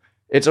ego.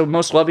 It's the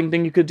most loving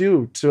thing you could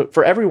do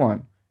for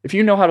everyone. If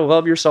you know how to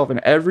love yourself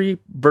in every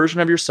version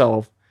of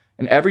yourself,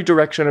 in every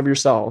direction of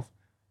yourself,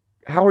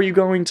 how are you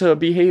going to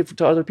behave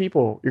to other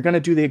people? You're going to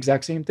do the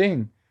exact same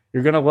thing.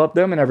 You're going to love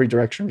them in every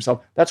direction of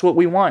yourself. That's what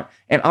we want.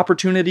 And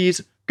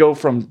opportunities go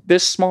from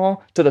this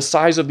small to the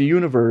size of the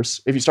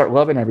universe if you start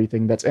loving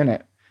everything that's in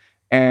it.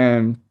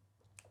 And,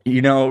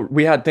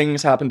 we had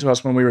things happen to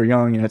us when we were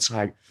young, and it's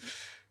like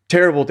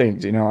terrible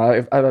things.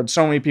 I've had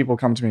so many people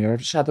come to me. I've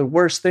just had the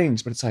worst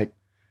things, but it's like,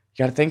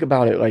 you got to think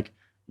about it. Like,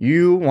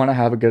 you want to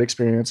have a good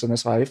experience in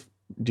this life.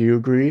 Do you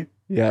agree?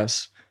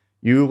 Yes.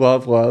 You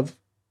love love?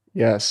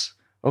 Yes.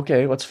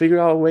 Okay, let's figure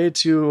out a way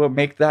to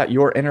make that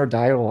your inner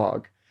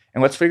dialogue.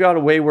 And let's figure out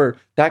a way where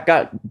that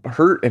got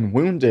hurt and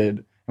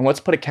wounded. And let's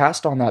put a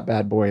cast on that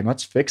bad boy and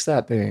let's fix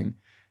that thing.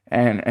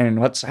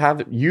 And let's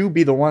have you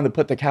be the one to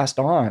put the cast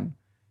on.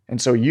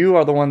 And so you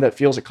are the one that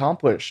feels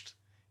accomplished.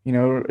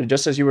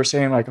 Just as you were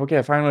saying, like,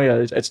 okay, finally,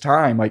 it's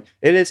time. Like,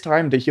 it is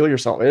time to heal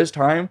yourself. It is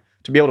time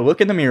to be able to look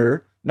in the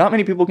mirror. Not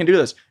many people can do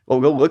this. Well,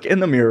 go look in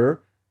the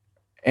mirror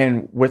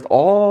and with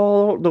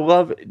all the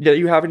love that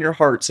you have in your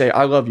heart, say,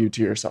 I love you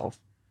to yourself.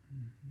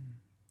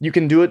 You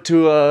can do it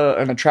to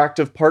an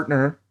attractive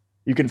partner.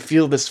 You can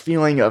feel this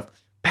feeling of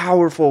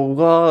powerful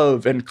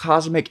love and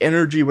cosmic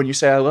energy when you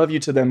say, I love you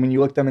to them, when you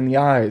look them in the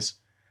eyes.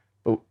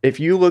 But if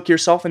you look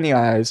yourself in the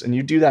eyes and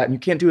you do that and you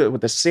can't do it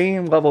with the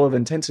same level of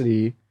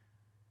intensity,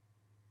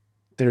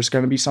 there's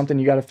going to be something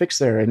you got to fix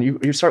there. And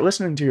you start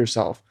listening to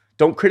yourself.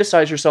 Don't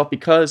criticize yourself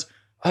because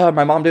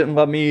my mom didn't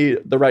love me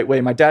the right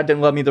way. My dad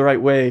didn't love me the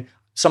right way.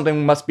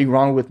 Something must be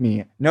wrong with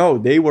me. No,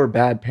 they were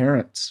bad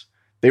parents.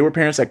 They were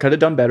parents that could have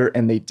done better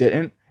and they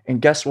didn't.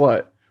 And guess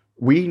what?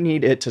 We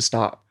need it to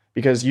stop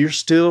because you're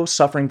still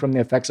suffering from the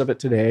effects of it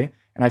today.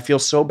 And I feel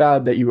so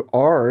bad that you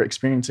are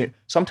experiencing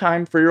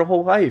sometime for your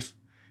whole life.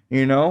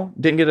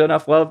 Didn't get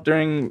enough love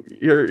during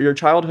your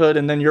childhood,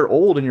 and then you're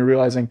old and you're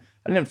realizing,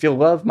 I didn't feel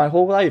love my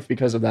whole life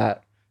because of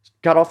that.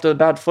 Got off to a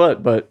bad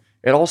foot, but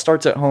it all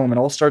starts at home. It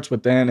all starts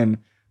within, and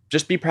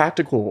just be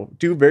practical.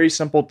 Do very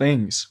simple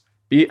things.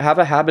 Have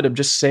a habit of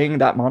just saying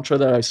that mantra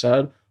that I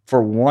said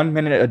for 1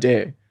 minute a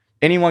day.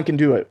 Anyone can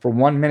do it for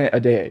 1 minute a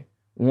day.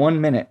 1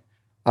 minute.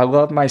 I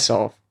love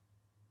myself.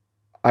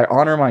 I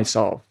honor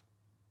myself.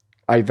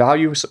 I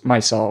value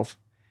myself,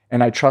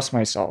 and I trust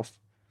myself.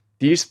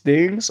 These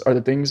things are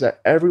the things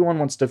that everyone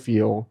wants to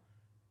feel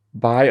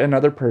by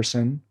another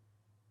person.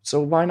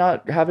 So why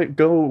not have it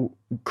go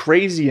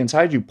crazy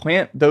inside you?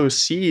 Plant those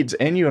seeds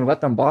in you and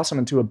let them blossom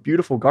into a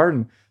beautiful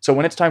garden. So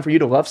when it's time for you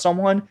to love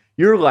someone,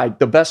 you're like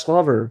the best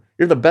lover.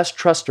 You're the best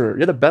truster.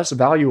 You're the best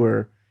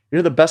valuer.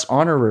 You're the best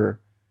honorer.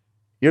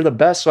 You're the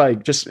best,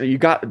 you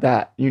got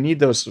that. You need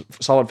those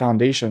solid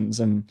foundations.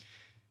 And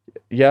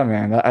yeah,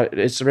 man,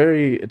 it's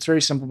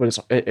very simple, but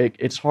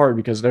it's hard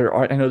because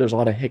I know there's a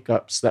lot of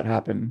hiccups that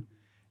happen,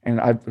 and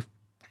I've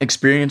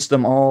experienced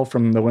them all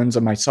from the lens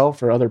of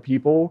myself or other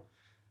people.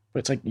 But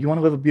it's like, you want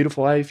to live a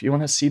beautiful life, you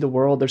want to see the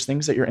world, there's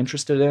things that you're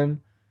interested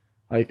in.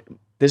 Like,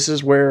 this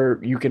is where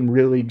you can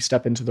really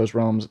step into those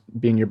realms,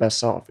 being your best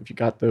self. If you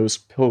got those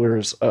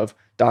pillars of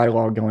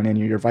dialogue going in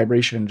you, your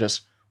vibration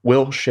just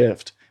will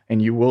shift,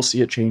 and you will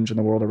see it change in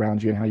the world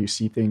around you, and how you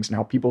see things and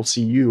how people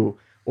see you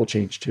will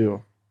change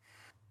too.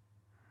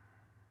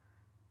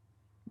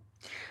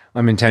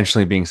 I'm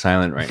intentionally being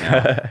silent right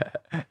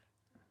now.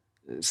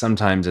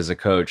 Sometimes as a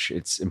coach,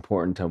 it's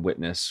important to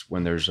witness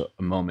when there's a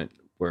moment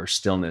where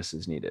stillness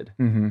is needed,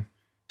 to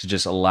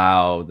just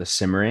allow the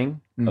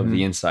simmering of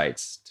the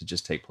insights to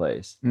just take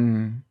place.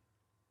 And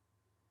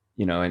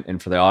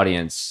for the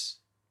audience,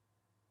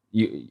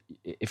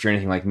 if you're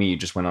anything like me, you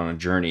just went on a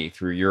journey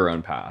through your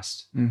own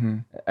past.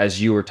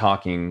 As you were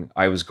talking,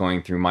 I was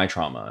going through my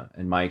trauma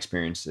and my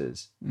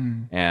experiences,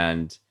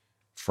 and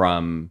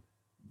from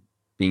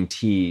being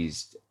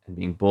teased and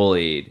being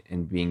bullied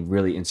and being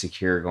really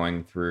insecure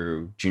going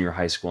through junior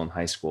high school and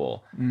high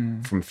school,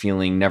 from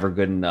feeling never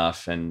good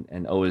enough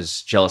and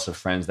always jealous of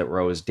friends that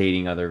were always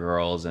dating other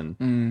girls,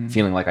 and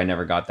feeling like I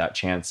never got that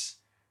chance,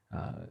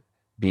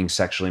 being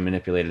sexually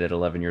manipulated at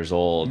 11 years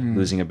old,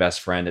 losing a best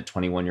friend at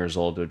 21 years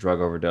old to a drug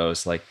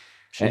overdose. And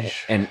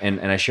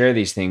I share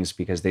these things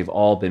because they've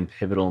all been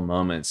pivotal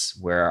moments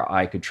where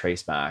I could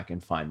trace back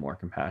and find more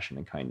compassion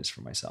and kindness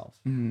for myself.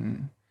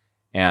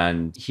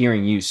 And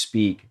hearing you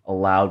speak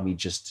allowed me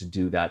just to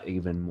do that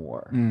even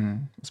more.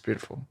 It's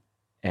beautiful.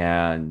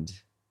 And,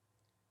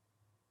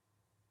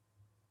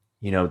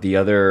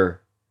 the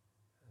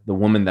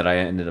woman that I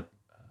ended up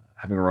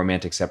having a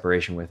romantic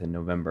separation with in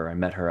November, I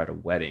met her at a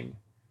wedding.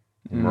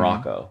 in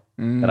Morocco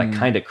that I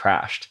kind of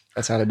crashed.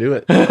 That's how to do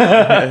it.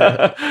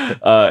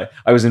 I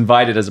was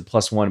invited as a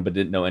 +1, but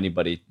didn't know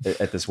anybody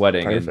at this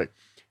wedding. Perfect.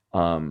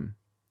 And,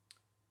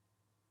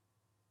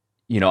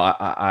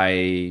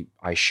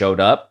 I showed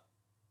up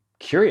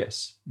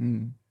curious,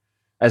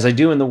 as I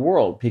do in the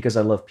world, because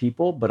I love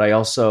people, but I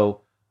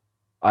also,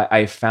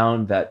 I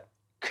found that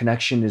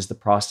connection is the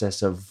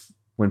process of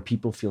when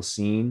people feel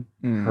seen,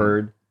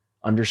 heard,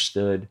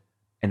 understood,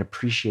 and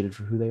appreciated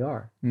for who they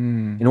are.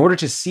 In order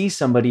to see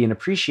somebody and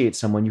appreciate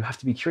someone, you have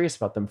to be curious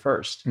about them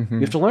first. You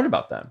have to learn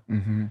about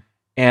them.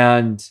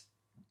 And,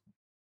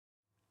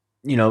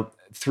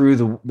 through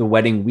the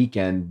wedding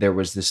weekend, there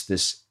was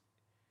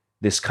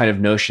this kind of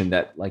notion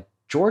that like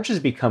George has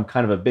become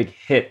kind of a big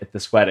hit at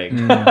this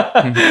wedding.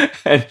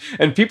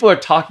 and people are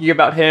talking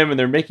about him, and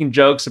they're making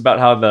jokes about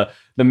how the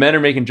men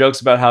are making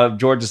jokes about how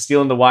George is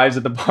stealing the wives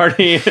at the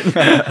party.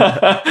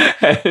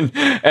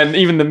 And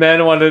even the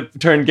men want to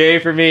turn gay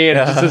for me. And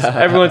just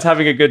everyone's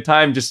having a good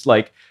time, just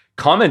like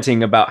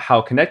commenting about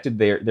how connected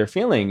they're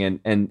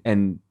feeling.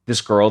 And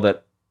this girl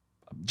that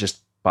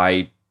just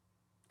by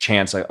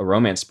chance a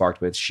romance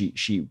sparked with,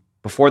 she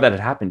before that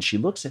had happened, she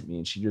looks at me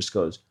and she just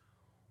goes,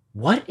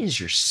 "What is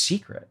your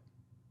secret?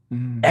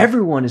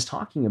 Everyone is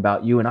talking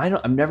about you, and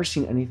I've never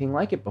seen anything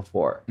like it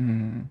before."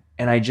 And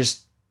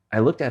I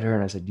looked at her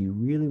and I said, "Do you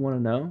really want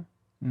to know?"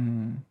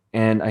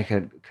 And I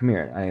said, "Come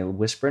here." And I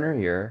whisper in her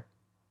ear,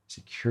 I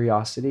said,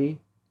 "Curiosity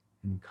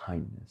and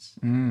kindness."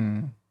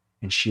 And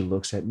she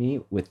looks at me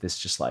with this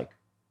just like,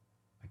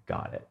 "I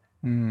got it.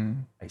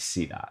 I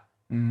see that.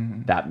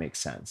 That makes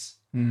sense.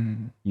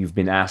 You've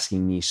been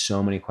asking me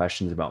so many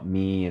questions about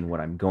me and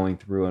what I'm going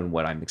through and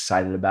what I'm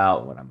excited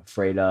about, what I'm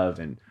afraid of,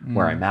 and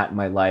where I'm at in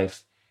my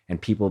life. And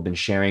people have been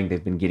sharing,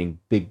 they've been getting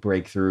big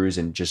breakthroughs,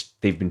 and just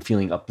they've been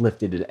feeling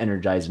uplifted and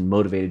energized and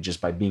motivated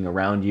just by being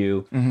around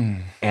you."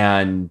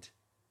 And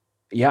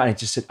yeah, I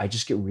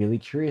just get really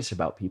curious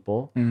about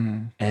people,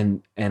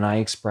 and I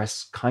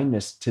express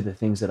kindness to the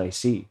things that I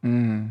see.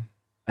 And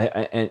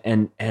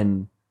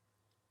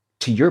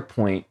to your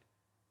point,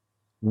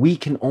 we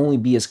can only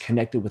be as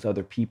connected with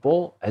other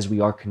people as we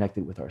are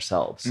connected with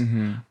ourselves.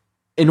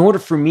 In order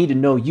for me to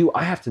know you,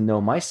 I have to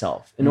know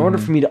myself. In order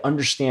for me to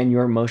understand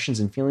your emotions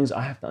and feelings,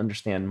 I have to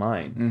understand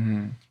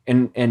mine.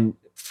 And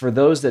for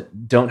those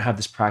that don't have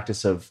this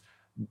practice of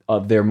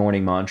their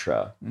morning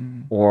mantra,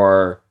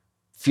 or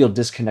feel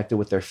disconnected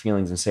with their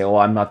feelings and say, "Oh,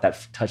 I'm not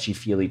that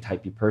touchy-feely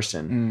typey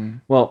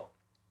person." Well,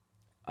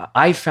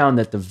 I found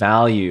that the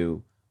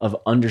value of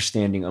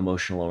understanding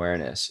emotional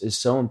awareness is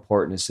so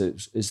important,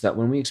 is that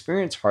when we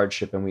experience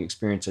hardship and we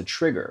experience a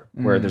trigger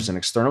where there's an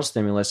external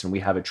stimulus and we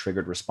have a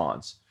triggered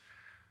response,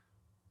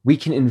 we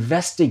can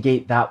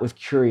investigate that with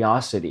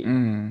curiosity.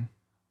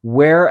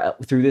 Where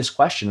through this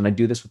question, and I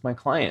do this with my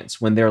clients,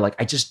 when they're like,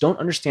 "I just don't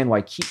understand why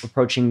I keep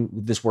approaching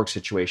this work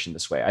situation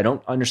this way. I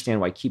don't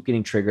understand why I keep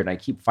getting triggered and I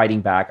keep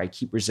fighting back. I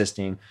keep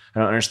resisting. I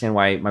don't understand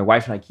why my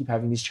wife and I keep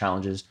having these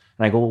challenges."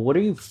 And I go, "Well, what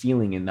are you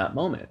feeling in that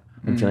moment?"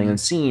 "I'm feeling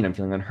unseen. I'm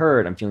feeling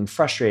unheard. I'm feeling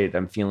frustrated.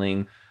 I'm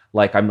feeling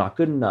like I'm not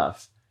good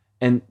enough."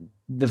 And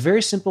the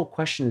very simple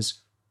question is,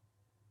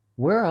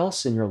 where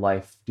else in your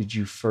life did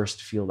you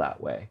first feel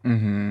that way?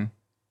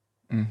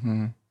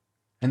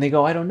 And they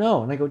go, "I don't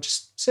know." And I go,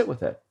 "Just sit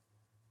with it.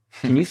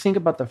 Can you think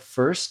about the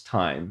first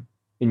time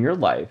in your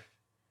life?"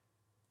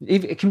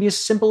 It can be as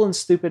simple and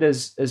stupid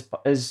as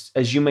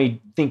you may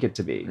think it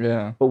to be.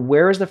 Yeah. But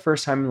where is the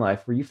first time in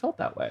life where you felt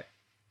that way?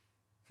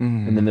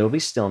 And then there'll be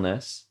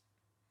stillness.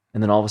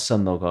 And then all of a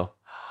sudden they'll go,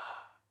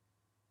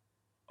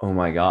 "Oh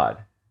my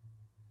God.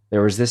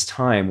 There was this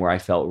time where I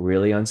felt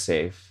really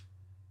unsafe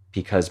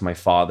because my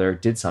father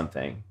did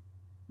something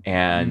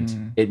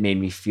and it made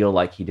me feel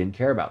like he didn't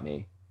care about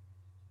me.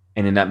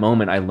 And in that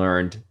moment, I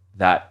learned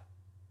that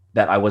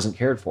I wasn't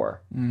cared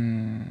for."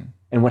 And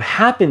what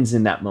happens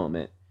in that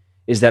moment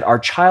is that our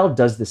child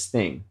does this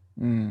thing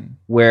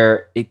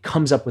where it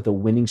comes up with a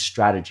winning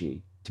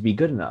strategy to be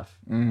good enough,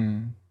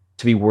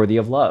 to be worthy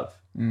of love.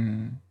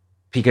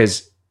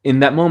 Because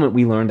in that moment,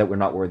 we learned that we're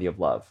not worthy of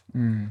love.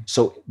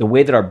 So the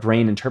way that our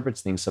brain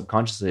interprets things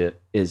subconsciously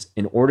is,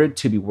 in order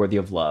to be worthy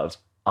of love,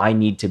 I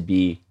need to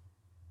be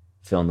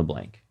fill in the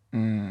blank.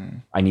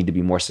 I need to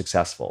be more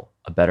successful,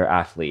 a better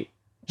athlete,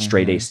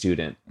 straight A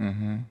student,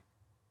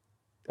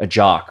 a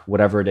jock,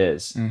 whatever it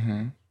is.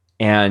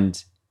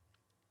 And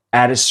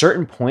at a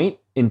certain point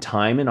in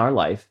time in our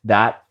life,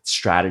 that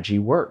strategy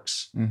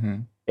works.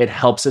 It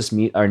helps us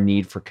meet our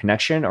need for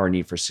connection, our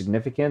need for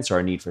significance, or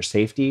our need for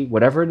safety,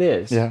 whatever it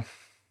is. Yeah.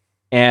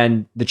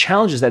 And the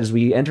challenge is that as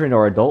we enter into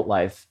our adult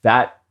life,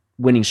 that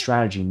winning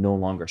strategy no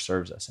longer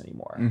serves us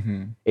anymore.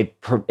 It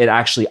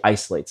actually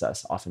isolates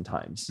us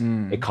oftentimes.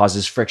 It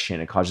causes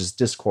friction. It causes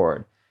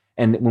discord.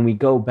 And when we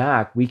go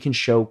back, we can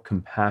show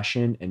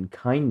compassion and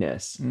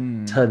kindness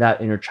to that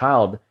inner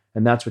child.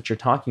 And that's what you're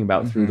talking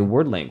about through the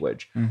word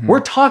language. We're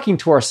talking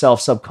to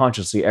ourselves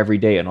subconsciously every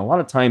day. And a lot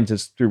of times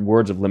it's through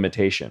words of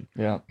limitation.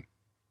 Yeah.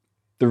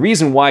 The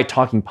reason why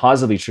talking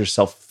positively to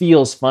yourself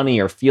feels funny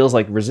or feels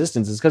like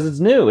resistance is because it's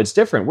new. It's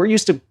different. We're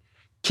used to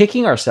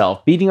kicking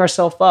ourselves, beating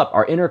ourselves up,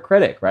 our inner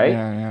critic, right?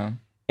 Yeah.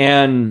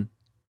 And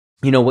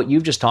what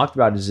you've just talked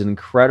about is an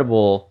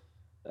incredible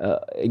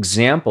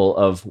example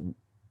of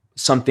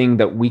something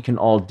that we can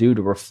all do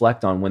to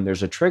reflect on when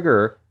there's a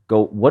trigger.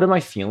 Go, what am I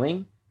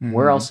feeling?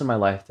 Where else in my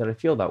life did I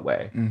feel that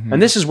way? And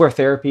this is where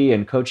therapy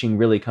and coaching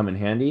really come in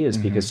handy, is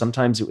because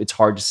sometimes it's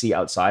hard to see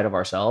outside of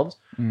ourselves.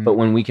 But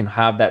when we can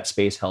have that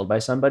space held by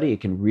somebody, it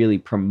can really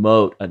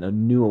promote a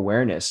new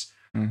awareness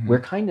where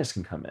kindness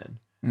can come in,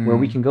 where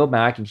we can go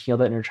back and heal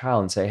that inner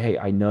child and say, hey,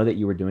 I know that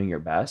you were doing your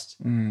best.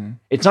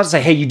 It's not to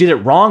say, hey, you did it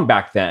wrong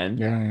back then.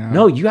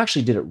 No, you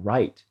actually did it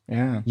right.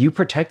 You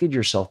protected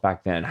yourself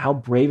back then. How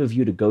brave of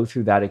you to go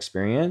through that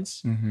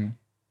experience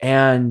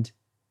and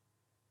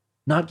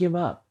not give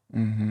up.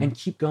 And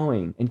keep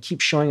going and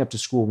keep showing up to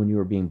school when you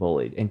were being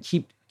bullied, and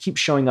keep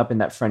showing up in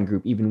that friend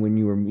group even when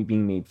you were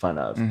being made fun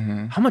of.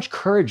 How much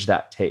courage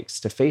that takes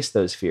to face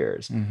those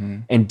fears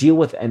and deal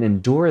with and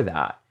endure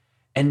that.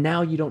 And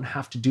now you don't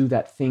have to do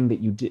that thing that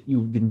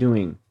you've been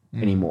doing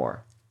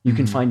anymore. You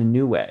can find a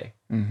new way.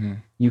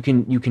 You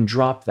can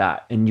drop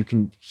that, and you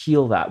can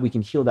heal that. We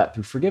can heal that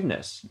through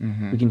forgiveness.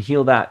 We can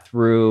heal that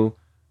through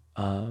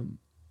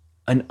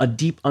a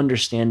deep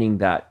understanding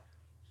that,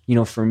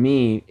 for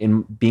me,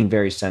 in being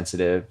very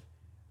sensitive,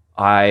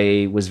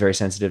 I was very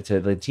sensitive to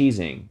the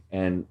teasing,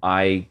 and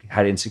I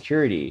had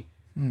insecurity.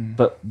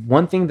 But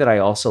one thing that I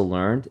also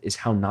learned is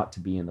how not to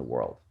be in the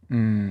world.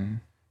 Viktor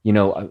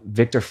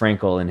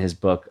Frankl, in his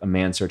book, A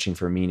Man Searching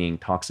for Meaning,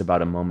 talks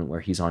about a moment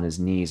where he's on his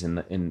knees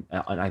in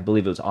I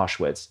believe it was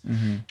Auschwitz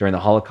during the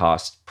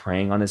Holocaust,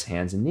 praying on his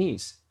hands and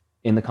knees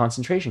in the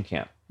concentration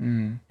camp.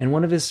 And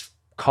one of his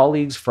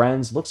colleagues,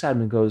 friends, looks at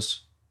him and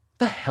goes,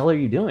 "What the hell are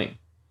you doing?"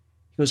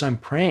 He goes, "I'm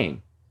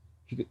praying."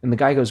 And the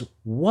guy goes,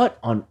 "What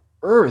on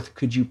earth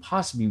could you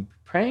possibly be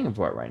praying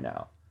for right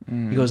now?"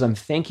 He goes, "I'm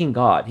thanking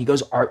God." He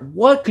goes,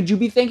 "What could you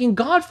be thanking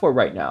God for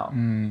right now?"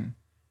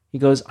 He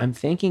goes, "I'm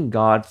thanking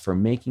God for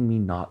making me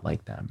not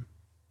like them."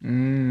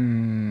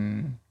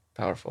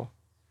 Powerful.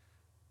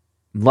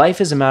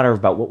 Life is a matter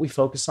about what we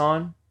focus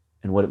on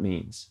and what it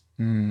means.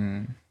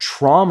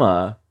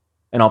 Trauma,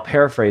 and I'll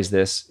paraphrase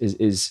this,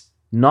 is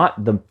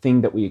not the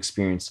thing that we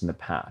experienced in the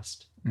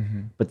past,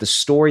 but the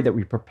story that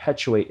we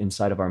perpetuate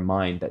inside of our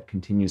mind that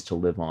continues to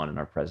live on in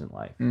our present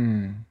life.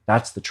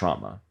 That's the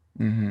trauma.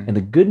 And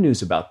the good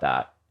news about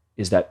that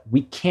is that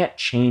we can't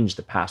change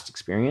the past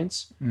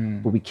experience,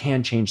 but we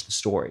can change the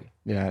story.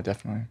 Yeah,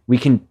 definitely. We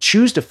can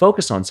choose to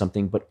focus on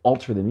something, but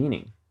alter the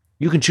meaning.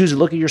 You can choose to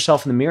look at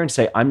yourself in the mirror and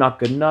say, "I'm not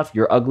good enough.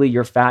 You're ugly.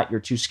 You're fat. You're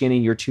too skinny.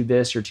 You're too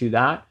this. You're too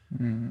that."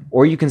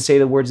 Or you can say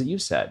the words that you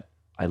said.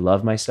 "I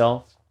love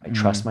myself. I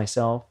trust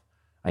myself.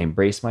 I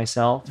embrace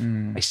myself.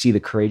 I see the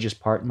courageous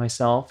part in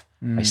myself.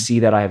 I see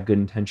that I have good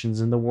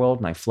intentions in the world,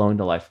 and I flow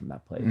into life from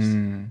that place."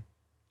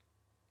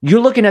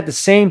 You're looking at the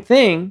same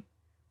thing,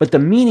 but the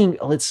meaning,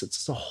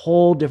 it's a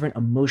whole different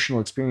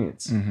emotional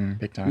experience.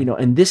 Big time.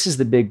 And this is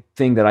the big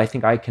thing that I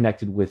think I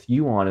connected with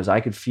you on, is I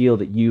could feel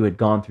that you had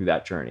gone through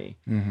that journey.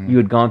 You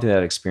had gone through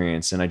that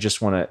experience. And I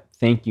just want to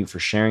thank you for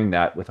sharing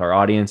that with our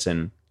audience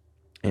and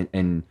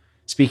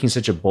speaking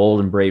such a bold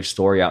and brave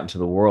story out into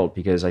the world,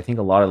 because I think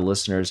a lot of the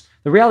listeners,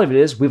 the reality of it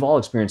is we've all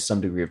experienced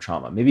some degree of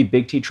trauma, maybe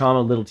big T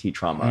trauma, little T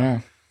trauma. Yeah.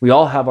 We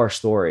all have our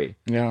story.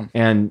 Yeah.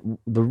 And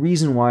the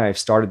reason why I've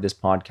started this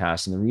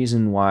podcast, and the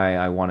reason why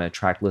I want to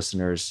attract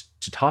listeners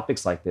to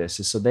topics like this,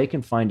 is so they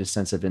can find a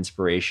sense of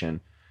inspiration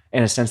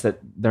and a sense that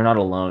they're not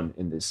alone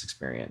in this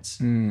experience.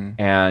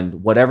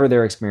 And whatever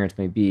their experience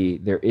may be,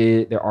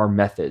 there are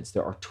methods,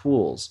 there are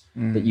tools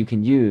that you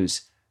can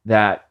use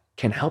that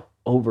can help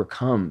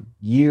overcome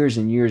years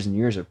and years and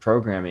years of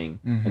programming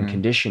and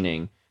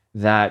conditioning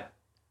that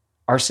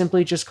are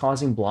simply just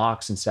causing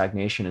blocks and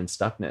stagnation and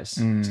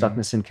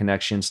stuckness in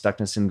connection,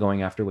 stuckness in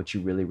going after what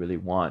you really, really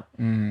want.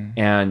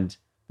 And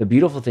the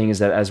beautiful thing is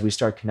that as we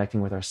start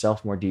connecting with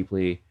ourselves more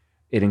deeply,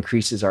 it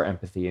increases our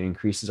empathy, it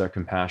increases our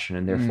compassion,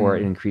 and therefore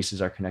it increases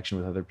our connection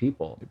with other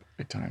people.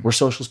 Big time. We're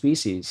social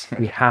species.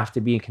 We have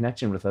to be in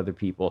connection with other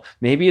people.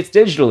 Maybe it's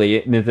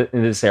digitally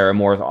in this era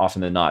more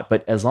often than not,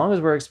 but as long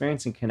as we're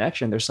experiencing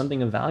connection, there's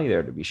something of value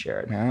there to be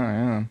shared.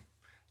 Yeah.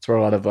 That's where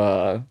a lot of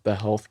the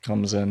health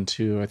comes in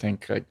too. I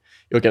think you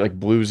look at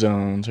blue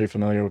zones. Are you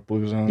familiar with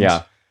blue zones?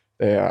 Yeah.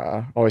 They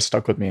always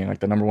stuck with me.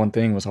 The number one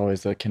thing was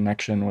always the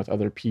connection with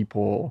other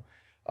people.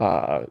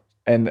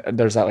 And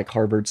there's that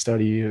Harvard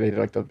study. They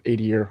did the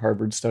 80-year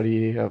Harvard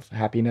study of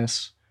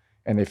happiness,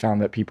 and they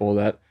found that people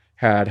that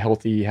had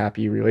healthy,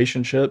 happy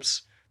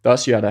relationships,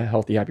 thus you had a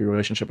healthy, happy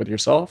relationship with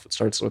yourself. It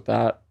starts with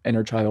that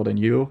inner child in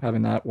you,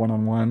 having that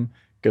one-on-one,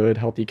 good,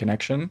 healthy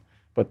connection.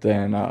 But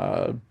then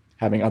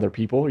having other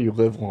people, you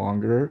live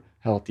longer,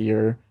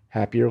 healthier,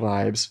 happier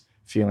lives,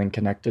 feeling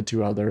connected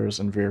to others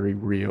in very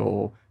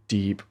real,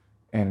 deep,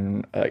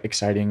 and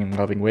exciting and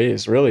loving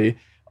ways. Really,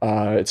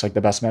 it's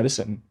the best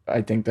medicine.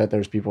 I think that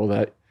there's people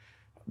that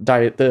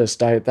diet this,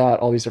 diet that,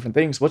 all these different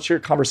things. What's your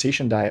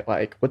conversation diet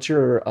like? What's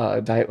your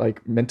diet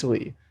like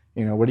mentally?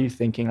 What are you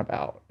thinking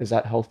about? Is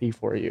that healthy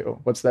for you?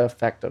 What's the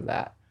effect of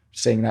that?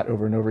 saying that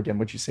over and over again.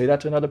 Would you say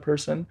that to another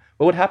person?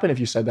 What would happen if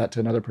you said that to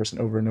another person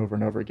over and over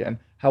and over again?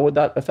 How would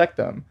that affect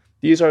them?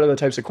 These are the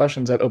types of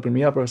questions that open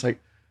me up where it's like,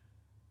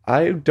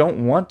 I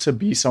don't want to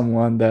be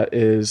someone that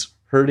is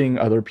hurting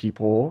other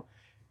people.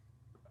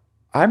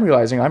 I'm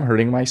realizing I'm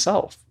hurting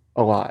myself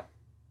a lot.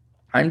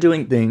 I'm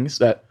doing things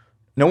that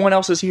no one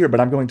else is here, but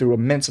I'm going through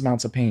immense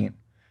amounts of pain.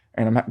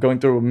 And I'm going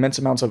through immense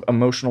amounts of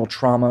emotional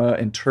trauma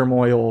and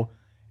turmoil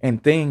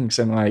and things.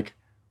 And like,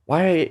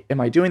 why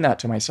am I doing that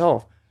to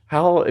myself?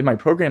 How am I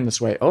programmed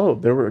this way? Oh,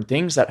 there were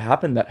things that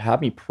happened that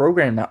had me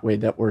programmed that way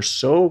that were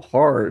so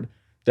hard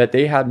that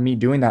they had me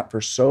doing that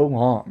for so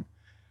long.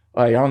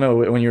 Like, I don't know,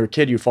 when you were a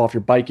kid, you fall off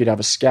your bike, you'd have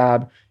a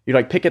scab. You'd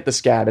like pick at the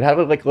scab. It had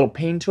like a little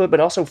pain to it, but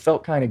it also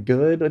felt kind of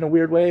good in a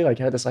weird way. Like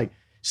it had this like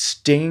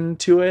sting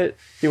to it.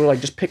 People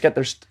like just pick at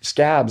their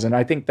scabs. And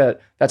I think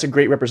that that's a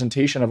great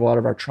representation of a lot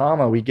of our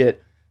trauma. We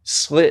get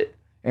slit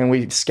and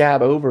we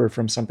scab over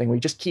from something. We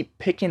just keep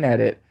picking at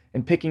it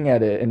and picking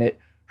at it. And it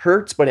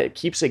hurts, but it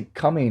keeps it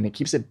coming. It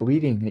keeps it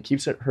bleeding. It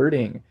keeps it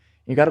hurting.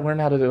 You got to learn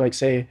how to like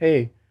say,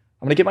 hey,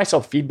 I'm going to give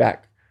myself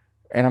feedback.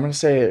 And I'm going to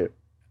say,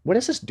 what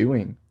is this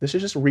doing? This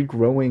is just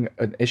regrowing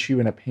an issue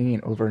and a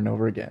pain over and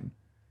over again.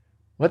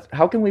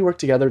 How can we work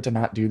together to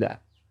not do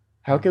that?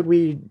 How could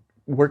we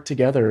work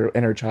together,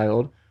 inner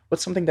child?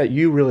 What's something that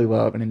you really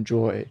love and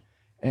enjoy?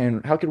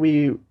 And how could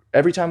we,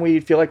 every time we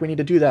feel like we need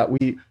to do that,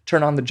 we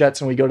turn on the jets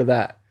and we go to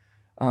that.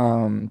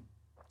 And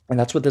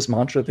that's what this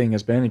mantra thing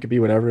has been. It could be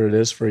whatever it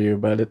is for you,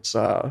 but it's,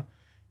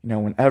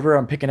 whenever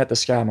I'm picking at the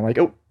scab, I'm like,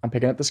 oh, I'm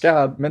picking at the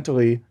scab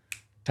mentally.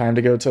 Time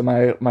to go to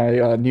my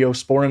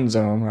neosporin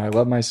zone where I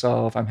love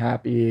myself. I'm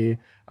happy.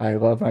 I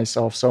love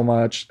myself so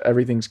much.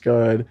 Everything's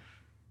good.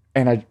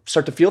 And I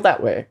start to feel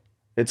that way.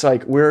 It's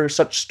like we're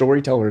such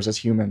storytellers as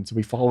humans.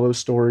 We follow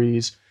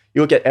stories.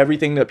 You look at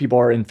everything that people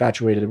are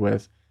infatuated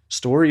with.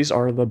 Stories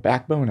are the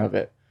backbone of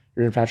it.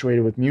 You're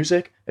infatuated with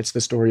music, it's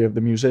the story of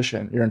the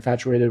musician. You're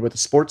infatuated with a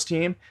sports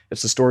team,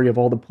 it's the story of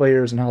all the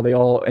players and how they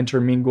all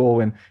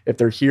intermingle, and if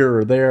they're here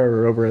or there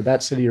or over at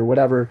that city or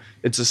whatever,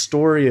 it's a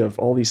story of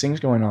all these things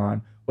going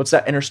on. What's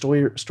that inner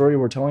story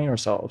we're telling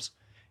ourselves?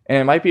 And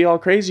it might be all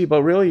crazy,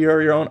 but really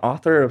you're your own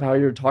author of how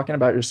you're talking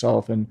about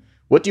yourself. And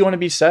what do you want to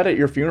be said at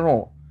your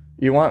funeral?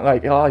 You want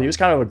like, oh, he was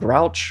kind of a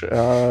grouch,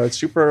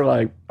 super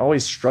like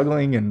always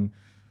struggling, and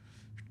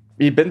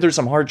he'd been through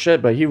some hard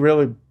shit, but he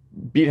really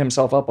beat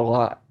himself up a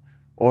lot.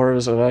 Or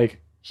is it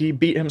like he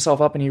beat himself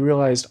up and he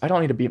realized, I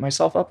don't need to beat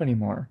myself up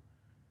anymore.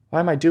 Why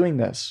am I doing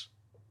this?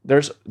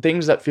 There's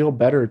things that feel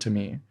better to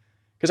me.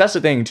 Because that's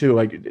the thing too,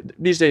 like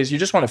these days you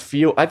just want to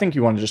feel, I think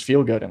you want to just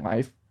feel good in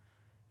life.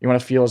 You want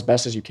to feel as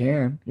best as you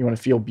can. You want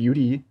to feel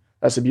beauty.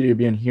 That's the beauty of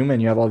being human.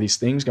 You have all these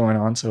things going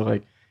on. So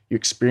like you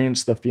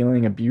experience the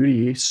feeling of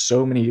beauty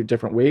so many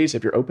different ways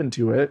if you're open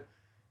to it.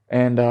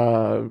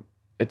 And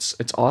it's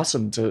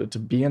awesome to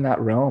be in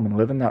that realm and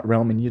live in that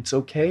realm. And it's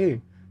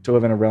okay to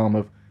live in a realm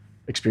of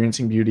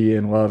experiencing beauty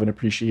and love and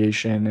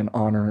appreciation and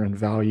honor and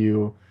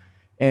value.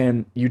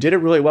 And you did it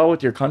really well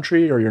with your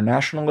country or your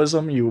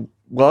nationalism. You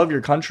love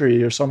your country.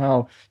 You're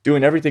somehow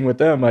doing everything with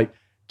them. Like,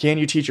 can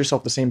you teach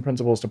yourself the same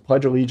principles to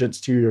pledge allegiance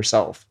to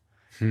yourself?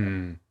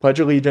 Pledge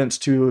allegiance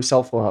to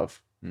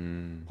self-love.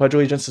 Pledge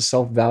allegiance to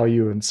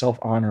self-value and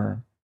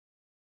self-honor.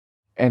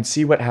 And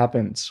see what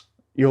happens.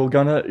 You're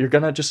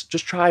gonna just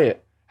try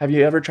it. Have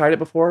you ever tried it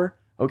before?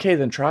 Okay,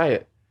 then try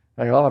it.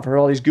 Like, oh, I've heard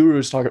all these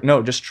gurus talk.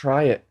 No, just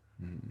try it.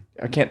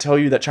 I can't tell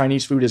you that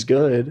Chinese food is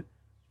good,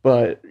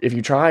 but if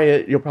you try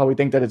it, you'll probably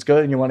think that it's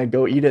good and you want to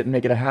go eat it and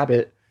make it a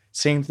habit.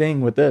 Same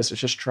thing with this.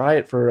 It's just try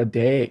it for a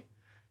day.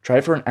 Try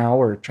it for an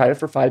hour. Try it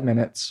for 5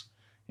 minutes.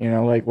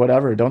 Like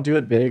whatever. Don't do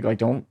it big. Like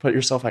don't put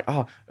yourself like,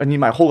 oh, I need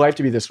my whole life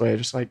to be this way.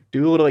 Just like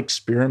do a little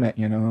experiment,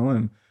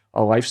 and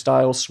a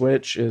lifestyle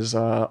switch is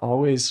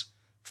always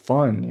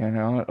fun,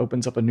 It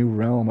opens up a new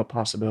realm of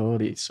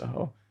possibility.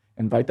 So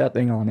invite that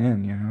thing on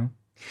in,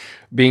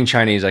 Being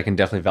Chinese, I can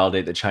definitely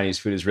validate that Chinese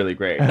food is really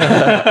great.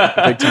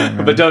 Big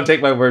time, but don't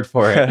take my word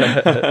for it.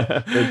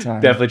 Big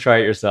time. Definitely try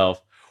it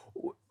yourself.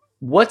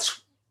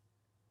 What's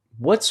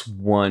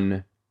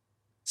one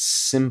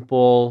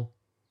simple,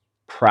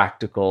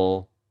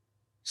 practical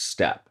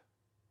step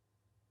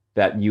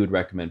that you would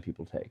recommend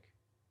people take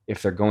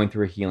if they're going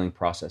through a healing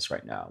process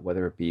right now?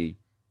 Whether it be,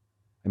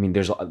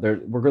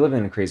 we're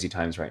living in crazy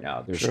times right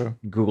now. Sure.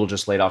 Google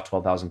just laid off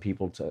 12,000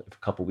 people a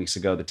couple weeks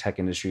ago. The tech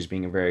industry is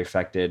being very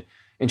affected.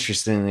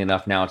 Interestingly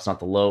enough, now it's not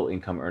the low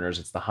income earners,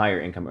 it's the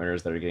higher income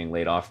earners that are getting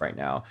laid off right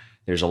now.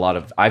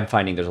 I'm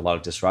finding there's a lot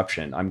of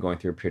disruption. I'm going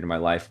through a period of my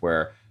life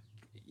where,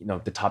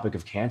 the topic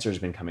of cancer has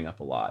been coming up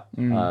a lot.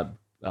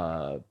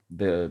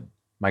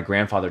 My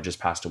grandfather just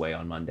passed away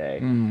on Monday.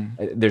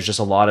 There's just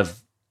a lot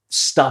of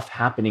stuff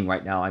happening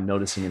right now. I'm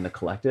noticing in the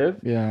collective.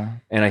 Yeah.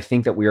 And I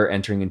think that we are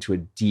entering into a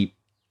deep,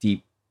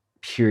 deep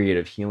period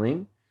of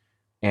healing.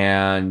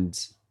 And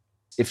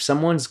if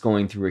someone's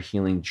going through a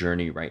healing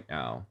journey right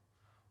now,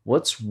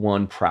 what's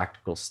one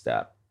practical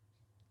step,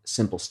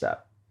 simple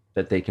step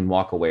that they can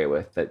walk away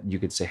with that you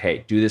could say,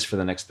 hey, do this for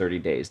the next 30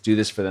 days, do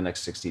this for the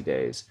next 60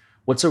 days.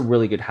 what's a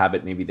really good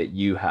habit maybe that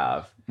you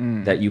have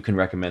that Mm. you can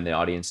recommend the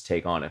audience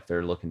take on if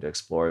they're looking to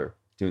explore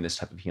doing this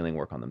type of healing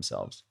work on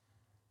themselves?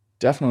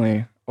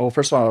 Definitely. Well,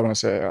 first of all, I want to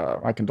say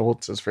my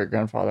condolences for your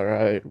grandfather.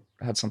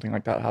 I had something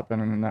like that happen,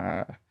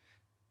 and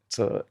it's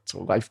a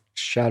life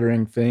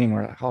shattering thing.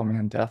 Where oh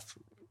man, death,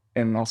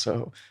 and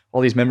also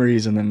all these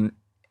memories, and then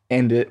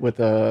end it with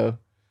a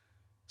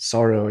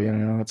sorrow.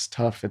 It's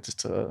tough.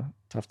 It's a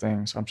tough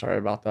thing. So I'm sorry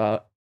about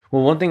that.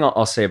 Well, one thing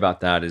I'll say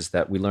about that is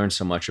that we learn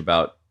so much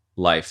about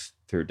life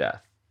through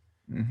death.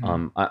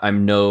 Mm-hmm.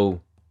 I'm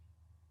no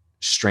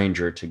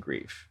stranger to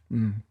grief.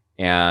 Mm.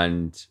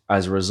 And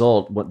as a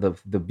result, what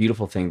the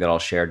beautiful thing that I'll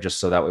share, just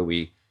so that way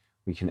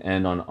we can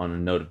end on a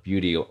note of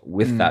beauty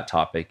with that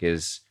topic,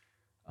 is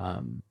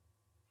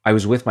I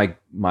was with my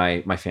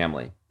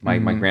family.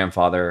 My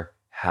grandfather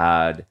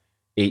had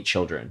 8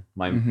 children.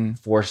 My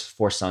four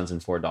sons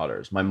and 4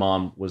 daughters. My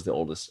mom was the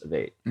oldest of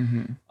 8.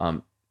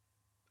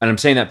 And I'm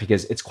saying that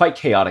because it's quite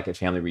chaotic at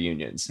family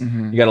reunions.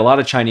 You got a lot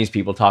of Chinese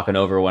people talking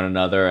over one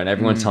another, and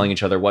everyone's telling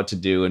each other what to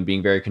do and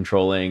being very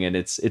controlling. And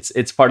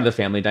it's part of the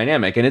family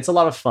dynamic, and it's a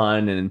lot of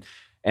fun.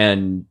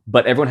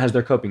 But everyone has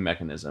their coping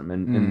mechanism.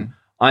 And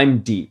I'm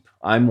deep.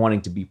 I'm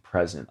wanting to be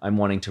present. I'm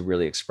wanting to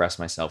really express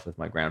myself with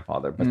my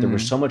grandfather. But there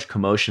was so much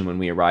commotion when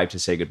we arrived to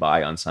say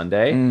goodbye on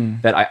Sunday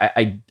that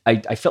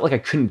I felt like I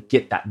couldn't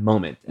get that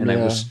moment, and I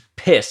was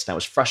pissed. And I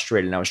was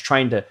frustrated, and I was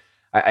trying to.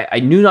 I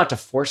knew not to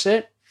force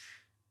it.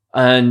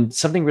 And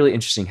something really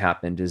interesting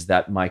happened is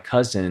that my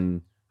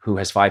cousin, who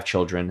has 5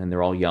 children and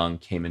they're all young,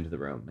 came into the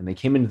room, and they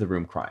came into the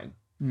room crying.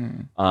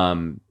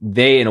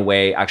 They, in a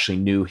way, actually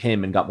knew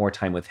him and got more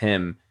time with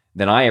him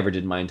than I ever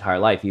did in my entire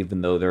life,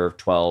 even though they're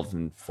 12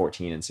 and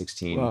 14 and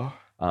 16, Wow.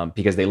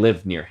 because they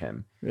lived near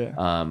him. Yeah.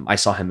 I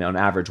saw him on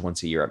average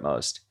once a year at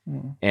most.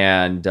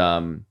 And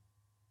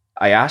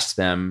I asked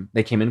them,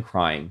 they came in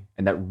crying,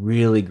 and that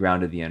really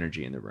grounded the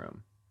energy in the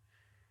room.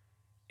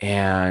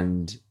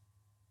 And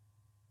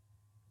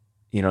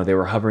they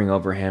were hovering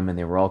over him, and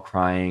they were all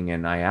crying.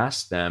 And I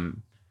asked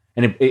them,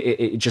 and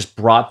it just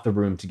brought the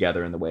room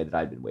together in the way that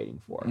I'd been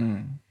waiting for.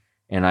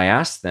 And I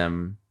asked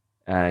them,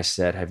 and I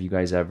said, have you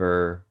guys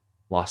ever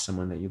lost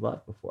someone that you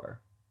loved before?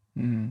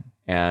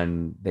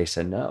 And they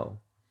said no.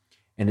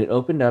 And it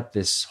opened up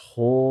this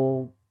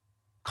whole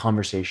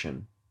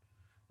conversation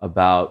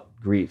about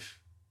grief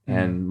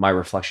and my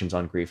reflections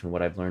on grief and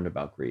what I've learned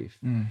about grief.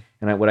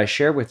 And what I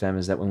shared with them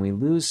is that when we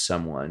lose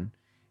someone,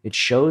 it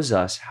shows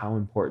us how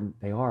important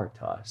they are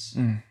to us.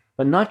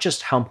 But not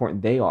just how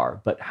important they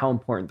are, but how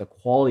important the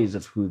qualities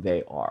of who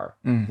they are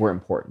were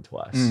important to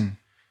us.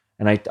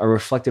 And I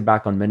reflected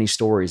back on many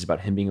stories about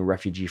him being a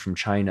refugee from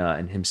China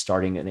and him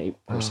starting an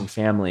 8-person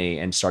family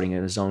and starting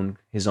his own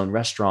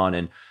restaurant,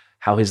 and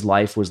how his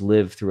life was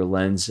lived through a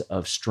lens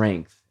of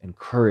strength and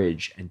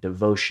courage and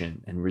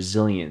devotion and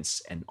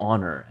resilience and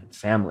honor and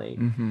family.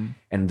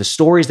 And the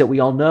stories that we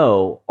all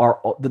know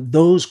are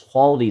those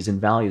qualities and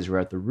values are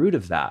at the root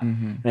of that.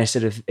 And I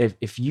said,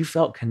 if you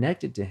felt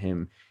connected to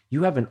him,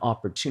 you have an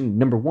opportunity.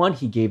 Number one,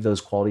 he gave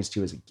those qualities to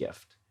you as a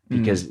gift,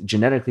 because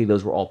genetically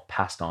those were all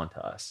passed on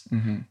to us.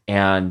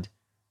 And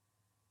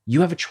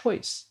you have a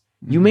choice.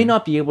 You may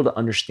not be able to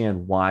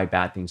understand why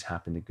bad things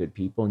happen to good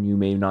people, and you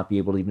may not be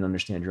able to even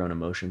understand your own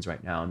emotions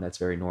right now, and that's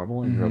very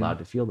normal, and you're allowed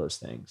to feel those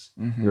things.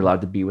 You're allowed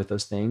to be with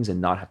those things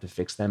and not have to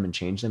fix them and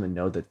change them, and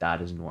know that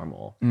that is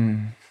normal.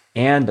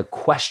 And the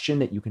question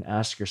that you can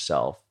ask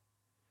yourself,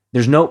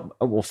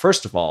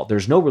 first of all,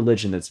 there's no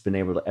religion that's been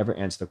able to ever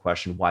answer the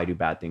question, why do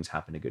bad things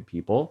happen to good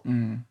people?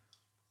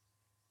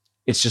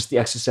 It's just the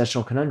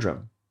existential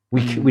conundrum.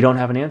 We don't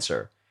have an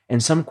answer.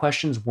 And some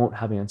questions won't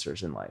have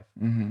answers in life.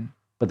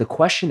 But the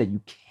question that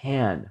you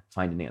can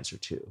find an answer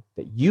to,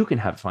 that you can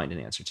find an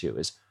answer to,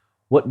 is,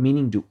 what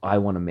meaning do I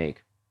want to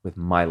make with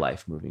my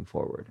life moving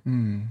forward?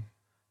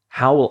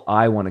 How will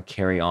I want to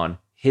carry on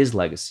his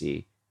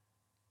legacy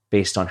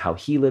based on how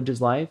he lived his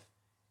life,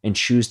 and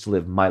choose to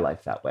live my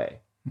life that way?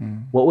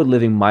 What would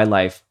living my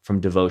life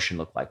from devotion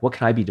look like? What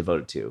can I be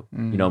devoted to?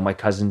 My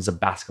cousin's a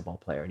basketball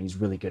player, and he's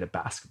really good at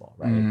basketball,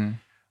 right?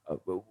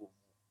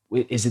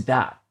 Is it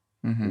that?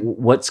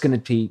 What's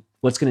going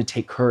to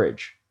take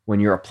courage when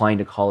you're applying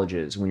to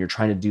colleges, when you're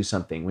trying to do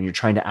something, when you're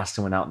trying to ask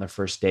someone out on their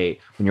first date,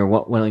 when you're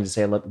willing to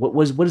say,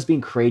 what does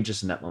being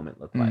courageous in that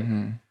moment look like,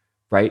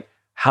 right?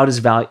 How does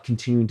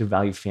continuing to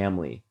value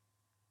family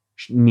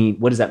mean?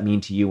 What does that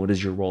mean to you? What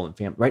is your role in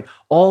family, right?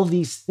 All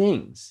these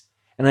things.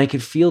 And I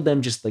could feel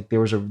them just like there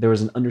was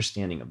an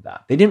understanding of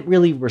that. They didn't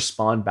really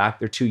respond back.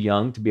 They're too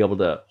young to be able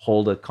to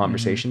hold a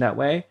conversation that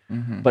way,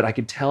 but I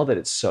could tell that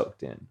it's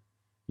soaked in,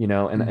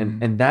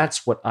 and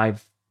that's what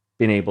I've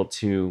been able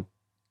to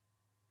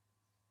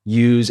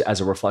use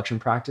as a reflection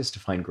practice to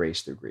find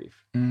grace through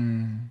grief.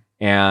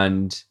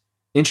 And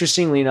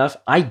interestingly enough,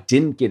 I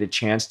didn't get a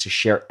chance to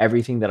share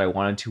everything that I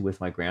wanted to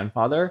with my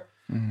grandfather,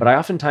 but I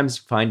oftentimes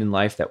find in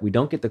life that we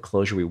don't get the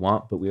closure we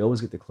want, but we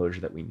always get the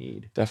closure that we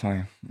need.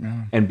 Definitely.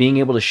 Yeah. And being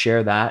able to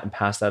share that and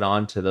pass that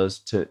on to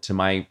to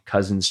my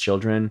cousin's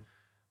children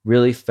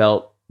really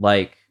felt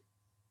like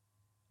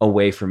a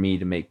way for me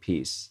to make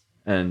peace.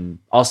 and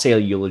I'll say a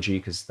eulogy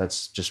because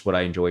that's just what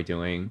I enjoy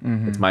doing.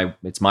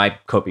 It's my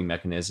coping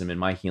mechanism and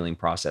my healing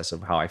process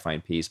of how I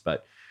find peace.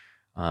 But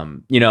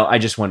I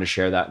just wanted to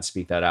share that and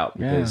speak that out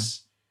Yeah.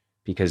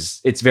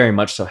 because it's very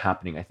much so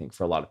happening, I think,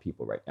 for a lot of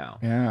people right now.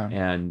 Yeah.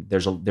 And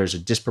there's a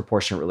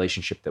disproportionate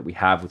relationship that we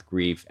have with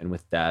grief and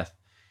with death,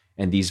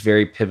 and these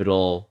very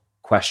pivotal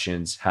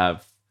questions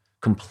have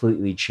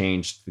completely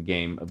changed the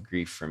game of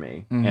grief for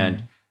me.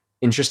 And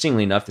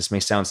interestingly enough, this may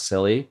sound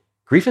silly,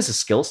 grief is a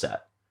skill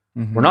set.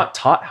 We're not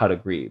taught how to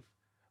grieve.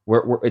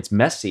 It's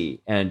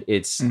messy, and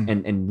it's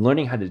and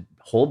learning how to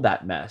hold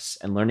that mess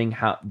and learning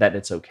how that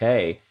it's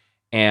okay,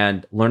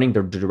 and learning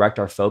to direct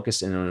our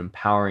focus in an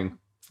empowering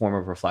form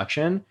of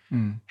reflection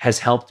has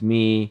helped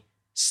me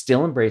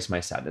still embrace my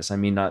sadness. I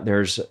mean,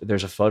 there's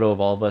a photo of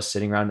all of us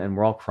sitting around and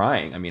we're all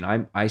crying. I mean,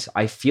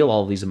 I feel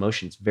all of these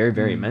emotions very,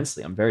 very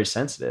immensely. I'm very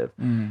sensitive,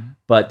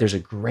 but there's a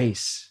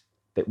grace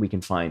that we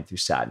can find through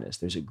sadness.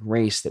 There's a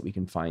grace that we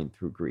can find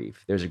through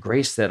grief. There's a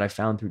grace that I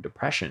found through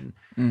depression,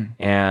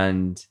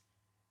 and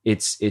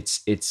it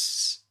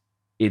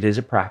is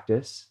a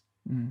practice.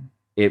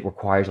 It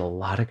requires a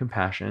lot of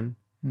compassion,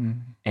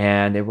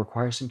 and it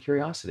requires some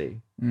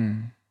curiosity.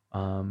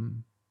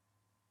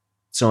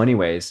 So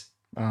anyways,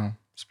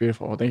 It's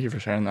beautiful. Well, thank you for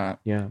sharing that.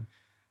 yeah,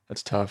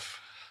 That's tough.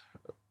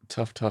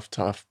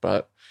 Tough.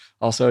 But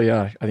also,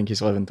 yeah, I think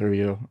he's living through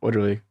you,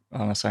 literally,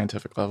 on a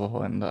scientific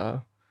level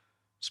and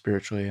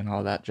spiritually and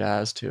all that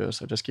jazz too.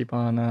 So just keep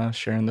on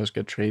sharing those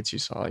good traits you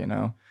saw.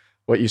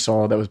 What you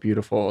saw that was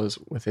beautiful is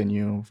within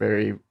you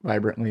very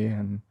vibrantly,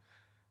 and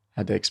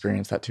had to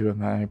experience that too with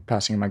my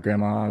passing of my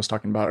grandma I was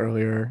talking about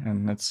earlier.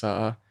 And it's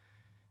yeah,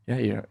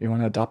 you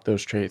want to adopt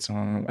those traits.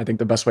 I think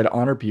the best way to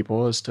honor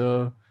people is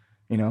to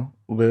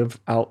live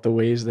out the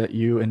ways that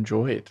you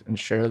enjoy it and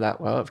share that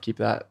love. Keep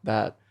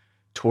that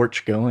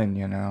torch going.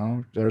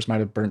 Theirs might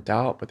have burnt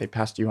out, but they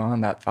passed you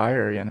on that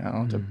fire.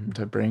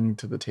 To bring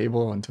to the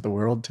table and to the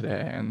world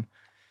today. And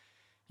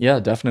yeah,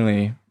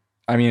 definitely.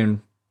 I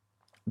mean,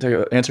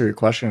 to answer your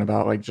question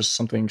about like just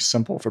something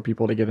simple for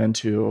people to get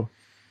into,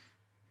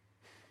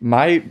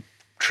 my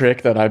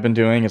trick that I've been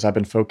doing is I've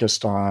been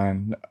focused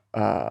on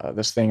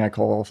this thing I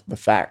call the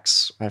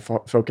facts. I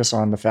focus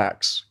on the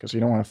facts because you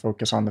don't want to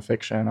focus on the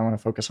fiction. I want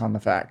to focus on the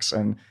facts.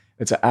 And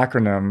it's an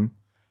acronym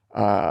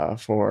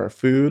for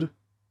food,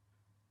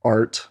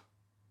 art,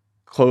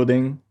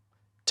 clothing,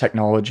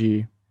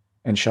 technology,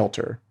 and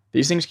shelter.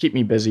 These things keep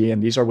me busy,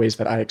 and these are ways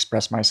that I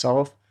express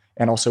myself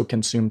and also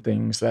consume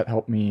things that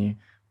help me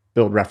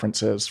build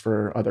references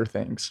for other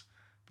things.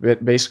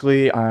 But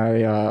basically,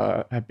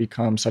 I have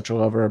become such a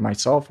lover of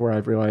myself where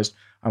I've realized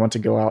I want to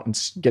go out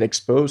and get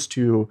exposed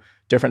to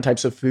different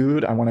types of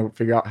food. I want to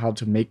figure out how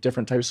to make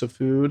different types of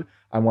food.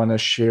 I want to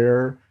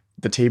share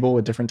the table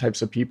with different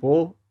types of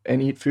people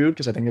and eat food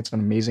because I think it's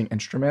an amazing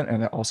instrument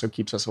and it also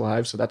keeps us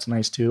alive. So that's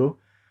nice too.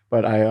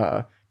 But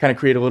I kind of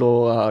create a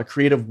little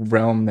creative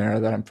realm there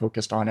that I'm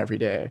focused on every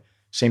day.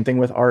 Same thing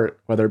with art,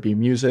 whether it be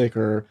music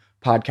or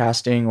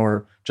podcasting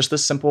or just the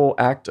simple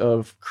act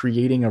of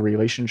creating a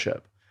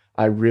relationship.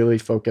 I really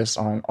focus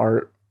on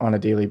art on a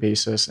daily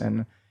basis,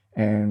 and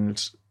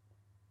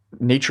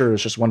nature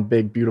is just one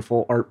big,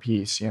 beautiful art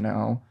piece.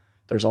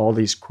 There's all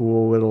these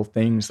cool little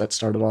things that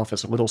started off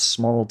as a little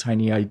small,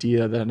 tiny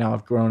idea that now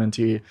have grown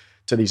into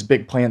these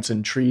big plants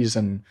and trees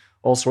and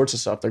all sorts of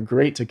stuff. They're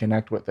great to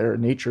connect with. They're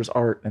nature's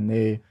art, and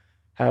they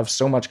have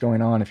so much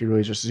going on if you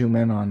really just zoom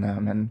in on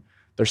them. And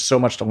there's so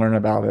much to learn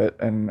about it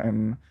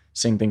and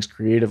seeing things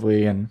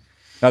creatively. And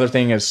another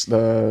thing is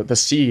the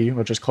C,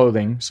 which is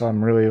clothing. So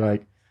I'm really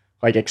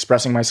like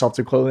expressing myself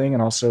through clothing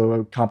and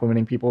also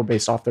complimenting people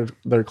based off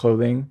their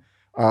clothing,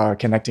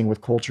 connecting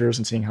with cultures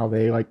and seeing how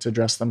they like to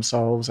dress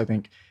themselves. I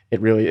think it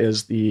really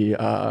is the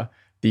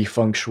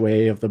feng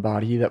shui of the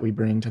body that we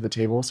bring to the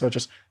table. So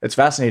it's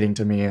fascinating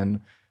to me.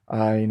 And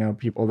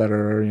people that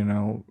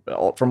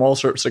are from all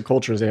sorts of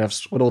cultures, they have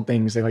little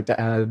things they like to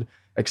add,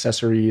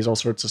 accessories, all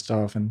sorts of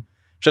stuff, and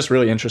it's just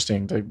really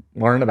interesting to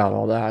learn about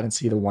all that and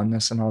see the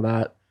oneness and all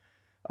that.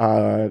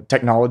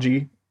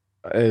 Technology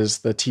is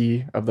the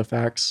T of the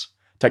facts.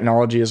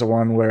 Technology is a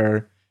one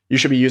where you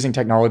should be using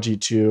technology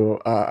to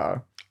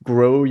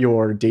grow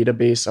your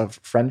database of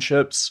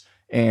friendships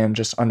and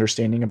just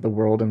understanding of the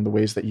world and the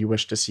ways that you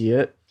wish to see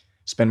it.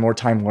 Spend more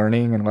time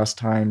learning and less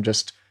time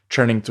just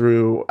churning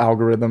through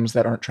algorithms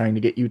that aren't trying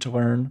to get you to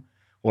learn.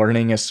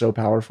 Learning is so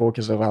powerful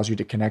because it allows you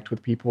to connect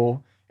with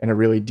people in a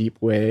really deep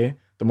way.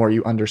 The more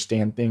you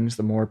understand things,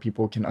 the more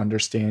people can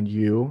understand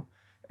you.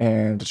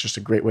 And it's just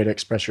a great way to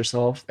express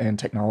yourself. And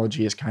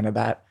technology is kind of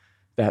that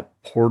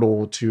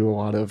portal to a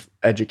lot of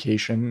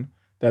education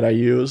that I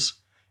use.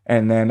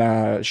 And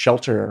then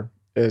shelter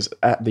is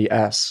at the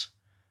S.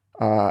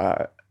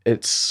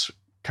 It's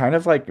kind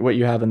of like what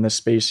you have in this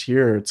space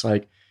here. It's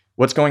like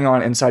what's going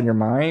on inside your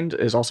mind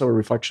is also a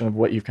reflection of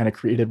what you've kind of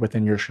created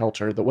within your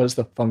shelter. What is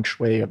the feng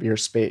shui of your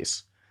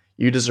space?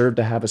 You deserve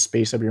to have a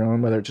space of your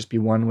own, whether it just be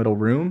one little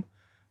room,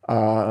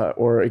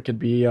 or it could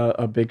be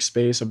a big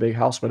space, a big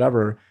house,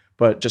 whatever.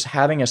 But just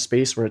having a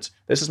space where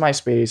this is my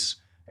space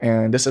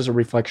and this is a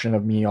reflection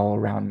of me all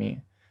around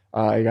me.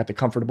 I got the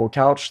comfortable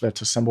couch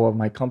that's a symbol of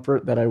my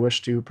comfort that I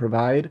wish to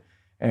provide.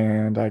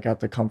 And I got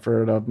the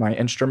comfort of my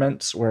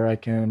instruments where I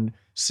can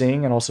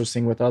sing and also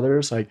sing with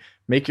others. Like,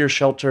 make your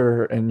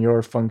shelter and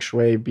your feng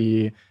shui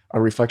be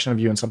a reflection of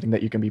you and something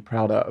that you can be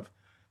proud of.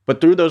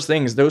 But through those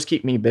things, those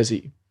keep me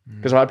busy.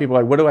 Because a lot of people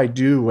are like, what do I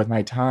do with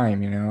my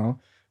time?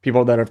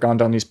 People that have gone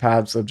down these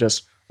paths of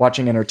just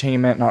watching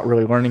entertainment, not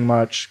really learning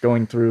much,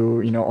 going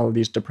through, all of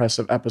these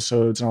depressive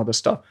episodes and all this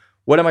stuff.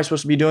 What am I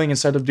supposed to be doing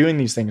instead of doing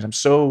these things? I'm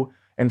so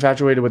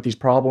infatuated with these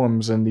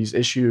problems and these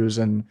issues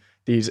and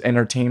these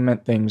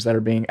entertainment things that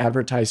are being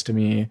advertised to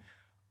me.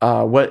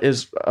 What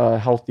is a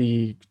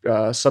healthy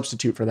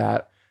substitute for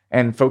that?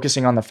 And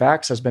focusing on the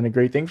facts has been a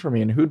great thing for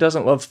me. And who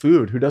doesn't love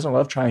food? Who doesn't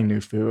love trying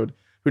new food?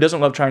 Who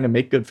doesn't love trying to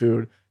make good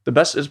food?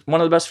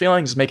 One of the best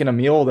feelings is making a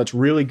meal that's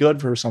really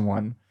good for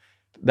someone.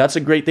 That's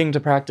a great thing to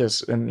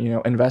practice and,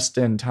 invest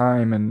in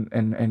time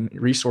and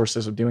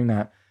resources of doing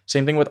that.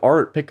 Same thing with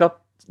art. Pick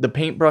up the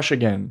paintbrush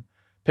again.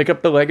 Pick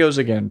up the Legos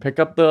again. Pick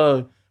up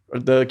the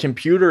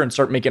computer and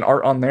start making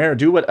art on there.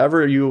 Do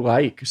whatever you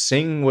like.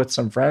 Sing with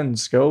some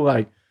friends.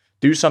 Go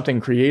do something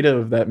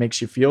creative that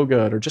makes you feel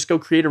good, or just go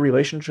create a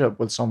relationship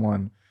with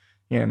someone.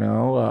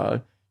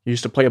 You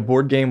used to play a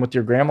board game with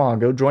your grandma.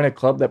 Go join a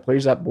club that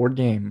plays that board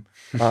game.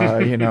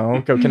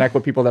 Go connect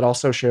with people that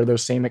also share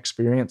those same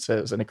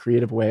experiences in a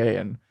creative way,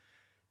 and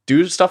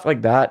do stuff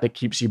like that that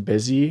keeps you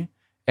busy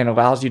and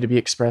allows you to be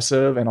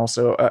expressive and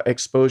also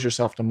expose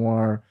yourself to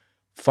more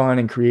fun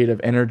and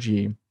creative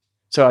energy.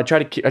 So I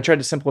tried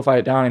to simplify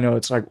it down. I know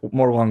it's like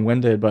more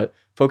long-winded, but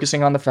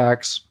focusing on the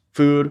facts: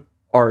 food,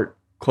 art,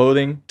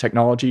 clothing,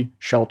 technology,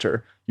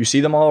 shelter. You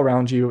see them all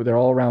around you. They're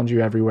all around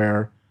you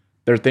everywhere.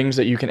 They're things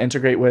that you can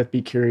integrate with,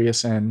 be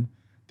curious in.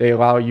 They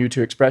allow you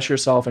to express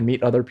yourself and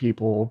meet other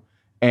people.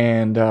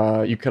 And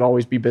you could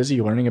always be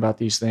busy learning about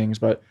these things.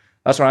 But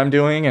that's what I'm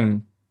doing.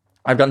 And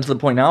I've gotten to the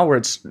point now where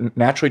it's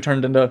naturally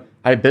turned into,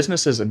 I have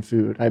businesses in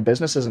food. I have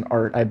businesses in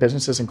art. I have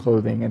businesses in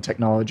clothing and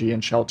technology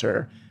and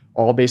shelter,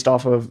 all based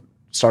off of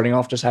starting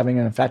off just having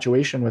an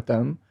infatuation with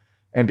them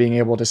and being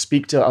able to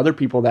speak to other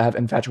people that have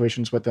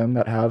infatuations with them,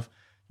 that have,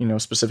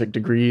 specific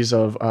degrees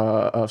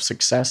of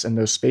success in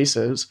those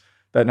spaces,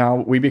 that now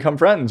we become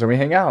friends and we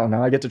hang out.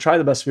 Now I get to try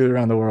the best food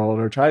around the world,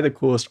 or try the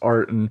coolest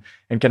art and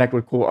connect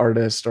with cool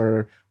artists,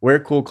 or wear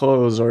cool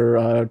clothes,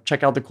 or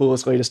check out the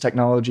coolest, latest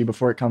technology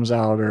before it comes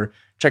out, or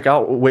check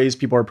out ways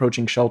people are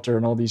approaching shelter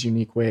in all these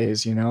unique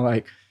ways.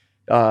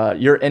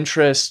 Your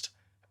interest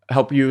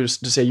help you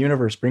to say,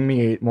 universe, bring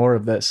me more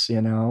of this,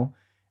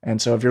 And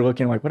so if you're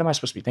looking like, what am I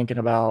supposed to be thinking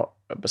about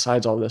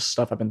besides all this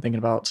stuff I've been thinking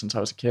about since I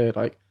was a kid?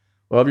 Like,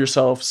 love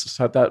yourself,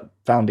 set that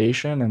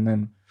foundation, and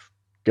then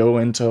go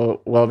into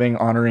loving,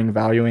 honoring,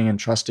 valuing, and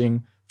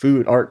trusting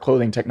food, art,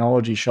 clothing,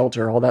 technology,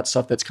 shelter, all that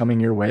stuff that's coming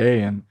your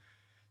way, and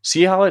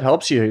see how it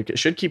helps you. It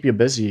should keep you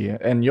busy.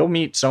 And you'll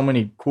meet so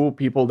many cool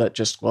people that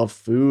just love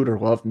food or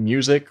love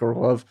music or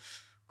love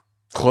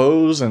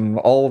clothes and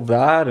all of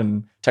that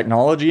and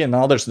technology. And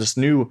now there's this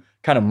new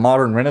kind of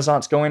modern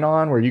renaissance going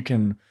on where you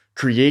can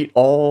create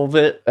all of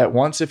it at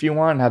once if you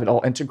want and have it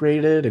all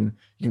integrated. And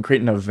you can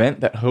create an event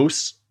that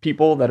hosts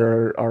people that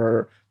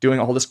are doing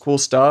all this cool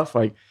stuff.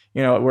 Like,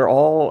 we're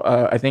all,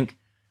 I think,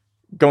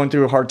 going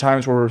through hard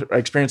times where we're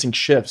experiencing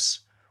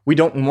shifts. We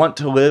don't want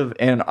to live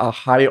in a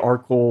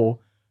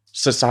hierarchical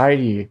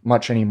society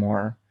much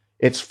anymore.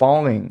 It's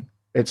falling.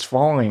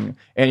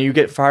 And you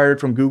get fired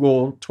from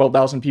Google.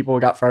 12,000 people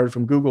got fired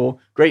from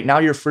Google. Great. Now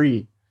you're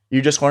free.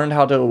 You just learned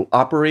how to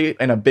operate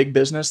in a big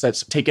business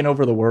that's taken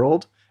over the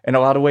world in a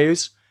lot of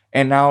ways.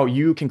 And now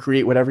you can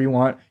create whatever you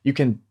want. You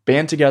can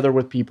band together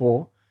with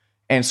people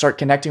and start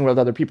connecting with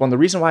other people. And the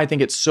reason why I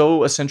think it's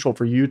so essential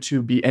for you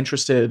to be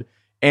interested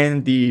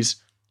in these,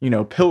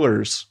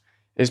 pillars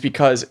is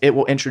because it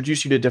will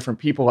introduce you to different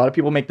people. A lot of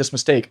people make this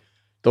mistake.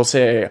 They'll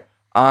say,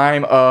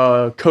 I'm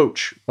a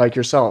coach like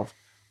yourself.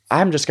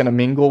 I'm just going to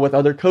mingle with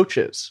other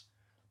coaches.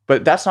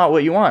 But that's not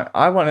what you want.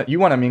 You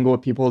want to mingle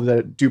with people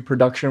that do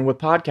production with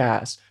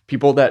podcasts,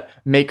 people that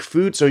make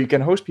food so you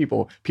can host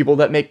people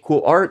that make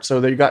cool art so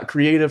that you got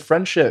creative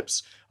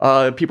friendships,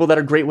 people that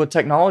are great with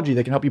technology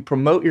that can help you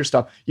promote your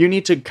stuff. You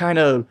need to kind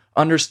of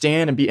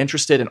understand and be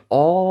interested in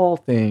all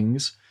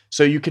things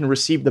so you can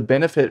receive the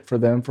benefit for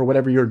them for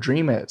whatever your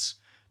dream is.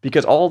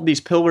 Because all of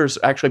these pillars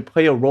actually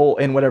play a role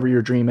in whatever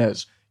your dream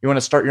is. You want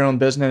to start your own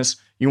business,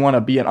 you want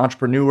to be an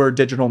entrepreneur,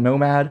 digital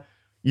nomad,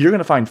 you're going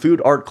to find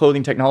food, art,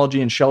 clothing, technology,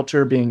 and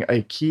shelter being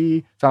a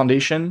key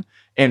foundation,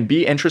 and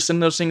be interested in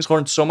those things,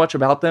 learn so much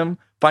about them,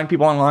 find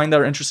people online that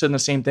are interested in the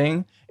same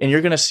thing. And you're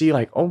going to see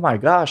like, oh my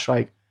gosh,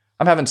 like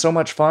I'm having so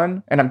much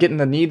fun and I'm getting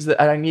the needs that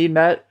I need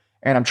met,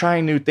 and I'm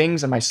trying new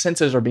things and my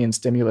senses are being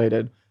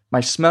stimulated. My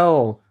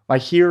smell, my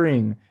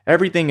hearing,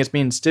 everything is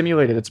being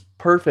stimulated. It's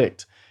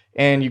perfect.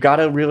 And you got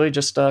to really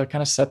just kind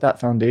of set that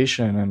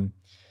foundation. And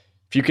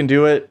if you can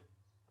do it,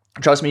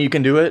 trust me, you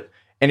can do it.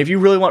 And if you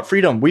really want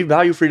freedom, we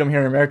value freedom here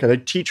in America. They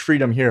teach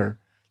freedom here.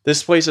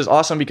 This place is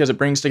awesome because it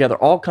brings together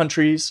all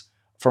countries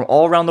from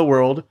all around the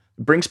world,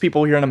 brings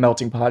people here in a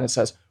melting pot, and it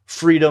says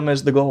freedom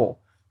is the goal.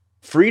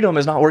 Freedom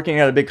is not working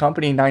at a big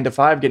company 9 to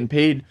 5, getting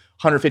paid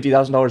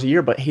 $150,000 a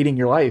year, but hating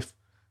your life.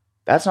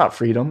 That's not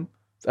freedom.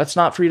 That's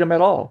not freedom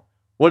at all.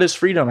 What is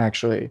freedom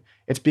actually?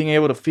 It's being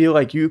able to feel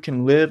like you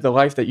can live the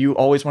life that you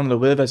always wanted to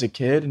live as a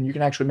kid, and you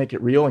can actually make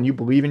it real, and you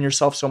believe in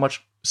yourself so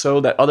much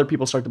so that other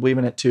people start to believe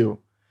in it too.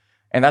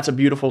 And that's a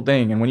beautiful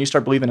thing. And when you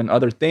start believing in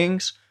other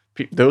things,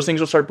 those things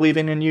will start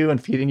believing in you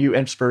and feeding you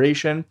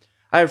inspiration.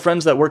 I have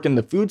friends that work in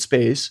the food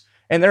space,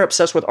 and they're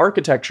obsessed with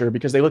architecture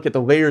because they look at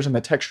the layers and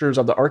the textures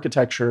of the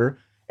architecture,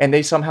 and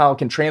they somehow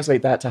can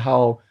translate that to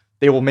how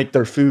they will make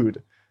their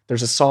food.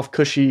 There's a soft,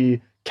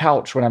 cushy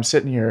couch when I'm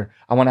sitting here.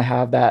 I want to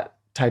have that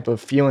type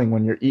of feeling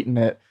when you're eating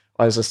it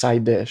as a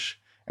side dish.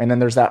 And then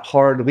there's that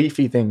hard,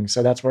 leafy thing.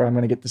 So that's where I'm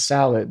going to get the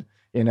salad,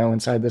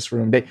 inside this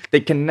room.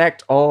 They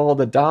connect all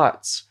the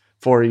dots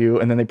for you,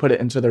 and then they put it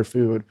into their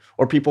food.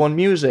 Or people in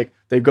music,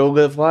 they go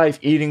live life,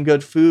 eating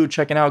good food,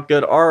 checking out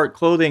good art,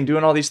 clothing,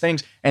 doing all these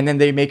things, and then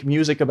they make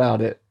music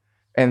about it.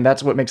 And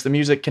that's what makes the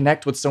music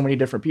connect with so many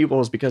different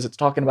people, is because it's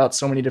talking about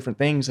so many different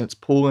things, and it's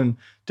pulling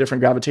different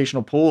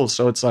gravitational pulls.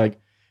 So it's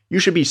like, you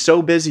should be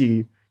so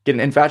busy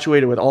getting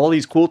infatuated with all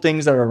these cool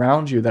things that are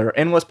around you, that are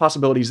endless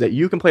possibilities that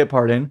you can play a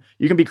part in,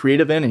 you can be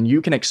creative in, and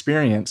you can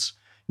experience.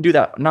 Do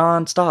that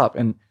nonstop.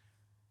 And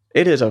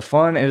it is a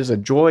fun, it is a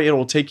joy. It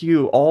will take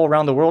you all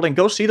around the world, and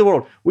go see the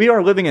world. We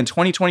are living in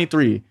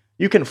 2023.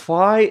 You can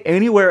fly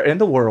anywhere in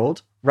the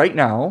world right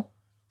now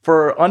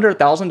for under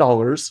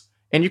 $1,000,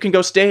 and you can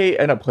go stay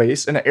in a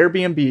place, in an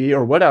Airbnb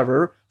or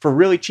whatever, for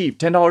really cheap,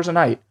 $10 a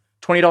night,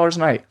 $20 a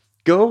night.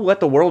 Go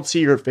let the world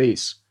see your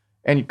face,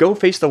 and go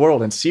face the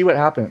world and see what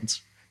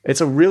happens.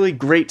 It's a really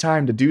great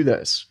time to do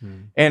this.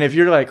 And if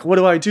you're like, what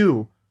do I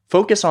do?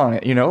 Focus on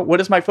it.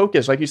 What is my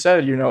focus? Like you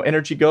said,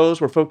 energy goes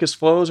where focus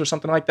flows, or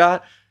something like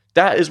that.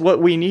 That is what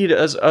we need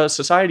as a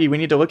society. We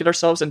need to look at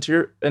ourselves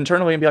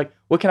internally and be like,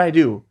 what can I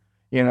do?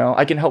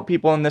 I can help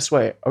people in this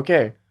way.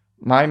 Okay,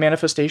 my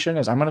manifestation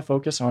is I'm going to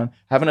focus on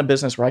having a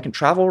business where I can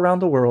travel around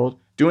the world,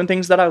 doing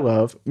things that I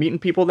love, meeting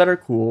people that are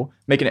cool,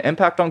 making an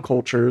impact on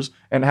cultures,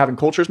 and having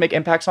cultures make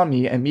impacts on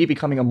me, and me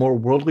becoming a more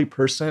worldly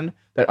person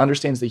that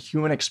understands the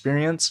human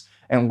experience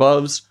and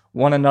loves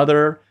one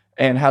another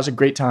and has a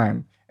great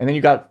time. And then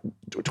you got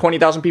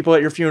 20,000 people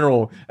at your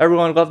funeral.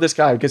 Everyone loved this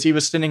guy because he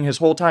was spending his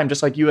whole time,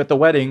 just like you at the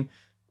wedding,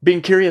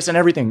 being curious in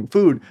everything.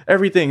 Food,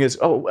 everything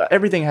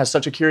has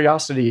such a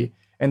curiosity.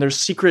 And there's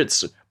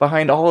secrets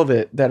behind all of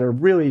it that are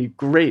really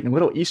great, and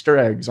little Easter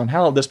eggs on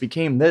how this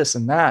became this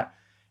and that.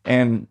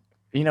 And,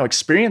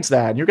 experience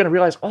that. And you're going to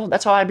realize, oh,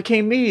 that's how I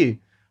became me.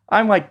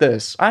 I'm like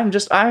this. I am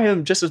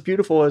just as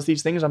beautiful as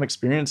these things I'm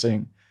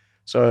experiencing.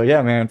 So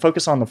yeah, man,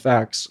 focus on the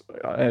facts.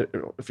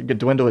 If you could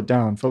dwindle it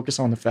down, focus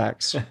on the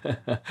facts.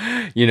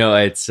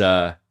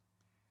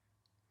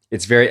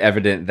 It's very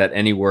evident that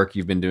any work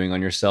you've been doing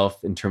on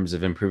yourself in terms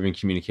of improving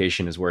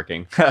communication is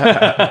working.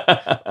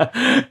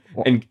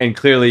 and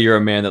clearly you're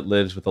a man that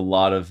lives with a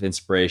lot of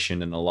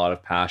inspiration and a lot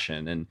of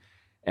passion.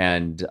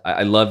 And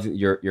I love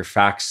your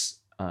FACTS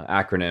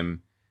acronym.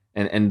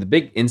 And the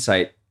big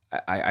insight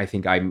I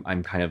think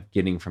I'm kind of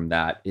getting from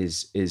that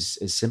is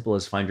as simple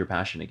as find your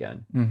passion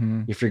again.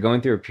 Mm-hmm. If you're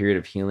going through a period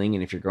of healing,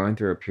 and if you're going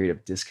through a period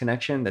of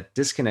disconnection, that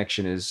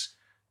disconnection is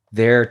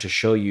there to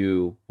show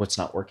you what's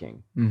not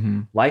working.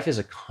 Mm-hmm. Life is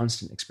a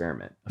constant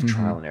experiment of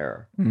trial and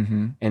error.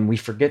 Mm-hmm. And we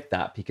forget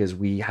that because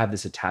we have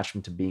this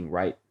attachment to being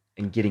right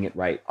and getting it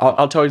right.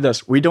 I'll tell you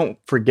this. We don't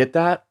forget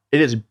that. It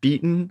is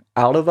beaten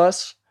out of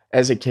us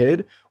as a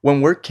kid.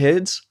 When we're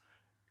kids,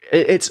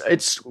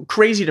 it's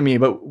crazy to me.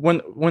 But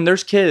when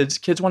there's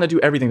kids want to do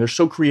everything. They're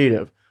so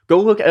creative. Go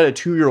look at a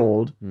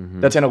 2-year-old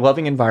that's in a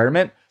loving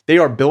environment. They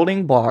are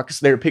building blocks.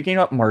 They're picking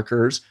up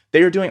markers.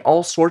 They are doing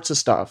all sorts of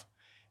stuff.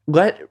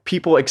 Let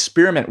people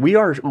experiment. We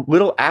are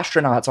little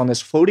astronauts on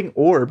this floating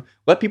orb.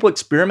 Let people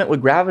experiment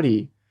with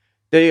gravity.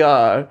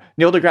 Neil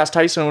deGrasse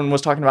Tyson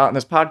was talking about in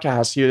this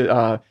podcast.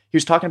 He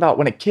was talking about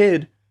when a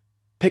kid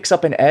picks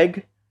up an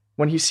egg,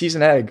 when he sees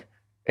an egg,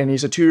 and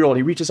he's a 2-year-old,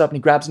 he reaches up and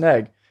he grabs an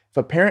egg. If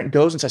a parent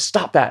goes and says,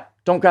 "Stop that!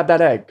 Don't grab that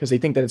egg," because they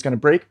think that it's going to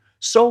break.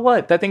 So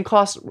what? That thing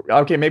costs,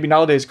 okay, maybe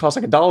nowadays it costs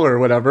like $1 or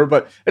whatever,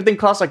 but that thing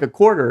costs like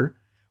 $0.25.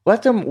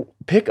 Let them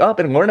pick up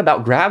and learn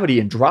about gravity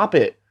and drop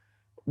it.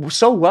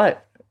 So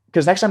what?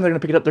 Because next time they're going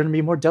to pick it up, they're going to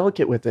be more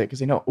delicate with it because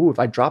they know, if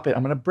I drop it,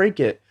 I'm going to break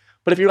it.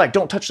 But if you're like,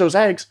 don't touch those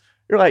eggs,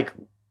 you're like,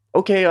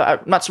 okay,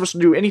 I'm not supposed to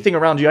do anything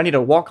around you. I need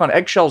to walk on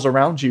eggshells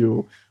around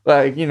you,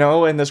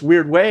 in this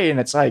weird way. And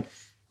it's like,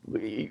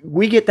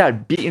 we get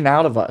that beaten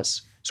out of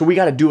us. So we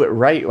got to do it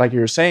right. Like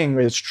you're saying,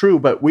 it's true,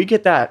 but we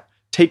get that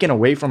taken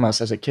away from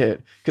us as a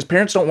kid because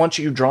parents don't want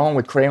you drawing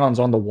with crayons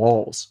on the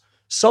walls.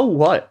 So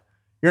what?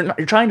 You're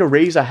trying to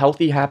raise a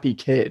healthy, happy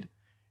kid.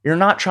 You're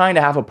not trying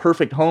to have a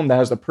perfect home that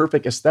has the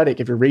perfect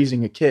aesthetic if you're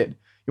raising a kid.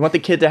 You want the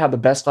kid to have the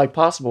best life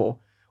possible.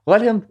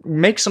 Let him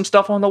make some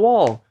stuff on the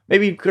wall.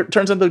 Maybe it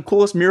turns into the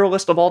coolest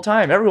muralist of all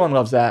time. Everyone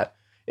loves that.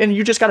 And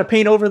you just got to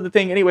paint over the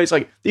thing anyways.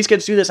 Like, these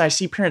kids do this, and I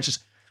see parents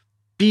just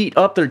beat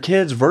up their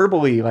kids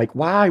verbally. Like,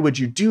 why would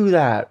you do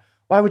that?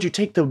 Why would you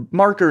take the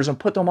markers and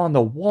put them on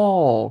the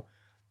wall?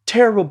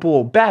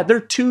 Terrible, bad. They're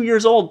 2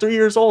 years old, 3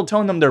 years old,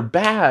 telling them they're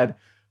bad.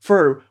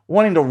 for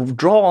wanting to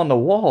draw on the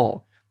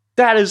wall.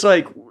 That is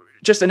like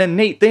just an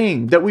innate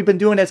thing that we've been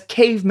doing as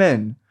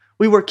cavemen.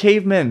 We were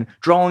cavemen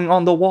drawing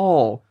on the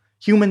wall.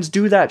 Humans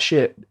do that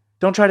shit.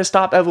 Don't try to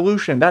stop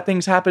evolution. That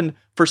thing's happened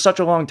for such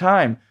a long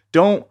time.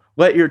 Don't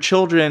let your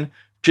children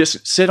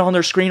just sit on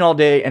their screen all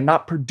day and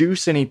not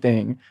produce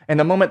anything. And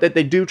the moment that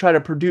they do try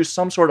to produce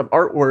some sort of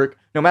artwork,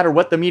 no matter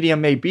what the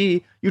medium may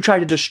be, you try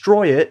to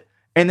destroy it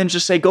and then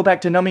just say, go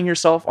back to numbing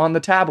yourself on the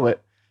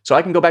tablet so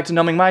I can go back to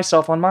numbing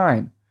myself on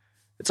mine.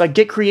 It's like,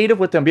 get creative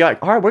with them. Be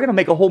like, all right, we're going to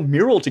make a whole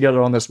mural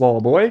together on this wall,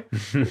 boy.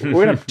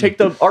 We're going to take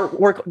the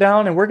artwork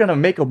down and we're going to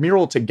make a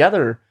mural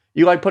together.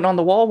 You like putting on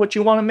the wall what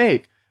you want to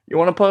make. You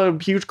want to put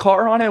a huge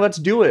car on it? Let's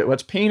do it.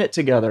 Let's paint it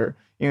together.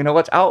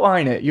 Let's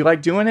outline it. You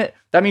like doing it?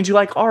 That means you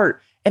like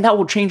art. And that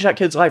will change that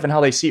kid's life and how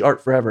they see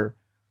art forever.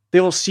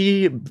 They will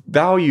see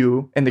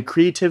value in the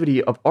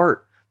creativity of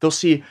art. They'll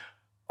see,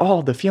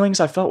 oh, the feelings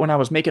I felt when I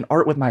was making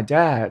art with my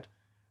dad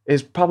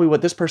is probably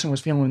what this person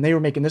was feeling when they were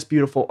making this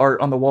beautiful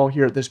art on the wall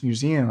here at this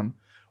museum,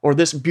 or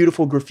this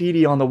beautiful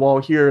graffiti on the wall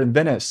here in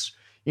Venice.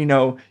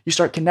 You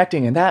start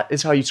connecting, and that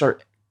is how you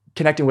start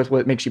connecting with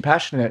what makes you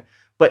passionate.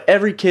 But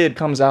every kid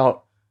comes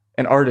out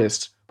an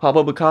artist.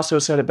 Pablo Picasso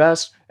said it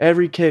best.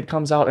 Every kid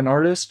comes out an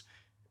artist,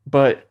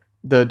 but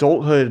the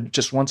adulthood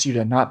just wants you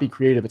to not be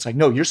creative. It's like,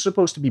 no, you're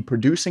supposed to be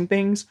producing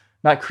things,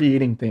 not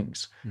creating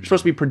things. You're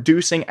supposed to be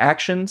producing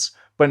actions,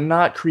 but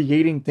not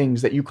creating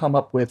things that you come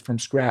up with from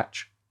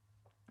scratch.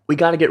 We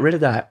got to get rid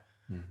of that.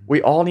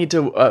 We all need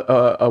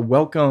to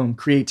welcome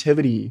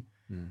creativity.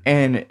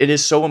 And it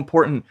is so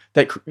important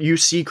that you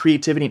see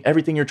creativity in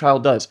everything your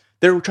child does.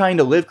 They're trying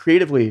to live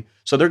creatively.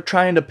 So they're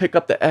trying to pick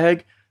up the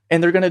egg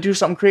and they're going to do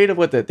something creative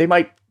with it. They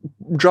might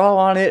draw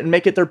on it and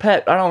make it their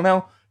pet. I don't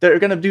know. They're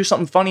going to do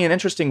something funny and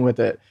interesting with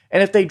it.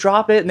 And if they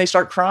drop it and they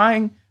start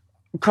crying,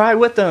 cry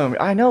with them.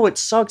 I know it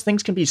sucks.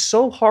 Things can be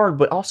so hard,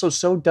 but also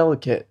so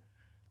delicate.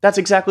 That's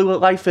exactly what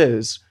life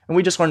is. And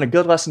we just learned a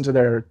good lesson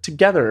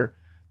together,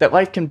 that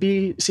life can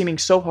be seeming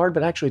so hard,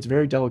 but actually it's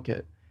very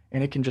delicate.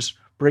 And it can just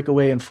break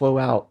away and flow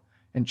out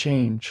and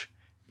change.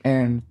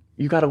 And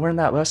you got to learn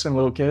that lesson,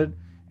 little kid.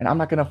 And I'm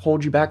not going to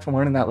hold you back from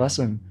learning that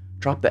lesson.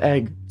 Drop the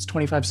egg. It's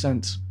 25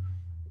 cents.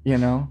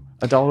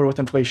 $1 with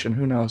inflation.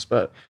 Who knows?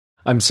 But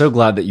I'm so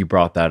glad that you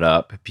brought that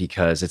up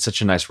because it's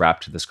such a nice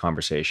wrap to this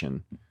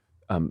conversation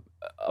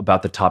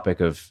about the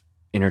topic of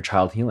inner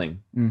child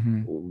healing.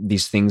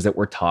 These things that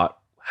we're taught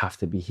have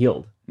to be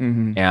healed.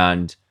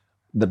 And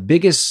the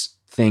biggest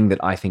thing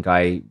that I think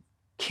I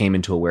came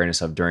into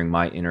awareness of during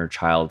my inner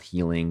child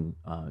healing,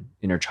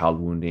 inner child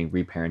wounding,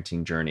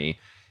 reparenting journey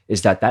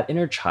is that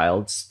inner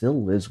child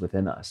still lives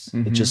within us.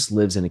 It just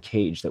lives in a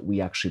cage that we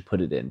actually put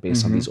it in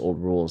based on these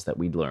old rules that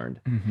we'd learned.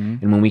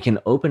 And when we can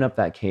open up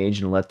that cage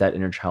and let that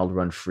inner child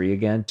run free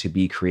again, to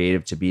be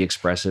creative, to be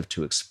expressive,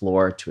 to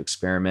explore, to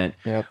experiment,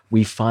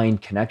 we find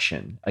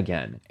connection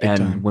again.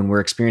 When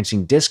we're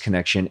experiencing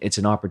disconnection, it's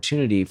an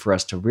opportunity for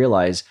us to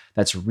realize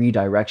that's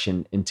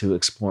redirection into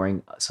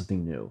exploring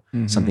something new,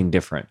 something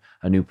different,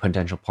 a new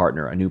potential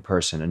partner, a new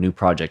person, a new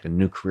project, a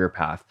new career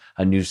path,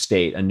 a new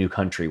state, a new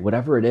country,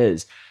 whatever it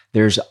is.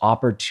 There's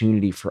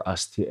opportunity for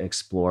us to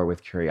explore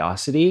with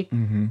curiosity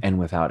and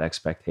without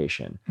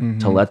expectation,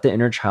 to let the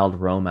inner child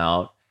roam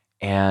out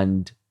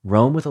and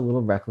roam with a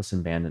little reckless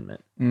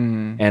abandonment.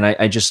 And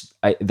I just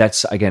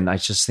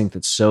think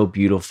that's so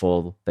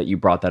beautiful that you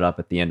brought that up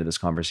at the end of this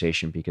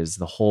conversation, because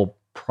the whole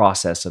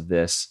process of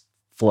this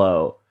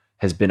flow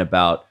has been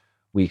about,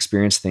 we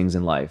experience things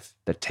in life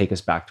that take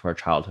us back to our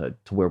childhood,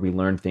 to where we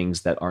learn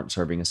things that aren't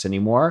serving us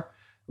anymore.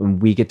 When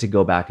we get to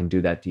go back and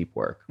do that deep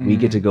work, we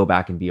get to go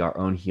back and be our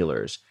own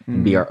healers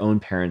and be our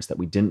own parents that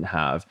we didn't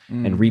have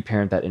and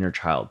reparent that inner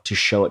child, to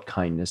show it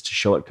kindness, to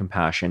show it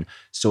compassion,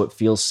 so it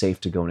feels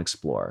safe to go and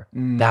explore.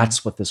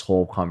 That's what this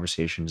whole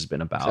conversation has been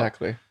about.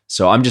 Exactly.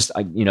 So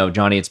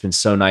Johnny, it's been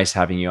so nice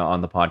having you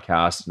on the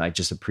podcast, and I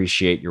just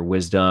appreciate your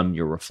wisdom,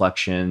 your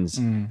reflections,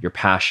 your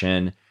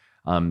passion.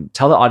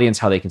 Tell the audience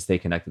how they can stay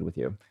connected with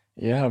you.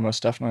 Yeah,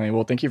 most definitely.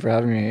 Well, thank you for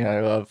having me.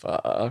 I love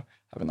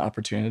having the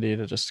opportunity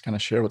to just kind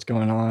of share what's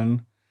going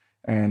on.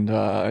 And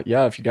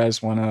if you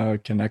guys want to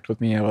connect with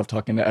me, I love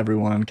talking to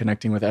everyone,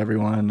 connecting with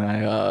everyone.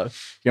 You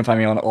can find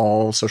me on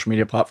all social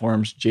media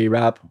platforms,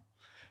 JRapp.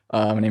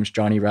 My name's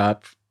Johnny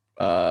Rapp,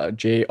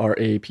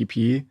 JRAPP.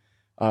 You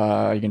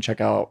can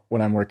check out what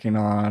I'm working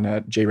on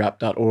at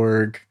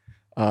jrapp.org.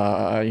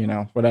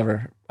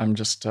 Whatever. I'm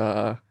just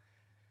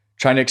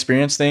trying to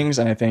experience things.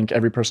 And I think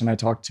every person I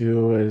talk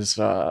to is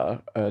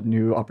a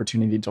new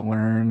opportunity to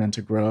learn and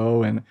to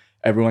grow. And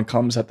everyone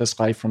comes at this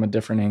life from a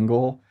different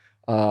angle.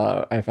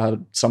 I've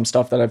had some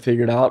stuff that I've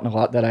figured out and a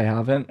lot that I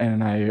haven't.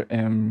 And I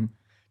am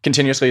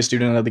continuously a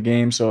student of the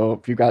game. So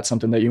if you've got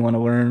something that you want to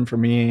learn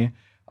from me,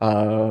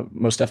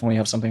 most definitely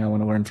have something I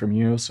want to learn from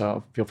you.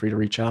 So feel free to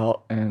reach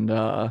out, and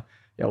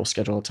we'll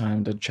schedule a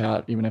time to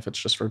chat, even if it's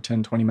just for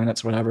 10, 20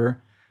 minutes,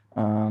 whatever.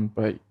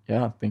 But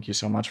yeah, thank you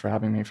so much for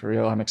having me, for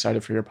real. I'm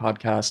excited for your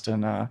podcast,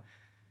 and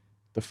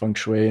the feng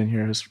shui in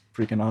here is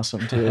freaking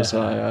awesome too.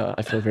 So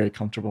I feel very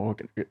comfortable.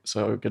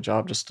 So good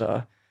job just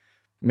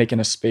making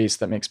a space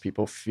that makes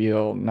people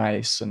feel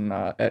nice and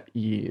at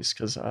ease,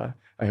 because I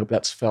hope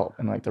that's felt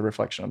in like the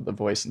reflection of the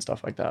voice and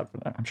stuff like that.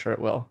 But I'm sure it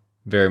will.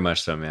 Very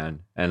much so, man.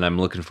 And I'm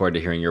looking forward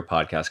to hearing your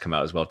podcast come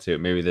out as well too.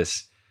 Maybe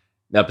this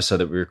episode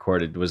that we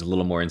recorded was a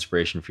little more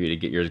inspiration for you to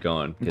get yours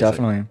going.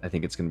 Definitely. I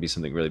think it's going to be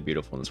something really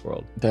beautiful in this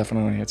world.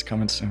 Definitely. It's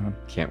coming soon.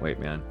 Can't wait,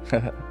 man.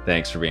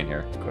 Thanks for being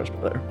here. Of course,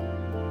 brother.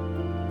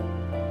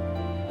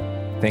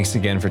 Thanks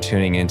again for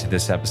tuning in to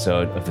this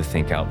episode of the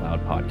Think Out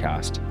Loud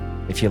podcast.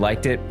 If you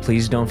liked it,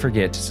 please don't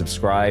forget to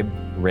subscribe,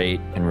 rate,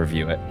 and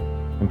review it,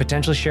 and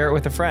potentially share it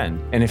with a friend.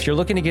 And if you're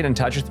looking to get in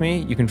touch with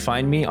me, you can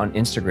find me on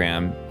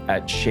Instagram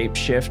at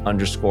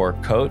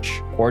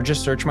shapeshift_coach, or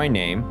just search my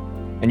name.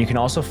 And you can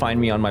also find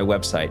me on my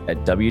website at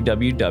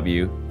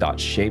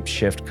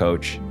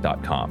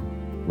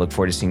www.shapeshiftcoach.com. Look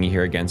forward to seeing you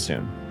here again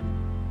soon.